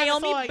Blacks is. I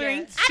haven't Naomi saw it yet.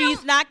 Brinks, I she's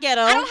don't- not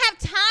ghetto. I don't have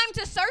time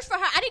to search for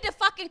her. I need to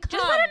fucking come.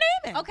 Just put her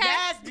name in. Okay.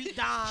 Yes,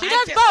 Dom. She I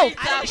does just- both.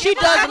 I don't She give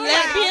a does fuck.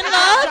 lesbian I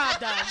love. got a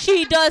job done.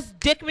 She does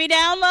dick me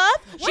down love.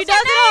 She What's does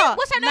her it name? all.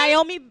 What's her name?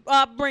 Naomi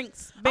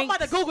Brinks. I'm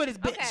about to Google this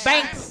bitch. Okay.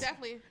 Banks.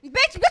 Definitely.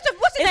 Bitch, what's the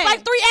It's name?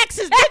 like 3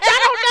 X's. Bitch, I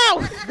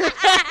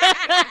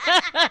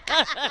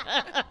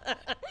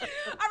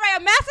All right,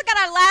 Amasa got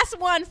our last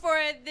one for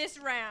this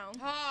round.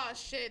 Oh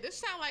shit! This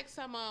sound like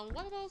some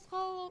what are those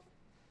called?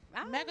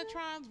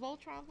 Megatrons,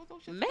 Voltrons, what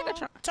those shit? don't know.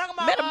 Megatron. Talking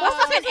about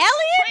Metamorphosis Elliot?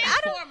 I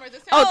don't. Transformers.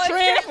 It Oh, sounds like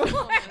Transformers.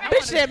 Transformers.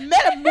 Bitch said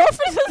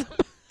metamorphosis.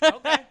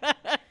 Okay.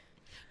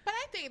 But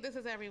I think this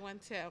is everyone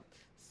too.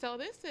 So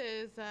this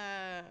is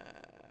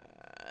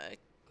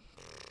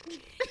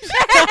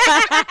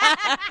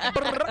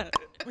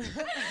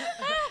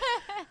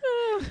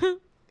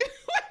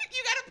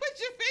you gotta put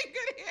your finger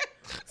there.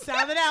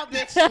 Sound it out,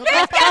 bitch.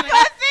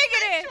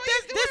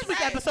 This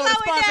week's episode is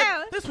Slow it down.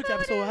 sponsored. This week's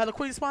episode of Hello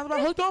Queen is sponsored by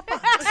Hooked on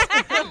Fox.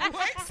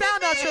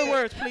 Sound out your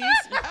words, please.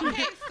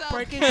 Okay, so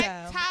Break it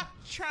down. top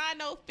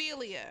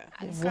trinophilia.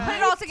 Put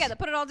it all together.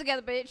 Put it all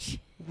together, bitch.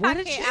 What I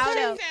did she can't- I say?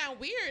 don't know. Sound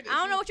weird. I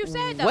don't know what you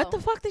said though. What the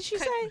fuck did she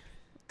say?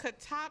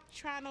 Top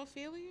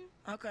trinophilia.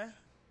 Okay.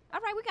 All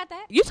right, we got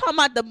that. You talking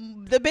about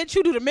the bitch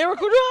who do the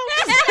miracle dog?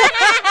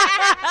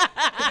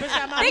 Bitch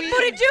got my Big weed.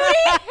 booty Judy.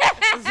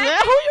 Is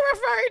that who you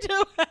referring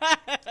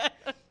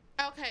to?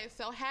 Okay,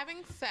 so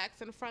having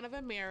sex in front of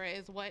a mirror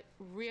is what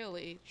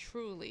really,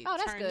 truly. Oh,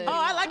 that's turns good. you Oh,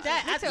 I on. like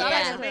that. Me That's too. I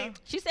yeah. like that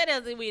too. She said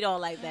as we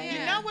don't like that. Yeah. You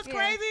Yeah. know what's Yeah.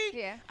 crazy?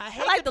 Yeah. I I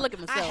hate like to look at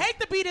myself. I hate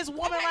to be this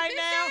woman Okay, right this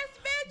now, ass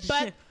bitch.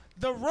 but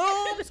the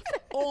rooms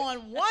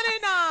on 1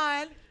 and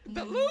 9.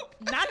 The loop.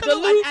 Not the, The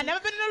loop. loop. I never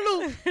been in the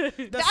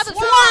loop. The other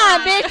swan, swan,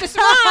 bitch. The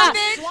swan,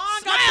 bitch.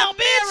 Swan got some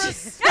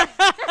mirrors.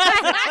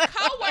 My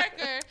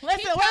coworker. Listen,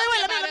 he wait, tells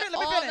wait, me let me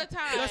all finish. the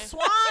time. The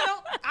swan,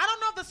 I don't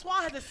know if the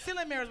swan has the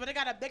ceiling mirrors, but they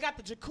got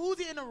the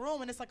jacuzzi in the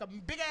room, and it's like a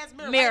big ass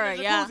mirror. Mirror, right in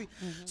the yeah.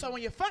 jacuzzi. So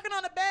when you're fucking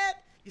on the bed,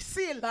 you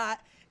see a lot,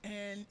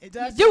 and it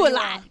does Do turn a you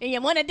lot, on. and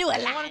you want to do a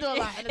You want lot. to do a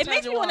lot. And It makes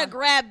turns me you want to on.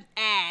 grab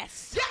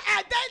ass.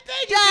 Yeah, that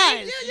thing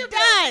Does, you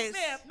does.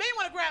 Man, you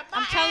want to grab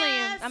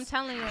I'm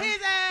telling you. His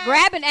ass.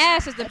 Grabbing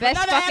ass is the best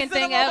another fucking ass in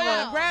thing the world,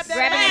 ever. grab that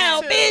Grabbing ass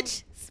Smell, too.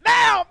 bitch.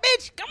 Smell,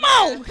 bitch. Come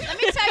on. Let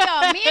me tell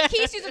y'all, me and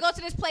Keith used to go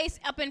to this place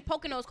up in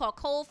Poconos called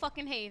Cold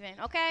fucking Haven,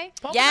 okay?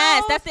 Poconos?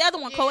 Yes, that's the other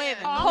one, Yeah.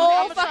 Cohaven. Oh, Cold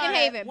I'ma try fucking that.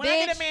 Haven, When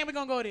I get bitch. a man, we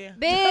gonna go there.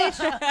 Bitch.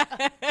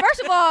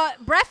 First of all,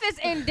 breakfast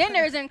and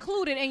dinner is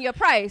included in your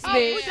price, Oh,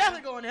 bitch. We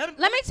definitely going there.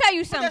 Let me tell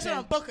you Put that shit something.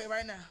 on bucket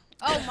right now.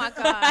 Oh my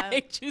I God.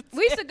 hate you.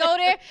 We used to go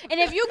there, and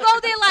if you go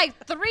there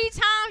like 3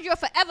 times, you're a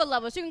forever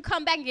lover. So you can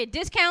come back and get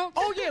discounts.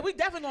 Oh yeah, we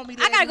definitely gonna be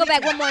there. I gotta go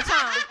back one more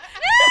time.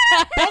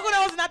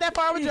 Poconos is not that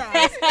far of a drive.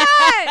 It's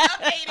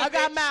not. I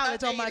got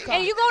mileage on my car.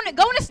 And you going in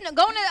the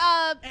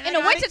And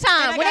I winter gotta-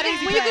 time and I when gotta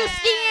you go eat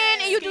skiing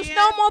and you do skiing.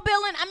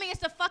 snowmobiling. I mean, it's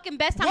the fucking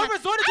best time. What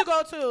resort did you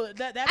go to?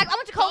 That I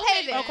went to Cove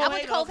Haven. Oh, I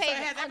went to Cove So it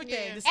Haven. has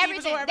everything. Yeah. The ski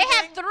Everything. resort, They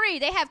have everything? 3.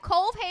 They have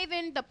Cove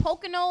Haven, the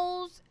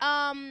Poconos,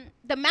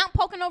 the Mount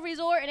Pocono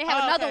Resort, and they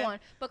have Oh, another okay. one.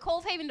 But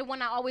Cove Haven, the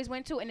one I always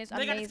went to, and it's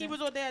They got the ski amazing.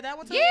 resort there. That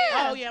one too.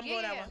 Yeah. Oh yeah, I'm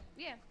going that one.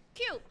 Yeah.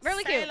 Cute.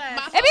 Really Say cute. less.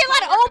 My There be a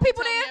lot of whole old coworker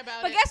people told me there,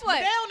 about but it. guess what?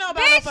 They don't know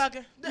about Bitch, no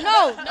fucking. No,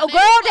 No, oh they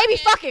girl, be they be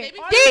fucking. fucking. They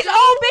be These fucking.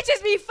 old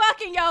bitches be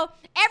fucking, yo.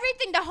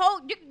 Everything, the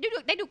whole,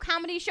 they do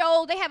comedy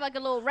shows. They have like a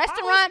little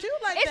restaurant. cute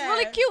like It's that.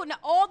 really cute. And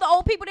all the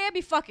old people there be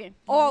fucking.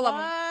 All of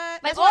them. What?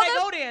 Like That's all why they the-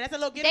 go there. That's a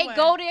little They getaway.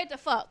 go there to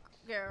fuck,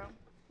 girl.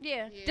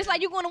 Yeah. Yeah. Just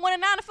like you going to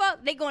 109 to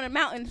fuck, they going to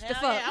mountains to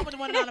Hell fuck. yeah, I went to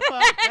one down the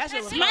fuck. That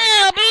shit was fun.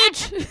 Smell,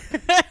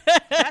 bitch.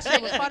 That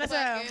shit was fun as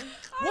hell. Fucking.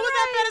 What was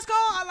that fetish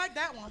called? I like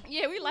that one.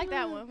 Yeah, we like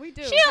that one. We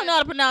do. She don't know how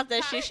to pronounce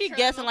that shit. She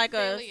guessing like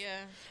a. Transmophilia.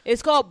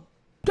 It's called.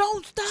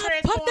 Don't stop.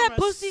 Pump that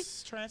pussy.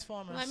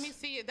 Transformers. Let me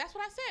see it. That's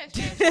what I said.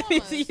 Let me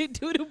Transformers. see you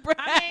do the breath.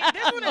 I mean,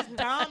 this one is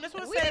dumb. This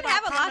one We said didn't about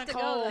have a lot common to go,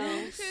 cold. though.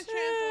 This is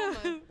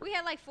Transformers. We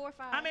had like 4 or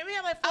 5. I mean, we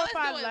had like 4 Oh, or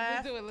 5 let's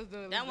left. do it. Let's do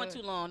it. That one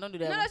too long. Don't do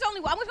that. No, one. that's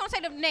only. I'm just gonna say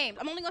the names.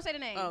 I'm only gonna say the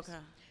names. Okay.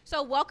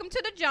 So, welcome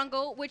to the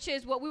jungle, which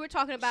is what we were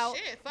talking about.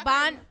 Shit,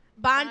 fucking-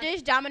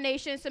 Bondage,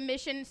 domination,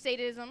 submission,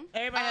 sadism.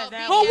 Everybody has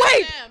that Oh one.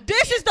 wait, BDSM.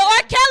 this is the R.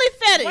 Kelly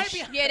Right fetish.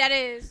 behind- Yeah, that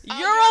is. Oh,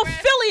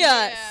 Urophilia,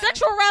 yeah.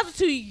 sexual arousal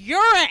to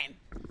urine.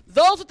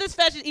 Those with this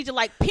fetish either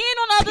like peeing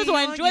on others Pee or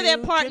on enjoy their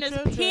you, partners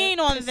drip, drip, peeing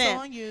drip, on piss them.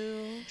 on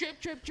you. Drip,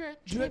 drip,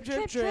 drip. Drip,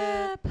 drip,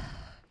 drip.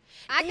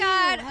 I Ew,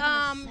 got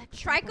having a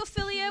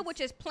trichophilia,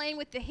 which is playing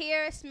with the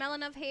hair,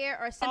 smelling of hair,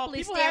 or simply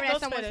people staring have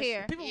at those someone's fetishes.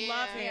 hair. People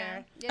love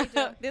hair. Yeah,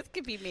 they do. This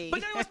could be me.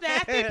 But you know what's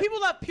nasty? People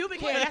love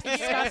pubic hair. That's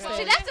disgusting.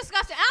 See, that's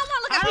disgusting. I don't want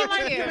to look I at don't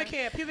like pubic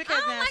hair. pubic hair. Pubic I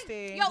hair is don't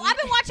nasty. like. Yo, I've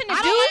been watching the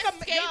I don't dudes.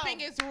 like a-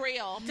 Manscaping yo. is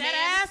real. Dead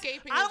ass.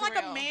 Manscaping I don't is like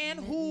real. a man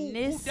who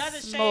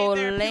doesn't shave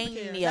their pubic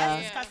hair. Nismolania.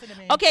 That's disgusting to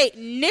me. Okay,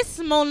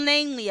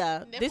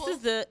 nismolania. Nipples?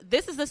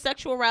 This is the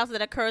sexual arousal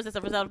that occurs as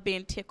a result of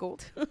being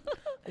tickled.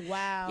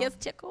 Wow. Yes,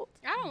 tickled.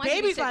 I don't like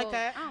Babies to be like tickled.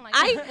 that. I don't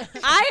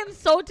like I am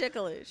so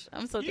ticklish.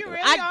 I'm so You ticklish.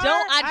 really I are?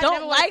 don't I don't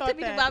never like thought to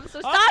be that. tickled. So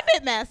Oh. stop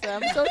it, Master.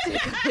 I'm so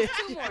ticklish.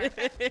 All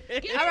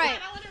right.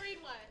 I want to read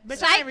one.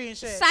 Bitch, I ain't reading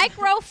shit.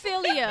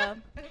 Psychrophilia,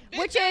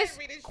 which I is ain't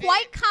reading shit.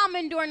 quite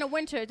common during the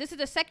winter. This is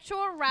a sexual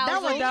That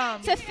one arousal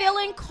dumb. to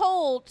feeling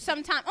cold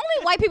sometimes.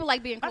 Only white people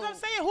like being That's cold.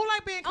 what I'm saying. Who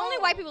like being cold? Only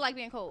white people like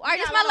being cold. All right,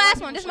 Yeah, this is a lot my of white last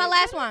people one. This is shit. my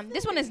last one.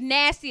 This one is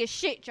nasty as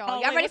shit, y'all. Oh,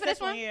 Y'all wait, ready what's for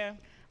this one? Yeah.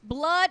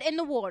 Blood in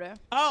the water.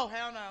 Oh,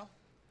 hell no.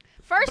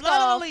 First Blood on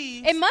the off,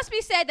 leaves. it must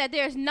be said that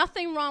there's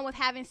nothing wrong with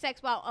having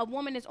sex while a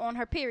woman is on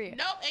her period.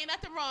 Nope, ain't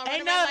nothing wrong.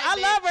 Ain't Run no, a red I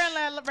light, love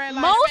bitch. red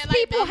light. Most red light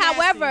people, been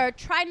nasty. however,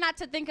 try not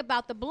to think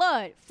about the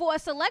blood. For a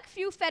select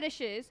few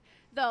fetishes,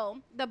 though,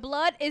 the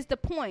blood is the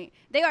point.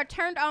 They are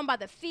turned on by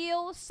the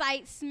feel,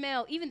 sight,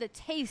 smell, even the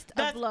taste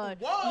That's- of blood,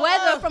 whoa.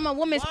 whether from a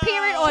woman's Whoa.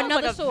 period or Sounds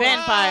another like a source.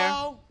 vampire.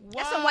 Whoa,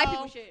 That's some white whoa.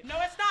 people shit. No,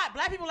 it's not.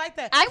 Black people like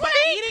that. I But wanna,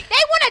 eating-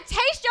 they want to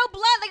taste your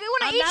blood, like they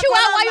want I'm to eat not you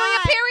gonna out while you're on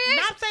lie. your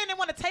period. Not saying they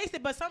want to taste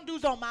it, but some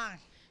dudes don't mind.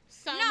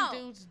 Some No.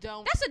 dudes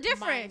don't. That's a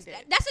difference. mind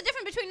it. That's a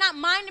difference between not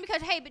minding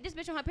because hey, but this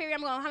bitch on her period, I'm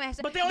going to have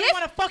sex. But they only This-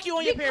 want to fuck you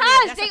on your period.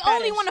 because That's they a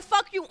only fetish. want to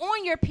fuck you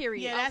on your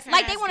period. Yeah, that's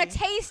like they want to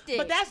nasty. taste it.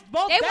 But that's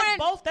both. They That's wanna-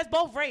 both. That's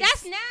both race.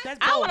 That's nasty. That's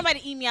I don't both. want nobody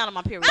to eat me out on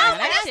my period. Oh, man.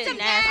 That that's shit some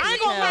nasty. I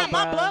ain't gonna lie. as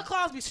My hell, blood bruh.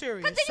 clots be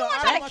serious. Because then you so want I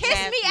to try don't to kiss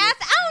nasty me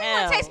after. I don't want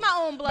hell. to taste my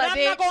own blood, But I'm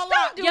bitch. not gonna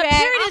lie. Don't do Your that.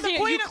 period I'm is the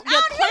your, queen you, of- your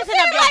I don't cleansing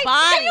feel of your like,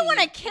 body. Then you want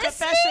to kiss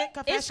Confession, me?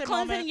 confession It's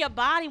cleansing moment. your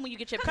body when you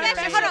get your Confession,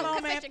 period. hold on,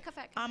 moment. confession,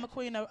 confession. I'm a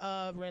queen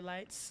of red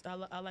lights.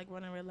 I like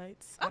running red lights.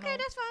 I Okay, don't-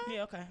 that's fine.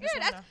 Yeah, okay. Yeah,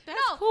 That's that's, fine.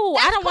 no, cool.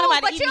 That's I don't want cool,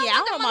 nobody but to eat you me don't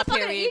out want on my the motherfucker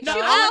to period. eat No,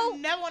 you I out.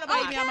 would never want to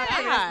eat me on my Okay.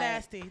 period. That's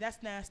nasty.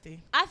 That's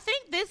nasty. I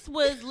think this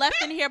was left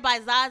in here by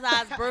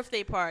Zaza's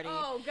birthday party.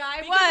 Oh, God,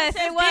 it Because was.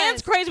 says It was.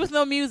 dance crazy with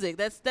no music.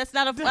 That's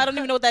not a. I don't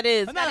even know what that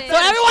is. I'm not So a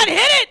fan. everyone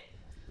hit it.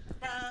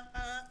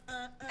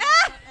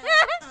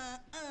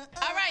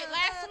 All right,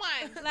 last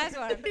one. Last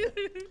one.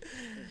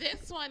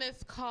 This one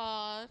is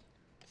called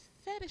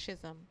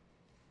fetishism.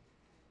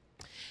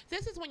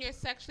 This is when you're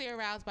sexually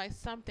aroused by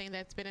something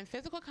that's been in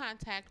physical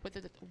contact with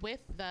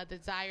the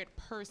desired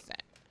person.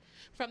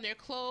 From their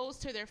clothes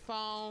to their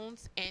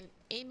phones, and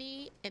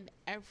any and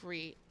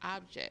every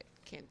object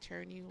can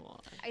turn you on.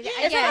 Is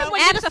Yes, that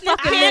when you snip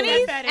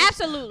panties?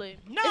 absolutely.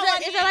 No,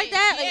 Is that like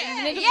that? Like,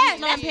 Yeah. niggas Yes,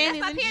 snip that's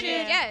panties my and period.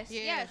 shit? Yes,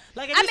 Yeah. yes.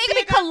 Like if I you mean, see it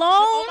a could be girl- cologne,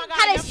 oh my God,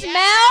 how they your-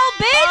 smell,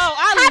 bitch. Oh,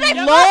 I how they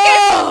love-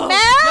 fucking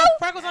smell. Your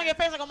freckles on your your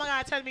face like, oh my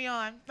God, turn me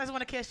on. I just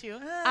want to kiss you.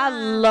 I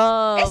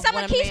love. It's some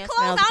when of a Keith's man clothes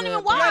I smells don't good,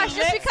 even bro. wash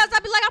Your just lips- because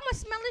I'd be like, I'm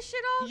gonna smell this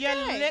shit all Your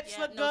day. lips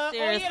Yeah, look no, good.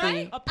 seriously. Oh, yeah,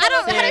 I a don't-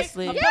 pillowcase,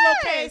 Seriously. a Yes,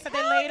 pillowcase that they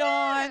hell laid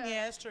yeah. on.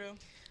 Yeah, it's true.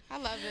 I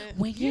love it.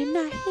 When you're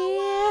not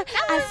here,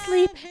 I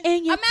sleep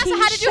in your Amasa,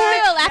 how did you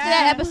t-shirt. feel after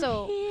that Yeah.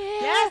 episode?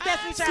 Yes,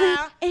 Destiny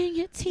Child. Sleep in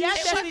your t-shirt.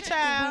 Yes, Destiny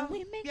Child. When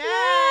we make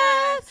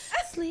Yes.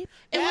 love, sleep.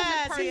 It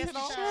Yes, wasn't yes,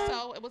 personal, yes.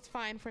 so it was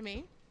fine for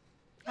me.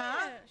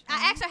 Huh?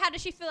 I asked her how did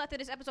she feel after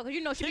this episode because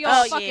you know she be Oh,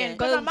 all yeah. fucking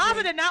Because bougie.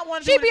 Amasa did not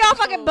want to She do be this all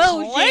fucking episode.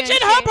 bougie. Clenching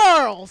and her shit.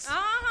 pearls.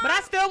 But I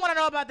still want to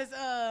know about this.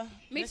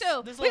 Me this,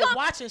 too. This We little gonna-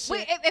 watching shit.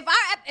 Wait,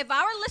 if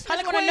our listeners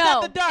Hella want to Queens know,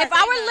 After Dark. if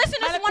our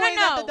listeners Hella want to Queens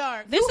After know,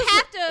 Dark. This you is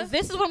have to.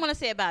 This is what I'm gonna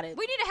say about it.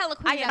 We need a hella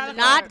I queen. am after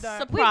not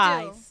dark.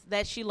 surprised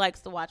that she likes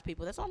to watch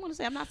people. That's all I'm gonna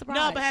say. I'm not surprised.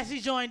 No, but has she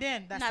joined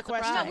in? That's Not the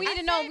question. surprised. No, we need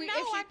to I know. said no,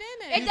 if she- I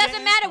didn't. It You doesn't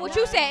didn't? matter what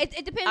you Wow. say.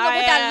 It depends on I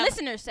what our am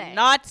listeners say.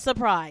 Not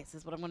surprised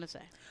is what I'm gonna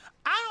say.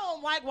 I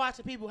don't like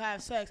watching people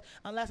have sex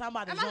unless I'm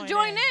about to I'm not join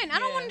join in. I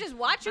don't Yeah. want to just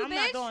watch you, I'm bitch.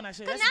 not doing that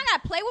shit. Cause That's- now I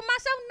gotta play with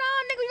myself. No,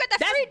 nigga, you got that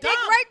That's free dick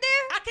dumb. right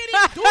there. I can't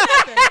even do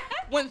nothing.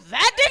 When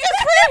that dick is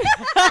free,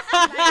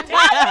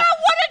 Why would I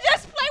want to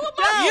just play with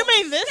myself? you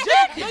mean this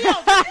dick? Yo,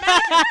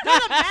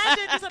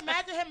 just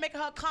imagine him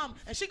making her come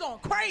and she going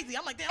crazy.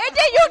 I'm like, damn. And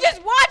then you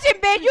just watching,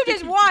 bitch. You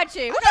just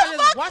watching. What gotta the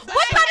just fuck? watch that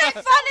What shit. kind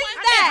of fun is I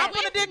that? can't hop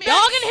on a dick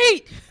Dog and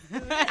heat. I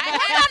What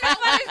kind of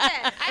fun is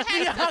that?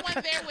 had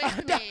someone there with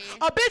me.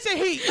 A bitch in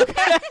heat.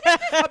 Okay?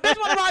 A bitch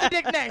want to ride a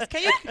dick next.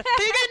 Can you get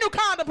a new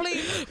condom,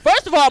 please?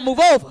 First of all, move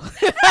over.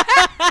 Yes,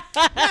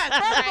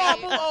 first of all,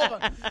 Right. move over.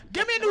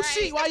 Give me a new Right.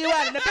 sheet while you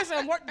at it. The bitch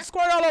gonna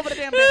squirt all over the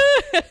damn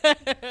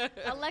bed.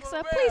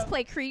 Alexa, For please real.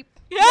 play creep.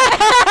 And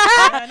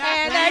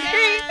that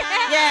creep.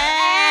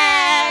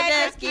 Yeah,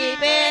 just keep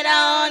it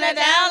on the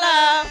down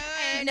low.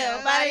 Ain't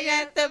nobody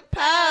got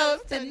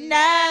supposed to know.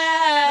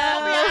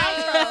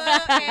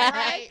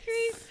 Right?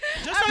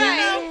 Just so you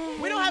know,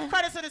 we don't have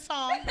credits to the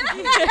song. We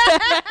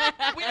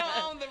don't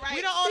own the rights.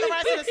 We don't own the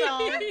rights to the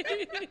song.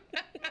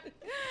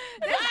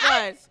 It's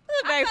fun. It's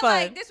very I feel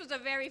fun. like this was a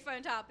very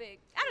fun topic.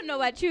 I don't know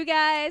about you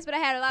guys, but I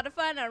had a lot of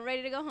fun. I'm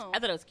ready to go home. I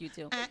thought it was cute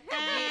too. Yeah,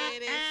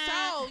 it is.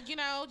 So,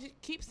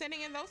 just keep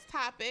sending in those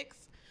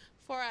topics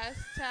for us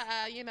to,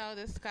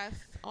 discuss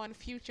on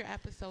future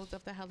episodes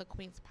of the Hella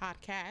Queens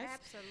podcast.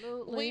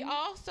 Absolutely. We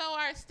also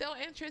are still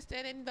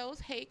interested in those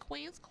Hey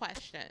Queens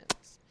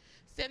questions.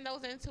 Send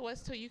those in to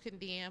us so you can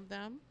DM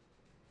them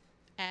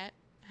at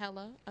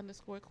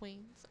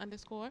Hella_Queens_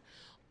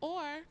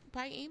 or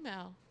by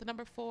email. The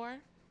number 4,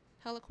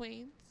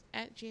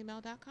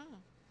 HellaQueens@gmail.com.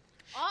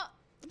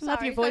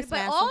 Love your voice, but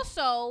Massa.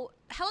 also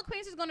Hella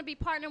Queens is going to be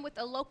partnering with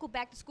a local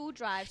back to school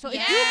drive. So if you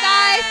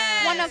guys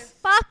Yes. want to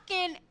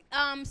fucking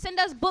send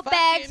us book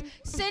bags,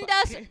 send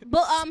us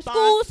Spot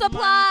school money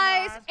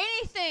supplies, drive.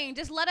 anything,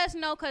 just let us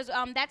know because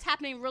that's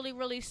happening really,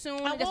 really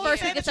soon. I The will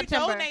first say week of that you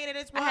September. donated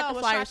as I well. have the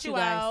We'll flyers shout you too,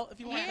 guys. out if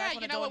you want. Yeah,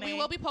 you know what? We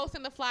will be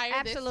posting the flyer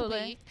Absolutely.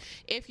 this week.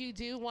 If you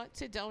do want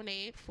to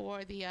donate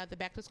for the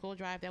back to school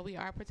drive that we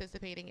are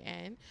participating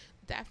in,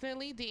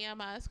 definitely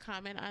DM us,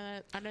 comment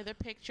under the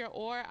picture,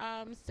 or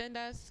send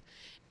us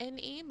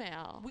an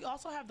email. We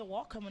also have the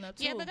walk coming up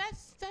too. Yeah, but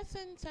that's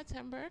in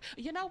September.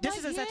 You know what? This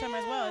is in September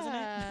as well, isn't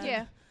it?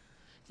 Yeah.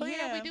 So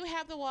yeah, we yeah. do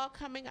have the walk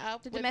coming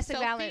up. The with domestic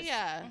violence.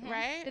 Sophia, Mhm.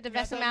 right? The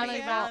domestic Yeah,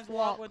 violence Violence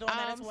walk. We're doing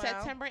that as well.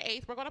 September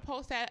 8th. We're going to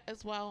post that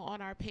as well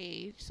on our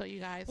page so you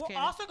guys We're can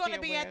also going to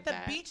be aware at of the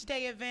that. Beach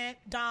Day event.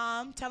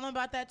 Dom, tell them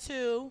about that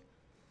too.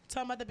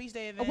 Tell them about the Beach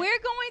Day event. We're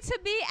going to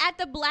be at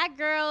the Black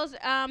Girls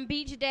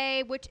Beach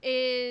Day, which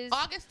is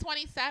August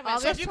 27th. so if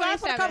August you guys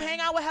want to come 27. hang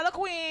out with Hella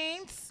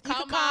Queens, you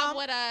Come can come on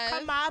with us.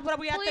 Come on, but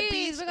we at the Please,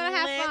 beach. we're gonna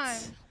have lit.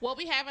 fun. We'll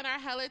be having our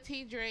Hella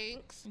Tea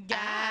drinks.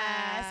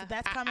 Yes,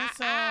 that's coming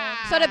soon.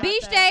 So the about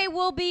beach that. day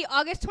will be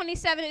August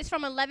 27th. It's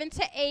from 11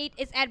 to 8.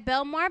 It's at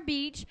Belmar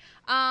Beach.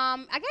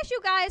 I guess you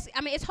guys,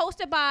 it's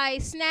hosted by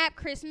Snap,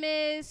 Chris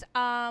Miz,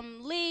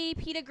 Lee,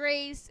 Peter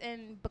Grace,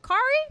 and Bakari.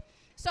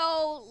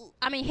 So,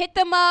 hit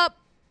them up.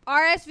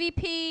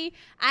 RSVP.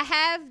 I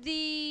have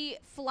the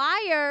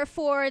flyer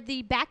for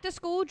the back to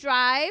school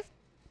drive,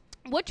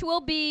 which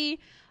will be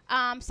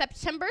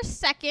September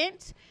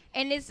 2nd.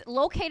 And it's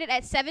located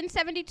at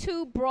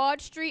 772 Broad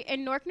Street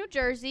in Newark, New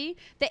Jersey.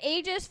 The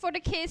ages for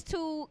the kids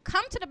to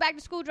come to the back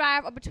to school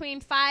drive are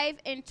between 5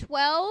 and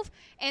 12,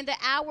 and the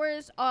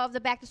hours of the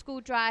back to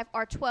school drive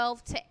are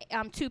 12 to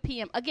 2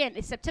 p.m. Again,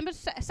 it's September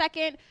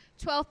 2nd,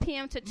 12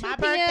 p.m. to 2 My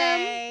p.m.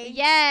 birthday.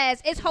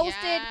 Yes, it's hosted.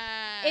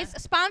 Yeah.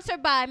 It's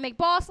sponsored by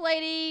McBoss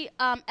Lady,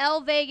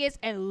 L Vegas,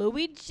 and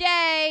Louis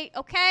J.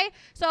 Okay,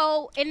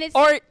 so and it's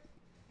Or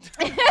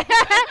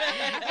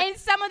and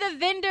some of the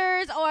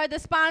vendors or the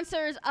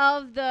sponsors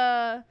of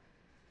the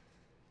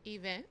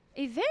event.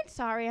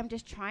 Sorry, I'm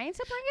just trying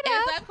to bring it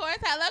It's, up. of course,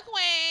 Hella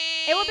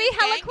Queens. It will be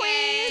Hella Gang,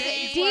 Queens.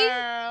 gang. Disney D-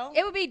 World.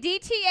 It would be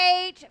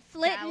DTH,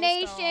 Flint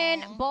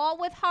Nation, Gravelstone. Ball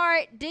with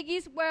Heart,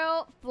 Diggy's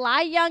World,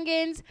 Fly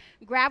Youngins,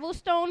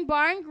 Gravelstone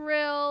Bar and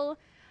Grill,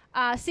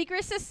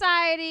 Secret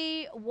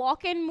Society,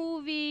 Walk-In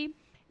Movie,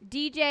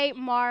 DJ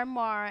Mar,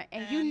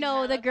 and you And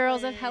know the Hella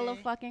girls of Hella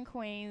Queen. fucking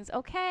Queens,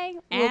 okay?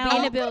 We'll be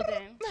in the Ow.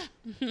 building.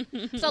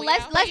 So We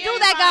let's out do here.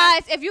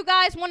 that, guys. If you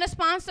guys want to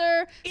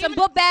sponsor some Even-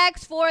 book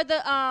bags for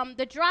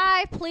the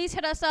drive, please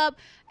hit us up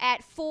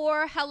at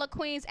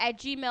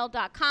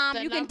 4hellaqueens@gmail.com.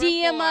 The You can number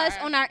DM us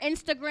 4. on our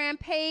Instagram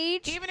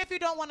page. Even if you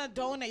don't want to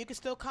donate, you can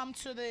still come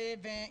to the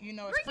event. You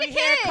know, it's Bring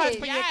free your haircuts kids.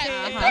 for Yes. your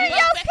kids. Bring your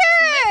Listen, kids.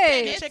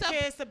 Get It's your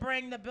a- kids to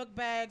bring the book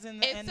bags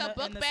and the, It's and a the,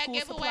 book and the bag school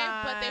giveaway,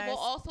 but they will supplies.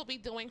 also be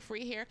doing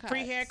free haircuts.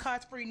 Free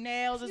haircuts, free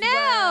nails as Nails.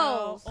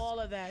 well. All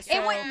of that. So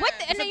And with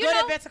it's a you good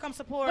know, event to come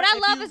support. what I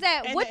if love you is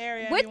that in with the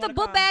area and with you the wanna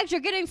book come. bags,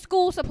 you're getting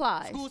school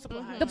supplies. School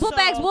supplies. The book So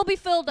bags will be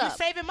filled you're up.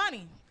 saving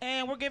money,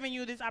 and we're giving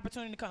you this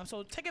opportunity to come.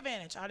 So take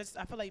advantage. I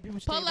feel like people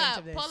should take Pull advantage up,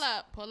 of this.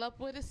 pull up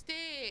with a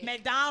stick.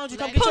 McDonald's, you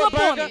come Let's get you a get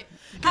burger, it.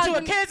 get you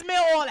a kids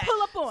meal, all that.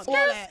 Pull up on all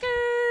that.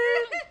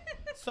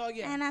 So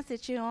yeah. And I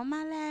sit you on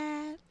my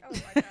lap.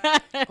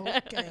 Okay.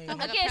 Like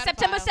a Again, pedophile.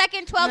 September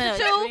 2nd, 12 No, to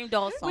that 2. Dream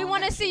Doll We song,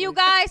 want to see you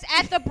actually. guys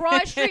at the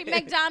Broad Street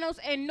McDonald's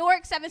in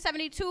Newark,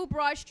 772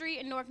 Broad Street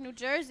in Newark, New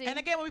Jersey. And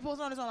again, we'll be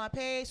posting on this on our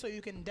page, so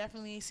you can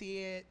definitely see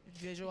it,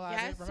 visualize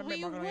Yes, it. Remember,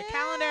 we mark it on your will.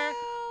 calendar,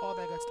 all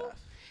that good stuff.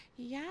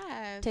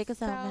 Yes. Take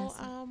us out, So,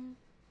 Madison.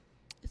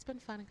 it's been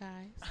fun,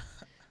 guys.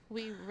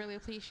 We really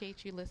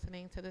appreciate you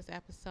listening to this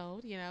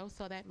episode,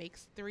 so that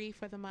makes 3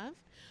 for the month.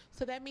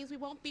 So that means we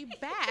won't be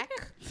back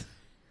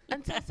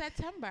until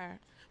September.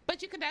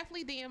 But you can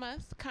definitely DM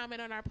us, comment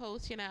on our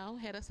post, hit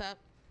us up.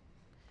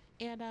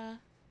 And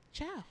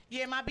ciao.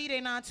 Yeah, my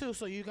B-Day 9 too,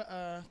 so you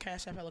can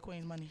cash out Hella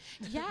Queen's money.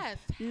 Yes.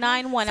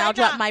 9-1. So I'll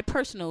drop now- my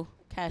personal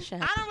cash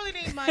app. I don't really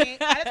need money.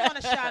 I just want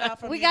to shout out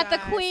from We you got the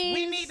guys. queens.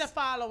 We need the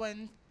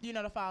following,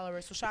 the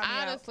followers. So shout me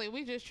Honestly,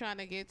 we just trying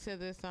to get to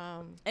this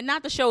And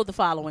not to show the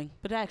following,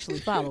 but actually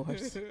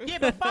followers. out. Yeah,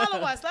 but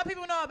follow us. Let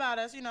people know about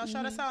us.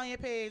 Shout us out on your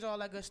page, all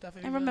that good stuff.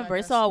 if you And really remember, like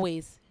it's us.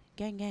 always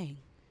gang gang.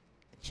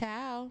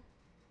 ciao.